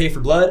want to pay for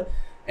blood?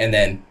 And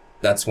then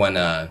that's when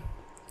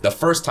the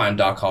first time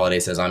Doc Holliday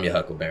says, I'm your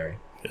Huckleberry.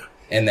 Yeah.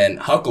 And then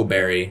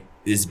Huckleberry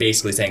is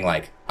basically saying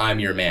like, I'm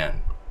your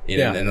man. You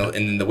know, Yeah.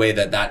 and the way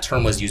that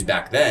term was used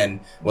back then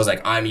was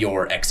like, I'm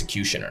your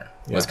executioner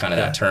was kind of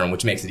that term,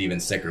 which makes it even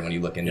sicker when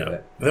you look into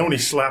it. And then when he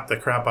slapped the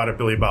crap out of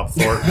Billy Bob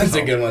Thornton, That's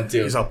a good one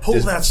too. He's like, pull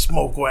Just- that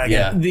smoke wagon.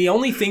 Yeah. The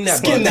only thing that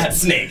Skin bugs, that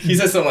snake. He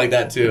says something like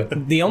that too.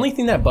 the only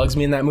thing that bugs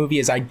me in that movie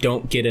is I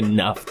don't get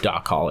enough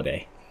Doc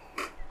Holliday.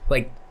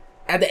 Like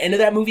at the end of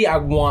that movie, I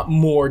want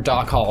more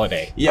Doc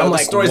Holliday. Yeah, I'm well, the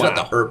like, story's wow.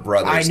 about the Earp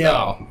brothers. I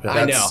know, though. I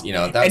know. That's, you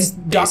know, that's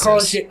and Doc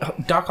basis.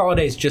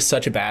 Holliday is just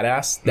such a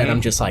badass that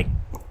I'm just like,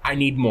 I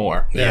need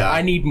more. Yeah.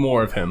 I need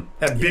more of him.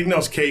 And Big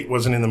Nose Kate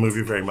wasn't in the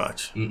movie very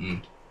much.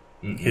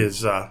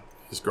 His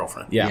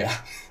girlfriend. Yeah.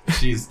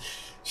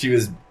 She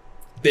was.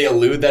 They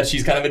allude that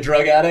she's kind of a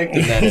drug addict,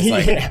 and then it's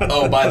like,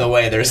 oh, by the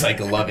way, there's like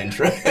a love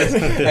interest,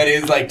 and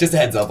he's like, just a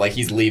heads up, like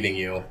he's leaving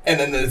you, and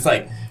then it's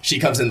like she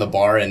comes in the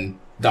bar and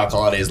Doc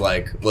Holliday's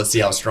like, let's see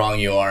how strong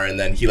you are, and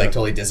then he like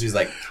totally disses. He's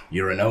like,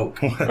 you're an oak.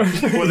 When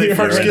they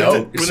first an get,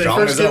 oak. to, when they Strong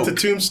first as get to oak.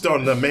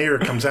 Tombstone, the mayor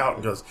comes out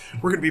and goes,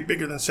 "We're going to be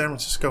bigger than San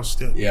Francisco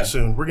Yeah.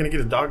 soon. We're going to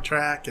get a dog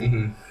track."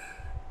 And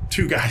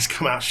two guys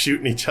come out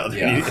shooting each other,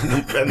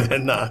 Yeah. and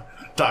then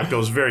Doc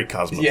goes very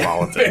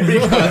cosmopolitan. Very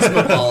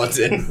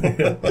cosmopolitan.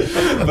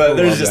 But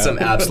there's just some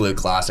absolute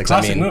classics.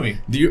 Classic I mean,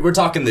 movie. We're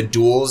talking the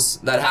duels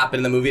that happen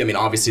in the movie. I mean,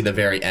 obviously the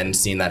very end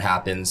scene that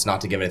happens, not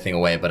to give anything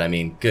away, but I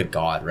mean, good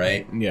God,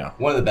 right? Yeah.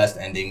 One of the best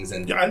endings.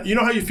 And You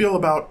know how you feel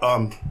about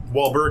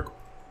Wahlberg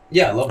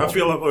Yeah, I love I Wolverine.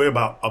 feel that way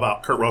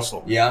about Kurt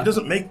Russell. Yeah. He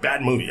doesn't make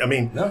bad movie. I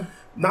mean, No.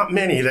 not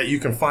many that you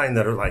can find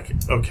that are like,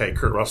 okay,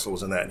 Kurt Russell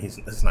was in that, and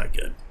it's not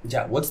good.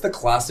 Yeah, what's the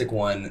classic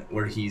one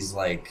where he's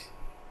like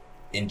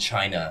in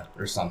China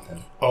or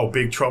something? Oh,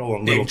 Big Trouble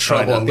in Big Little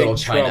Trouble China. in Little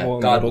Big China. Trouble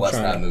in God Little bless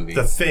China. that movie.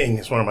 The Thing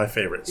is one of my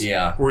favorites.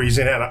 Yeah. Where he's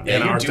in Yeah, you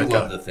Antarctica. do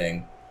love The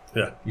Thing.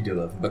 Yeah. You do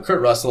love it. But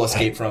Kurt Russell,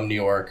 Escape from New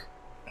York.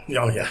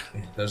 Oh, yeah.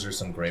 Those are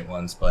some great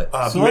ones. But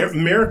So let's-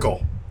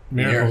 Miracle.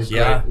 Miracle's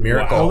yeah, great.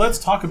 Miracle. Well, let's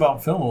talk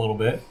about film a little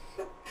bit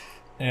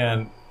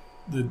and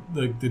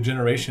the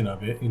generation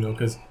of it. You know,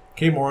 because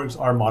Kay Morg's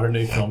our modern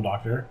day film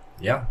doctor.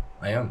 yeah,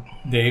 I am.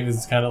 Dave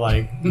is kind of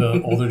like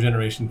the older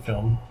generation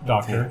film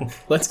doctor.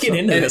 Let's get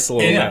into this a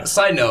little And bit.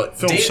 side note,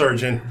 Film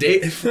surgeon.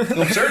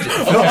 Film surgeon.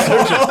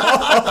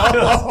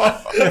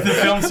 The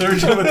film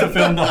surgeon with the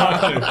film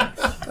doctor.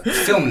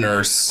 Film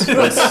nurse.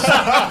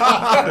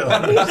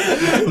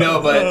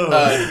 No,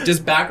 but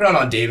just background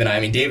on Dave and I. I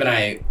mean, Dave and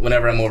I,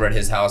 whenever I'm over at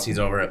his house, he's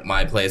over at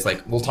my place.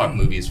 Like, we'll talk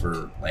movies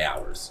for like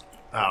hours.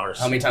 Hours.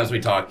 How many times we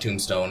talk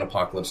Tombstone,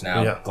 Apocalypse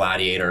Now, Yeah.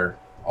 Gladiator,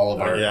 all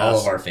of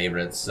Yes. our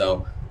favorites.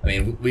 So, I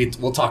mean,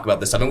 we'll talk about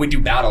this stuff, and we do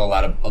battle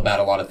about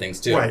a lot of things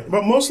too. Right.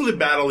 But most of the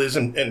battle is,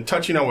 and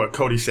touching on what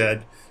Cody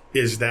said,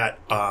 is that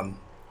I'm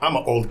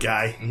an old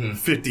guy,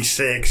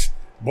 56,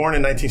 born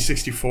in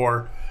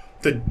 1964.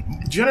 The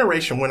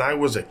generation when I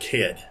was a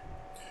kid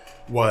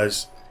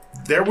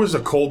there was a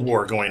Cold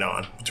War going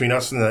on between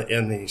us and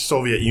the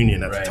Soviet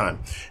Union at Right. the time.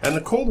 And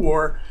the Cold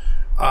War,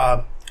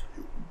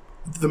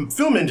 the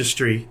film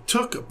industry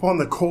took upon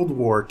the Cold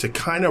War to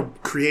kind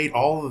of create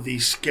all of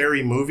these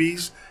scary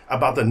movies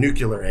about the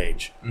nuclear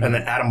age and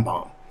the atom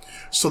bomb.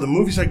 So the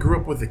movies I grew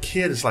up with as a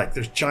kid is like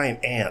there's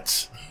giant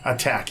ants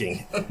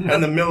attacking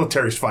and the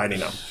military's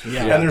fighting them.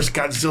 Yeah. And there's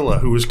Godzilla,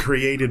 who was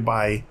created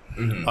by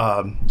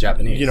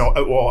Japanese.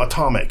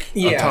 atomic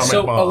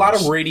So bombs. a lot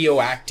of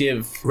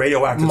radioactive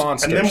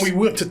monsters. And then we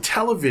went to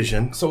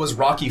television. So was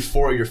Rocky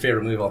 4 your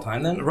favorite movie of all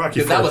time then? Rocky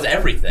Because that IV. was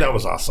everything. That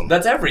was awesome.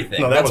 That's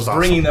everything. No, that That's was awesome.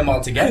 bringing them all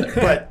together.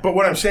 But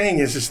what I'm saying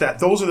is that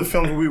those are the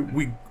films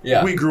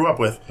we grew up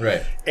with.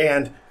 Right.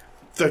 And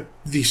the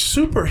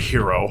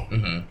superhero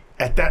Mm-hmm.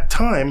 at that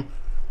time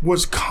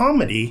was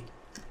comedy.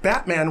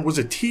 Batman was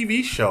a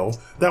TV show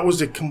that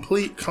was a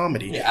complete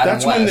comedy. Yeah, Adam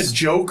That's when the West.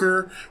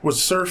 Joker was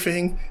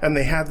surfing and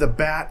they had the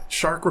bat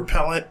shark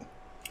repellent.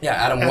 Yeah,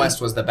 Adam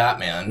West was the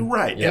Batman.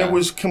 Right. Yeah. And it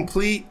was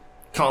complete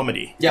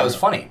comedy. Yeah, it was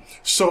funny.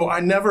 So I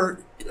never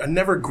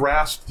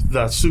grasped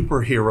the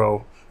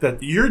superhero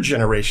that your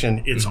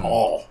generation, it's Mm-hmm.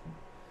 all.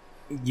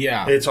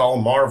 yeah. It's all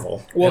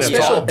Marvel. Well, and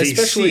it's all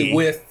especially DC.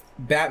 with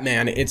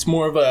Batman, it's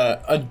more of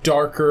a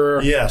darker,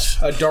 Yes.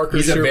 a darker.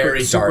 He's a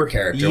very dark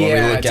character when we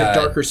Yeah, look it's at- a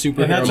darker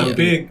superhero. And that's a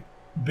movie.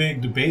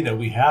 big debate that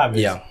we have.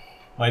 Is Yeah.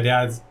 My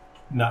dad's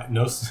not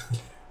no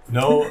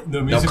No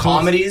musicals.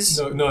 comedies?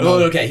 No.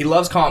 Okay, he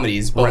loves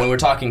comedies, but when we're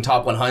talking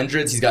top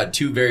 100s, he's got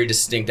two very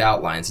distinct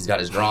outlines. He's got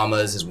his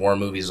dramas, his war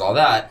movies, all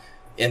that.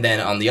 And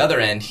then on the other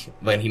end,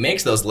 when he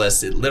makes those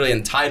lists, it literally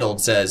entitled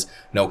says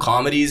no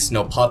comedies,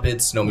 no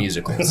puppets, no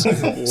musicals.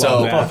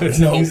 So Puppets,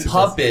 no no musicals.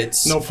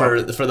 puppets. No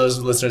for those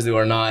listeners who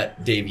are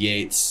not Dave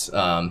Yates,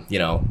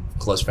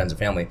 close friends and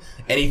family.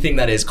 Anything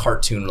that is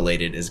cartoon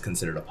related is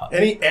considered a puppet.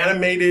 Any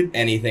animated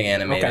Anything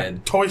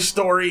animated. Toy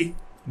Story,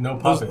 No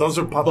those, puppets. those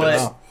are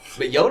puppets.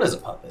 But Yoda's a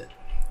puppet.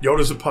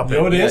 Yoda's a puppet.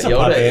 Yoda is a Yoda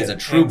puppet. is a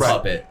true Right.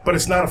 puppet. But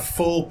it's not a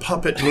full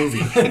puppet movie.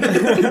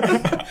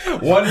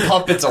 One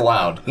puppet's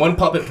allowed. One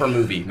puppet per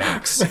movie,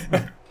 max.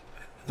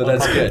 But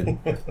that's good.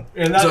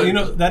 And that,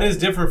 So- that is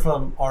different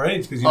from our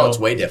age because Oh, it's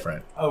way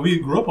different. we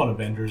grew up on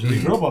Avengers, and we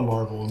grew up on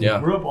Marvel, and Yeah.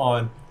 we grew up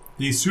on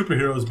these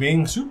superheroes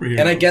being superheroes.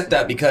 And I get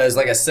that because,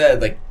 like I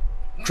said, like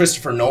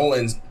Christopher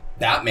Nolan's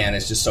Batman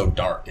is just so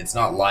dark. It's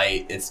not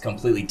light. It's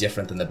completely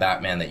different than the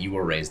Batman that you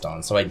were raised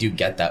on. So I do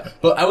get that.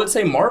 But I would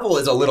say Marvel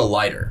is a little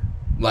lighter.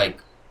 Like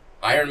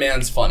Iron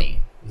Man's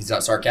funny. He's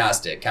not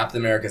sarcastic. Captain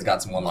America's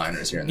got some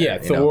one-liners here and there.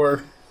 Yeah, you know?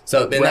 Thor.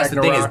 So and that's the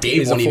thing is Ragnarok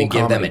Dave is a won't even full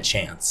give them comedy. a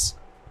chance.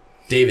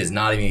 Dave is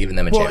not even giving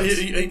them a well,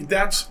 chance.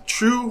 that's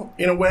true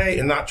in a way,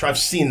 and not true. I've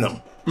seen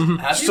them.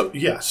 Have you? So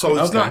yeah, so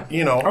it's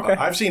Okay. not Okay.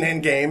 I've seen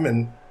Endgame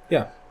and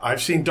Yeah.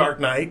 I've seen Dark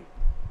Knight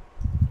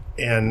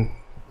and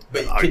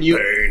But can you?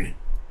 Bane.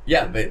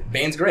 Yeah, but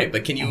Bane's great.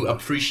 But can you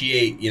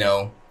appreciate,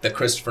 the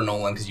Christopher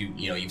Nolan because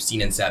you've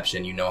seen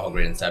Inception, you know how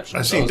great Inception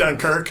I've is. seen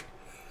Dunkirk.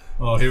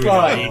 Oh, here we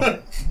go.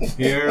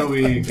 Here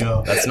we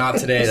go. That's not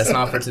today. That's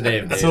not for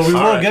today, Dave. So we All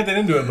won't right. get that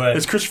into it, but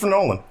It's Christopher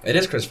Nolan. It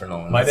is Christopher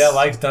Nolan. my That's- dad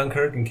likes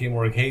Dunkirk, and Kay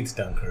Morg hates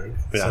Dunkirk.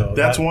 Yeah, So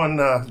that's that- one.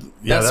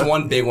 That's that-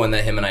 one big one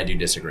that him and I do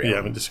disagree Yeah,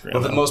 on. we disagree But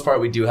on for the that. most part,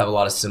 we do have a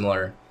lot of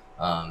similar,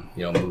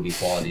 movie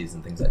qualities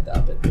and things like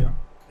that.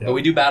 But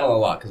we do battle a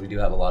lot because we do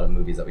have a lot of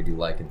movies that we do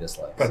like and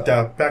dislike. But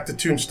so. back to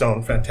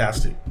Tombstone,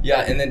 fantastic.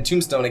 Yeah, and then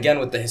Tombstone, again,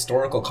 with the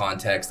historical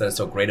context that is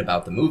so great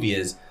about the movie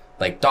is,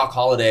 like, Doc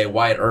Holliday,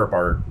 Wyatt Earp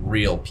are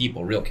real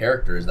people, real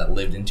characters that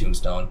lived in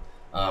Tombstone.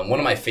 One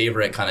of my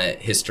favorite kind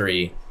of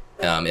history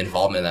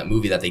involvement in that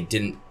movie that they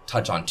didn't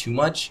touch on too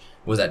much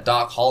was that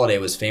Doc Holliday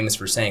was famous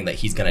for saying that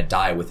he's going to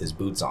die with his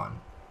boots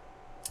on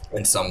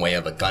in some way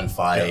of a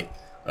gunfight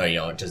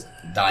or just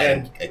die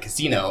in a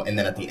casino, and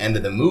then at the end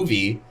of the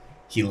movie,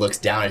 he looks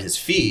down at his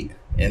feet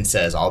and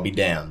says, "I'll be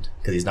damned,"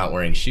 because he's not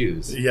wearing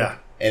shoes. Yeah.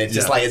 And it's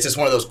just it's just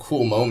one of those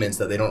cool moments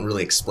that they don't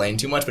really explain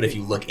too much, but if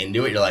you look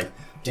into it, you're like,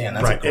 damn,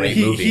 that's a great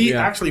movie. He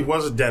actually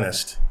was a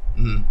dentist.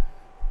 Mm-hmm.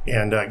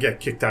 And got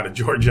kicked out of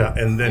Georgia,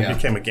 and then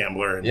became a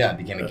gambler. And,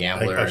 became a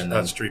gambler and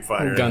then Street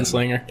Fighter,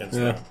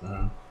 gunslinger.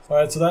 All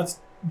right, so that's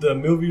the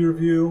movie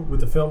review with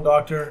the film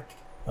doctor,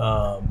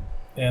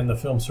 and the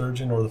film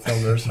surgeon or the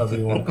film nurse, however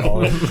you want to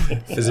call it.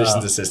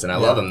 Physician's assistant. I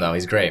love him though.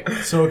 He's great.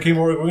 So, okay,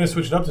 we're going to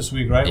switch it up this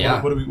week, right?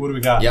 Yeah. What do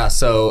we got? Yeah.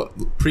 So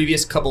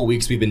previous couple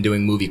weeks we've been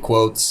doing movie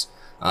quotes.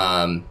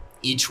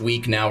 Each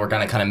week now we're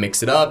going to kind of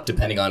mix it up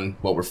depending on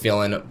what we're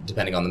feeling,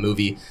 depending on the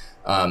movie.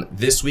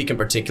 This week in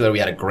particular, we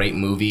had a great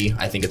movie.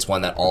 I think it's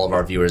one that all of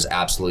our viewers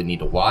absolutely need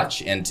to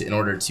watch. And in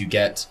order to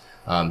get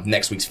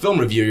next week's film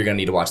review, you're going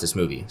to need to watch this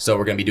movie. So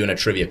we're going to be doing a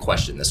trivia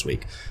question this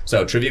week.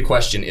 So trivia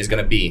question is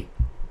going to be,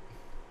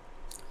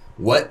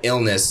 what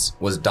illness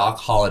was Doc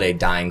Holliday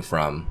dying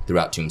from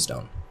throughout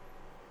Tombstone?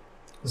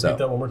 Repeat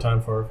that one more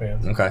time for our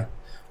fans. Okay.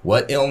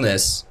 What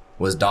illness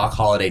was Doc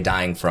Holliday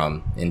dying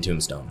from in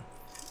Tombstone?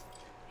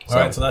 All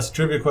right, so that's a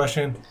trivia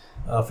question.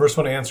 First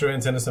one to answer it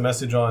and send us a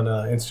message on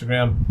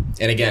Instagram.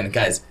 And again,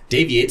 guys,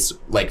 Dave Yates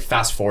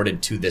fast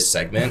forwarded to this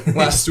segment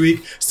last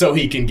week so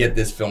he can get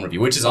this film review,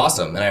 which is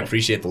awesome, and I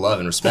appreciate the love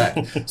and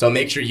respect. So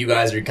make sure you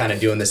guys are kind of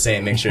doing the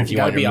same. Make sure if you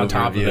want your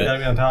movie review, Gotta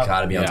be on top.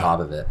 Gotta be on top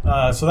of it.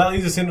 So that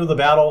leads us into the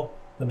battle.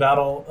 The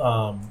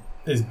battle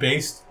is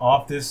based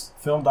off this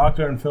film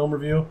doctor and film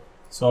review.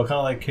 So I'll kind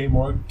of let Kay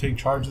Morgan take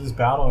charge of this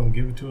battle and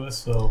give it to us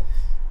so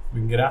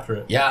we can get after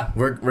it. Yeah,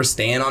 we're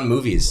staying on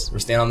movies. We're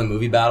staying on the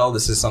movie battle.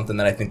 This is something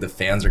that I think the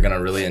fans are going to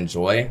really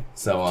enjoy.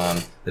 So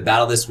the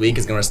battle this week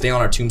is going to stay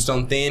on our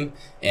Tombstone theme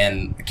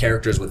and the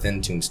characters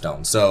within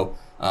Tombstone. So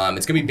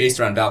it's going to be based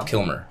around Val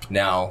Kilmer.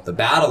 Now, the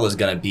battle is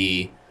going to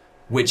be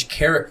which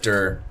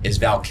character is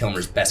Val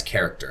Kilmer's best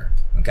character,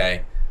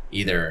 okay?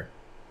 Either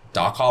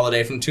Doc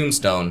Holliday from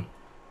Tombstone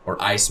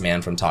or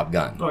Iceman from Top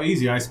Gun. Oh,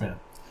 easy Iceman.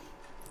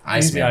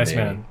 Iceman, easy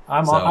Iceman. baby.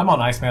 I'm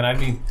on Iceman. I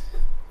mean,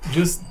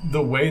 just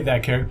the way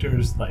that character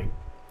is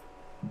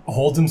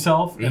holds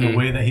himself and the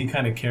way that he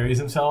kind of carries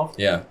himself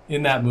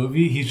in that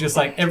movie, he's just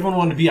everyone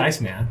wanted to be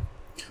Iceman.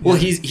 Well,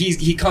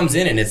 he comes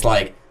in and it's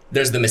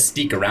there's the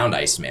mystique around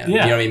Iceman.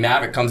 Yeah. You know what I mean?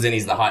 Maverick comes in,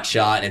 he's the hot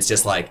shot, and it's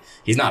just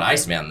he's not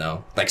Iceman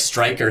though.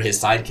 Stryker,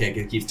 his sidekick,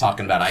 he keeps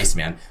talking about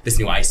Iceman. This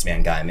new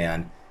Iceman guy,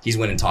 man, he's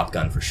winning Top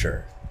Gun for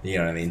sure. You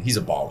know what I mean? He's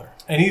a baller.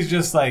 And he's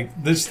just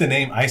this the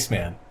name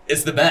Iceman.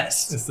 It's the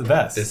best. It's the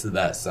best. It's the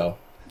best. So,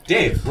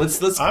 Dave,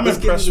 let's. I'm let's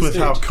impressed get into with the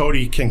how stage.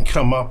 Cody can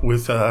come up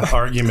with an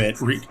argument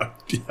on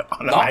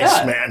Not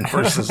bad. Iceman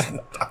versus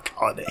Doc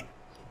Holliday.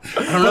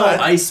 I don't know,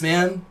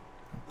 Iceman,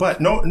 But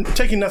no,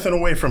 taking nothing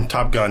away from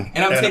Top Gun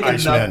and I'm taking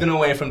Iceman. nothing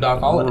away from Doc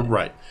Holliday.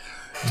 Right.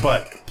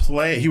 But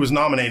he was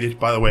nominated,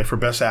 by the way, for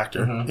Best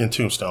Actor in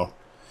Tombstone.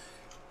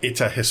 It's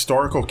a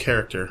historical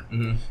character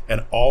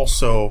and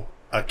also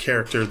a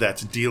character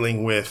that's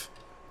dealing with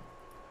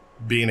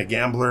being a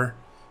gambler,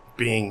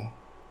 being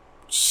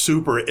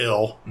super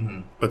ill,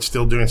 but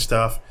still doing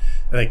stuff.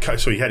 And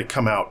so he had to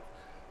come out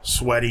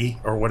sweaty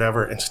or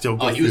whatever and still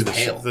go he through was this.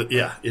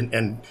 pale.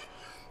 And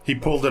he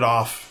pulled it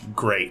off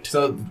great.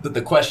 So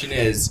the question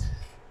is,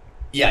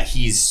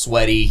 he's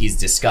sweaty, he's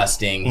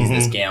disgusting, he's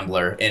this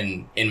gambler.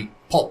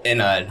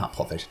 Not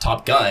Pulp Fiction,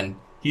 Top Gun,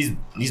 he's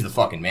the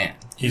fucking man.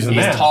 He's the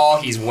man. He's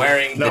tall, he's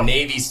wearing the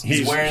Navy,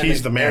 he's wearing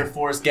he's the the man. Air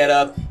Force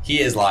getup.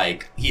 He is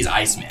he's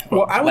Iceman.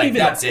 Well,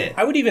 that's it.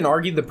 I would even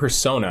argue the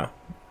persona,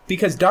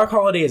 because Doc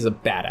Holliday is a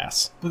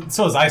badass. But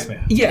so is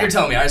Iceman. Yeah, You're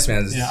telling me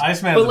Iceman's... Yeah,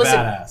 Iceman's but a listen,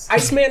 badass.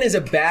 Iceman is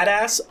a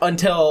badass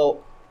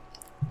until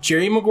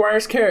Jerry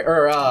Maguire's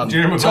character, or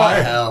Jerry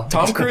Maguire. hell.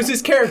 Tom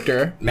Cruise's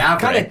character,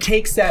 Maverick. kind of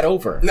takes that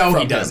over. No, from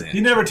he him. doesn't.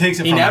 He never takes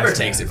it He from never Iceman.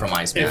 takes it from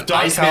Iceman. If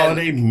Doc Iceman,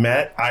 Holliday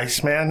met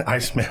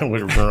Iceman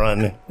would have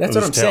run That's with what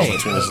his I'm tail saying.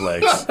 between his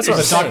legs. That's what I'm But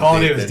Doc saying.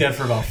 Holliday was dead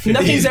for about 50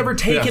 Nothing's years. ever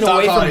taken Doc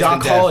away from Holliday's Doc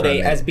been dead Holliday for a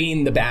minute. as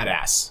being the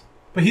badass.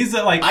 But he's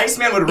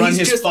Iceman would run He's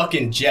his just-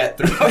 fucking jet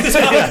through Doc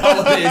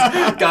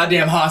Holliday's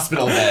goddamn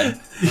hospital bed.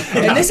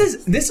 And this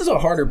is a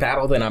harder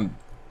battle than I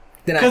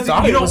 'Cause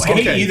thought you it don't was.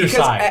 hate gonna be, either because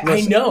side.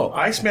 I know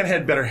Iceman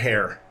had better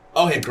hair.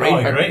 Oh, he had great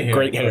hair. great hair.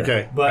 great hair.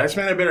 Okay, But-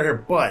 Iceman had better hair,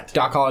 but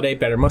Doc Holliday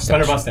better mustache.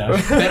 better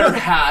mustache. Better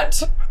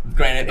hat,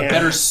 granted, but And-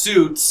 better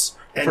suits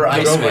and for drove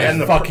Iceman. and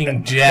the-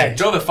 fucking jet.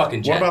 Drove a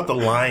fucking jet. what about the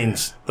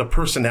lines, the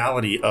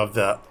personality of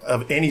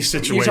any You're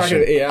situation?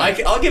 talking, yeah.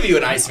 I'll give you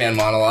an Iceman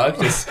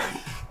monologue.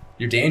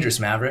 You're dangerous,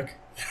 Maverick.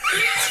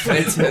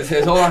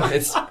 Hold on.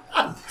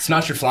 It's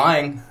not your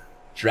flying.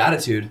 It's your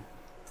attitude.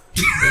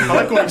 I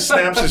like when he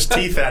snaps his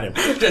teeth at him.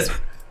 Just,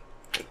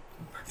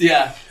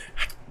 yeah.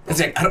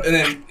 It's and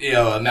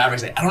then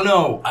Maverick's like, I don't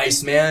know,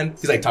 Iceman.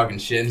 He's talking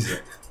shit.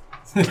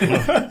 And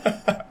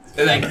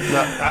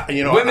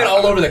he's and women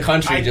all over the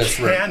country I just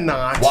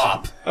cannot.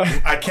 wop.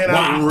 I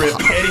cannot rip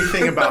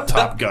anything about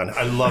Top Gun.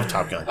 I love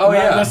Top Gun. Oh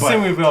yeah. That's the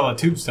same way we feel about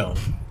Tombstone.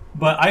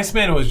 But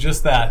Iceman was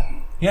just that.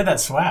 He had that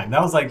swag.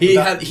 That was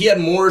He had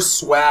more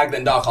swag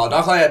than Doc Holliday.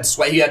 Doc Holliday had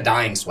swag. He had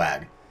dying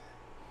swag.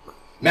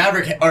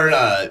 Maverick or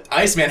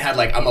Iceman had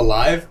like, I'm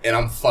alive and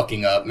I'm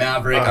fucking up.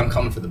 Maverick, I'm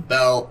coming for the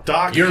belt.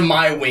 Doc, you're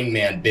my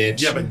wingman,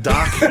 bitch. Yeah, but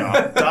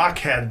Doc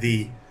had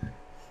the.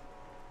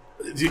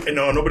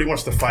 Nobody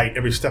wants to fight.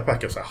 Every step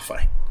back goes, I'll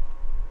fight.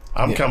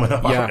 I'm coming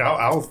up.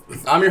 Yeah.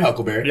 I'm your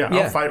Huckleberry. Yeah,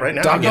 I'll fight right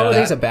now. Doc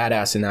Holliday's a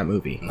badass in that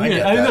movie. I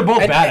think they're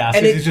both badass.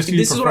 And It's just who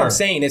you this is what prefer. I'm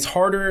saying. It's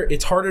harder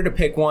to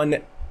pick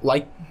one.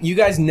 Like, you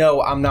guys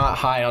know I'm not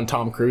high on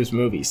Tom Cruise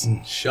movies.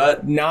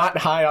 Not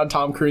high on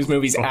Tom Cruise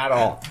movies at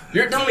all.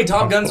 You're telling me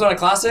Top Gun's not a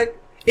classic?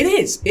 It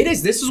is.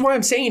 This is why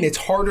I'm saying it's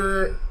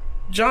harder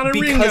Johnny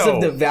because Ringo.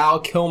 of the Val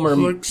Kilmer.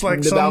 Looks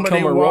like the Val somebody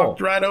Kilmer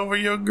walked role. right over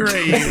your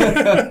grave.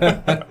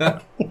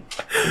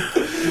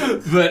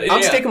 But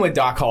I'm sticking with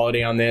Doc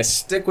Holliday on this.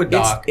 Stick with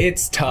Doc.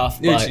 It's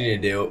tough, Do what but you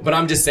need to do. But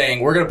I'm just saying,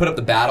 we're gonna put up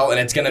the battle, and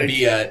it's gonna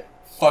be a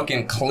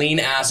fucking clean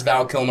ass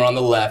Val Kilmer on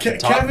the left,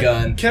 Top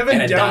Gun,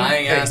 and a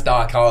dying ass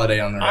Doc Holliday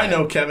on the right. I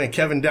know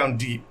Kevin down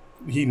deep.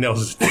 He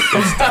knows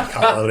it's Doc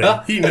Holliday.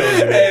 He knows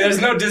it. Hey, there's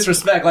no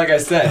disrespect, like I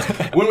said.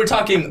 When we're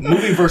talking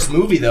movie versus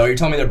movie, though, you're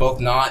telling me they're both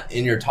not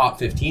in your top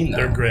 15, though.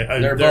 They're great.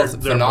 They're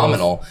both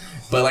phenomenal.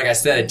 But like I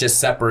said, it just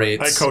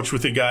separates. I coach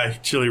with a guy,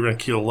 Chili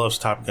Ranquillo, loves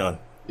Top Gun.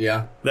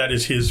 Yeah. That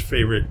is his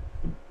favorite.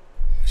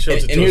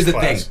 And here's the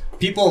thing.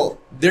 People,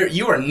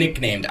 you are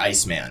nicknamed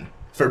Iceman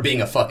for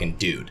being a fucking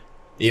dude.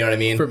 You know what I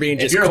mean? For being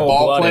if just you're a ball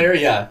cold-blooded. player,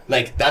 yeah,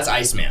 like that's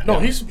Iceman. No,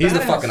 he's the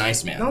badass. fucking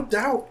Iceman. No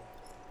doubt.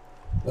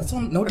 That's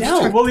no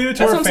doubt. We'll leave it to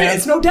That's our what I'm saying. fans.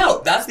 It's no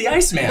doubt. That's the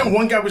Iceman.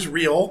 One guy was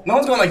real. No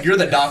one's going like you're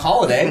the Doc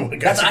Holliday. One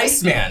That's guy's-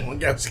 Iceman. One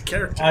guy was a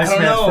character. I don't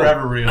Iceman's know.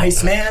 forever real.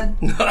 Iceman.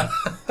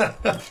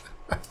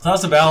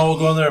 That's the battle. We'll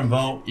go in there and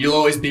vote. You'll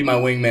always be my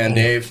wingman,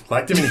 Dave.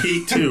 Liked him in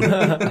Heat too. I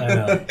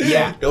know.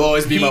 yeah. You'll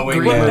always be my Heat,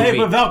 wingman. great But, hey, movie.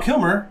 but Val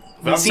Kilmer.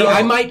 See,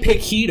 I might pick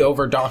Heat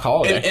over Doc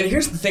Holliday. And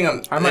here's the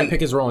thing. I might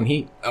pick his role in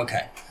Heat.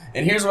 Okay.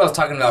 And here's what I was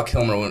talking to Val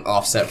Kilmer when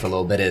offset for a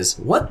little bit is,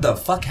 what the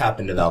fuck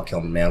happened to Val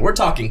Kilmer, man? We're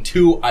talking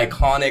two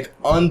iconic,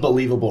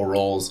 unbelievable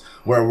roles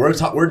where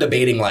we're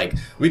debating, like,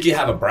 we could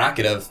have a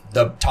bracket of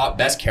the top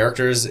best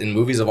characters in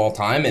movies of all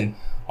time, and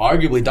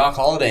arguably Doc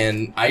Holliday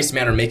and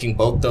Iceman are making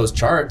both those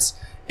charts.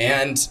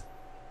 And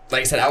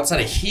like I said, outside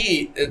of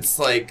Heat, it's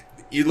like,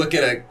 you look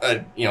at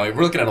we're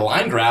looking at a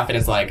line graph and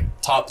it's like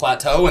top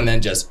plateau and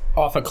then just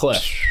Off a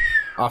cliff.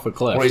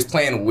 where he's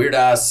playing weird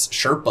ass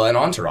Sherpa and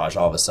Entourage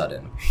all of a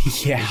sudden.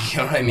 Yeah. You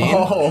know what I mean?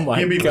 Oh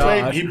my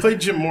god. He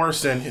played Jim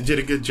Morrison and did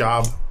a good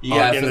job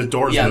Yeah, in the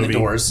Doors yeah, movie. in the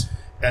Doors.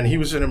 And he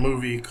was in a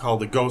movie called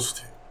The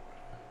Ghost.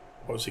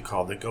 What was it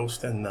called? The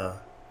Ghost and the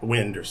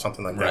Wind or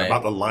something like that. Right.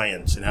 About the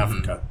lions in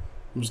Africa.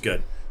 It was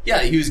good.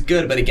 Yeah, he was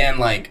good, but again,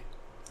 like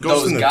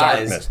Ghost those in the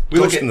guys, Darkness. we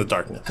Ghost look at in the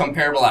Darkness.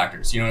 comparable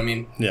actors. You know what I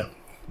mean? Yeah.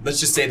 Let's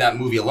just say that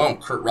movie alone,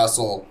 Kurt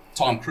Russell,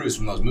 Tom Cruise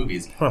from those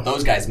movies,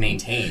 those guys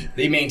maintained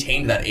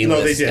that A-list No,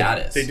 they did.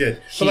 status. They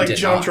did. He But like did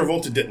John not.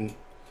 Travolta didn't.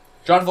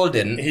 John Travolta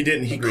didn't. He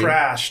didn't. He Agreed.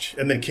 crashed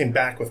and then came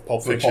back with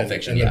Pulp With Fiction. Pulp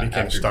Fiction, and yeah, then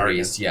became after Star.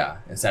 Grease, yeah,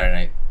 and Saturday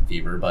Night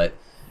Fever. But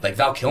like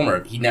Val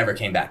Kilmer, he never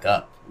came back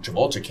up.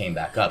 Travolta came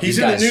back up. He's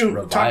These in the guys new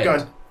revived. Top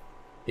Gun.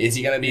 Is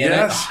he going to be in it?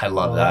 Yes. Oh, I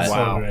love Oh, that. that's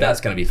so great.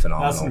 That's going to be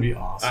phenomenal. That's going to be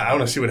awesome. I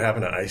want to see what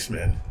happened to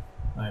Iceman.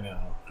 I know.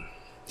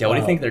 Yeah, what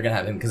do you think they're going to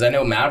have him? Because I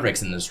know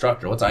Maverick's in the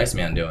Destructor. What's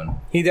Iceman doing?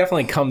 He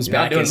definitely comes You're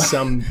not back doing as much.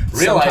 some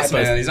Real type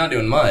Iceman, of he's not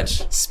doing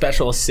much.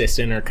 special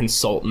assistant or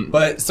consultant.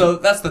 But so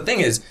that's the thing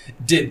is,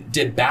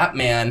 did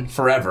Batman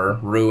Forever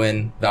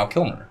ruin Val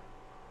Kilmer?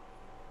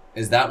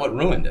 Is that what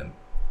ruined him?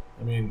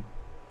 I mean,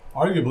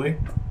 arguably.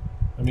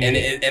 I mean,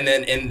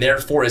 And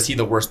therefore is he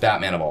the worst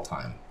Batman of all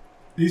time?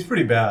 he's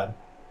pretty bad.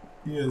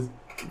 He is.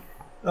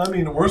 I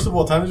mean, worst of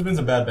all time, there's been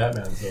some bad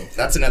Batman, so.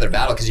 That's another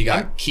battle because you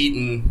got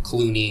Keaton,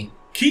 Clooney.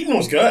 Keaton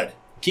was good.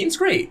 Keaton's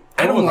great.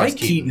 I don't Everyone like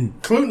loves Keaton.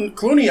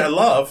 Clooney, I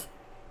love.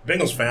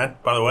 Bengals fan,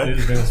 by the He way.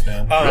 is a Bengals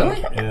fan.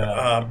 Really?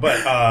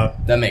 Yeah.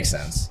 That makes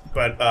sense.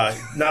 But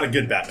not a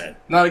good Batman.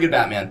 Not a good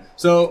Batman.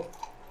 So,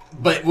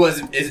 but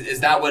is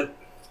that what?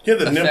 He had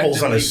the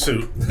nipples on his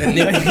suit. The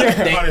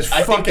nickname, On his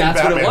I think fucking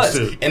that's what it Batman was,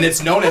 suit. and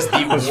it's known as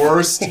the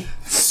worst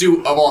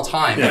suit of all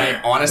time. Yeah. And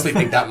I honestly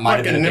think that might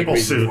have Like been a a big nipple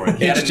reason suit. for it.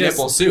 He had a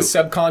nipple suit.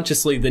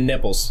 Subconsciously, the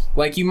nipples.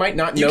 Like, you might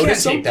not You can't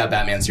notice take them. that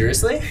Batman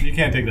seriously. You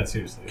can't take that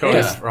seriously. Cody,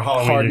 Yeah. for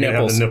Halloween, Hard you're going to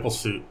have nipples. the nipple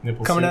suit.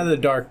 Nipple Coming suit. out of the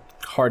dark,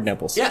 hard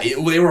nipples. Yeah,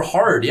 they were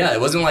hard. Yeah, it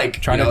wasn't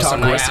like Trying to talk some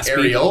nice raspy.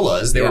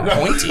 areolas. They were Yeah.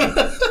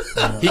 pointy.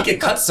 He could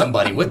cut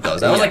somebody with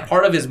those. That was like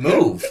part of his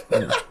move.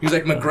 He was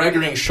like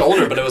McGregoring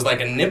shoulder, but it was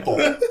like a nipple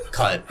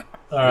cut.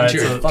 All right, Into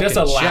your so fucking Just a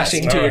chest.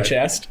 lashing to All your right.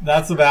 chest.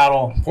 that's the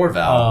battle. Poor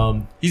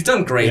Val. He's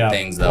done great yeah,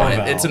 things though. poor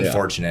And Val. it's Yeah.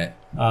 unfortunate.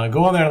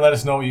 Go on there and let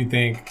us know what you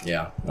think.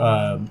 Yeah.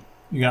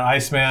 You got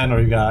Iceman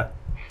or you got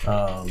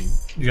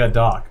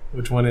Doc.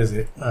 Which one is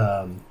it?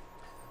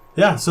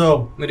 Yeah,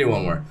 so Let me do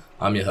one more.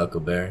 I'm your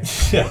Huckleberry.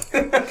 yeah.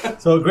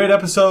 So great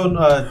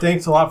episode.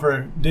 Thanks a lot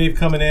for Dave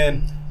coming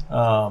in.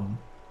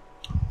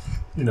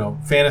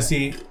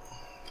 Fantasy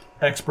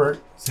expert,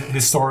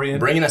 historian.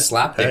 Bringing a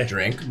slapdick Hey.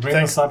 drink. Bring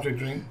a subject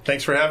drink.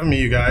 Thanks for having me,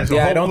 you guys.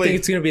 Yeah, I don't Hopefully- think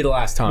it's gonna be the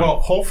last time. Well,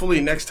 hopefully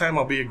next time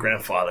I'll be a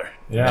grandfather.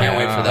 Yeah. Can't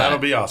wait for that. That'll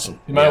be awesome.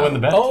 You might win the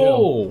bet, too.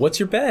 oh, what's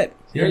your bet?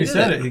 You already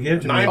said it. You gave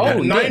it to me. Oh,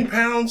 Nine good.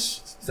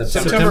 pounds.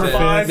 September September 5th.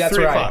 5, That's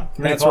 3 right. o'clock.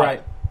 That's 3:00.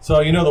 right. So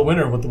you know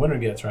what the winner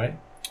gets, right?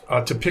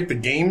 To pick the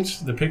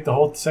games, To pick the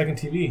whole second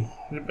TV.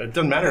 it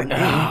doesn't matter to me.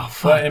 Ah,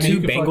 But, I mean, two you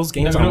could Bengals fuck-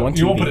 games you on don't- one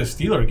You won't TV. put a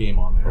Steeler game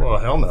on there. Well,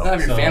 hell no. Have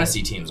your So-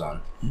 fantasy teams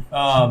on.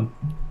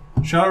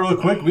 Shout out real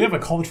quick. We have a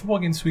college football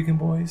game this weekend,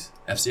 boys.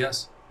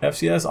 FCS.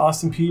 FCS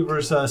Austin P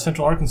versus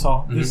Central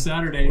Arkansas this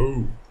Saturday.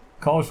 Ooh.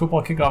 College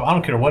football kickoff. I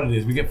don't care what it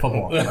is. We get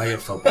football. I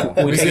get football.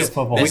 We get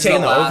football. we This taking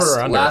is the over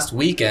or under? Last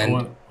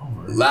weekend.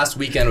 Last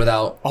weekend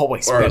without.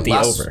 Always or bet the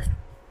last- over.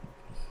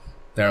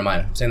 Never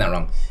mind. I'm saying that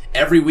wrong.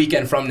 Every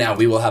weekend from now,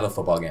 we will have a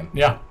football game.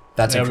 Yeah.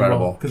 That's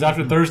incredible. Because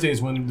after Thursday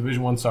is when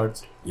Division 1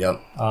 starts.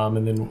 Yep.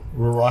 And then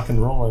we're rock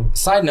and rolling.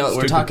 Side note,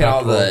 we're Stupid talking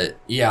all Pac-12.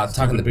 the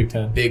talking the Big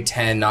Ten. Big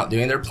Ten not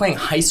doing. They're playing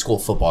high school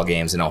football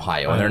games in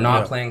Ohio, and they're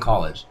not playing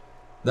college.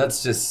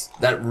 That's just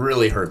that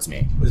really hurts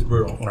me. It's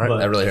brutal. Right. But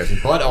That really hurts me.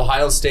 But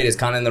Ohio State is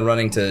kind of in the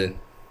running to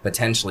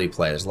potentially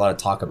play. There's a lot of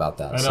talk about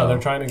that. I know. so They're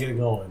trying to get it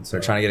going. they're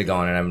trying to get it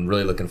going, and I'm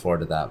really looking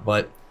forward to that.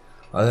 But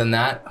other than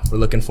that, we're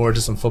looking forward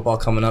to some football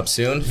coming up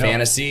soon.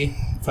 Fantasy.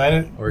 Let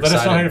us know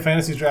excited. how your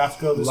fantasy drafts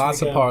go this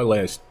Lots of weekend.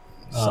 parlays.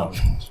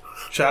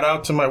 Shout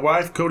out to my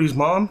wife, Cody's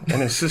mom,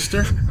 and his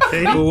sister,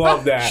 Katie.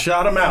 Love that.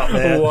 Shout them out,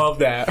 man. Love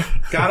that.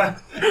 Gotta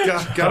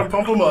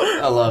pump them up.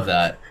 I love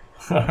that.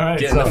 All right.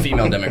 Getting So, the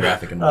female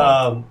demographic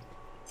involved.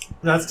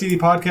 that's TD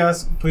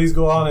Podcast. Please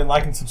go on and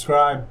like and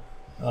subscribe.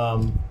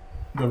 The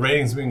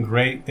ratings have been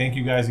great. Thank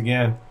you guys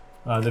again.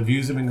 The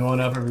views have been going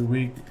up every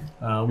week.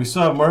 We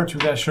still have merch. We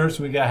got shirts.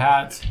 We got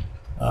hats.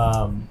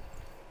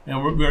 And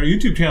our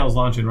YouTube channel is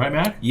launching, right,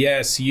 Mac?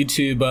 Yes,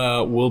 YouTube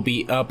will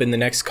be up in the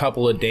next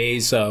couple of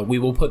days. We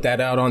will put that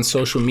out on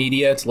social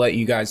media to let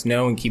you guys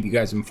know and keep you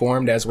guys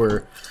informed as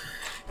we're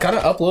kind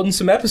of uploading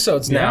some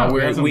episodes now. we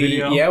got some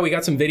video. We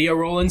got some video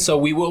rolling, so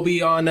we will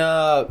be on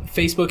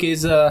Facebook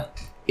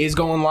is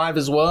going live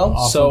as well.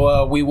 Awesome.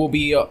 So we will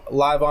be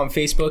live on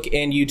Facebook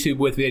and YouTube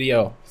with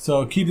video.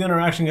 So keep the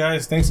interaction,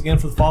 guys. Thanks again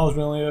for the follows.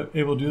 We're only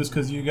able to do this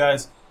because of you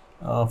guys.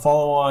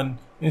 Follow on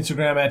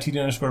Instagram at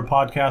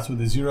TD_podcast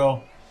with a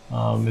 0.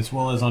 As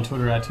well as on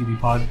Twitter at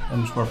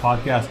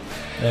TD_podcast.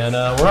 And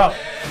we're out.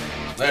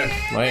 Later.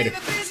 Later.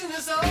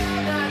 business all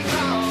night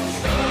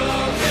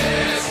long.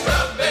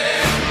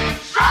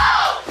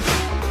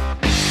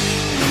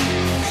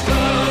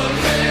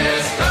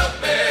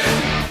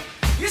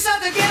 You're so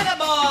together,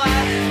 boy.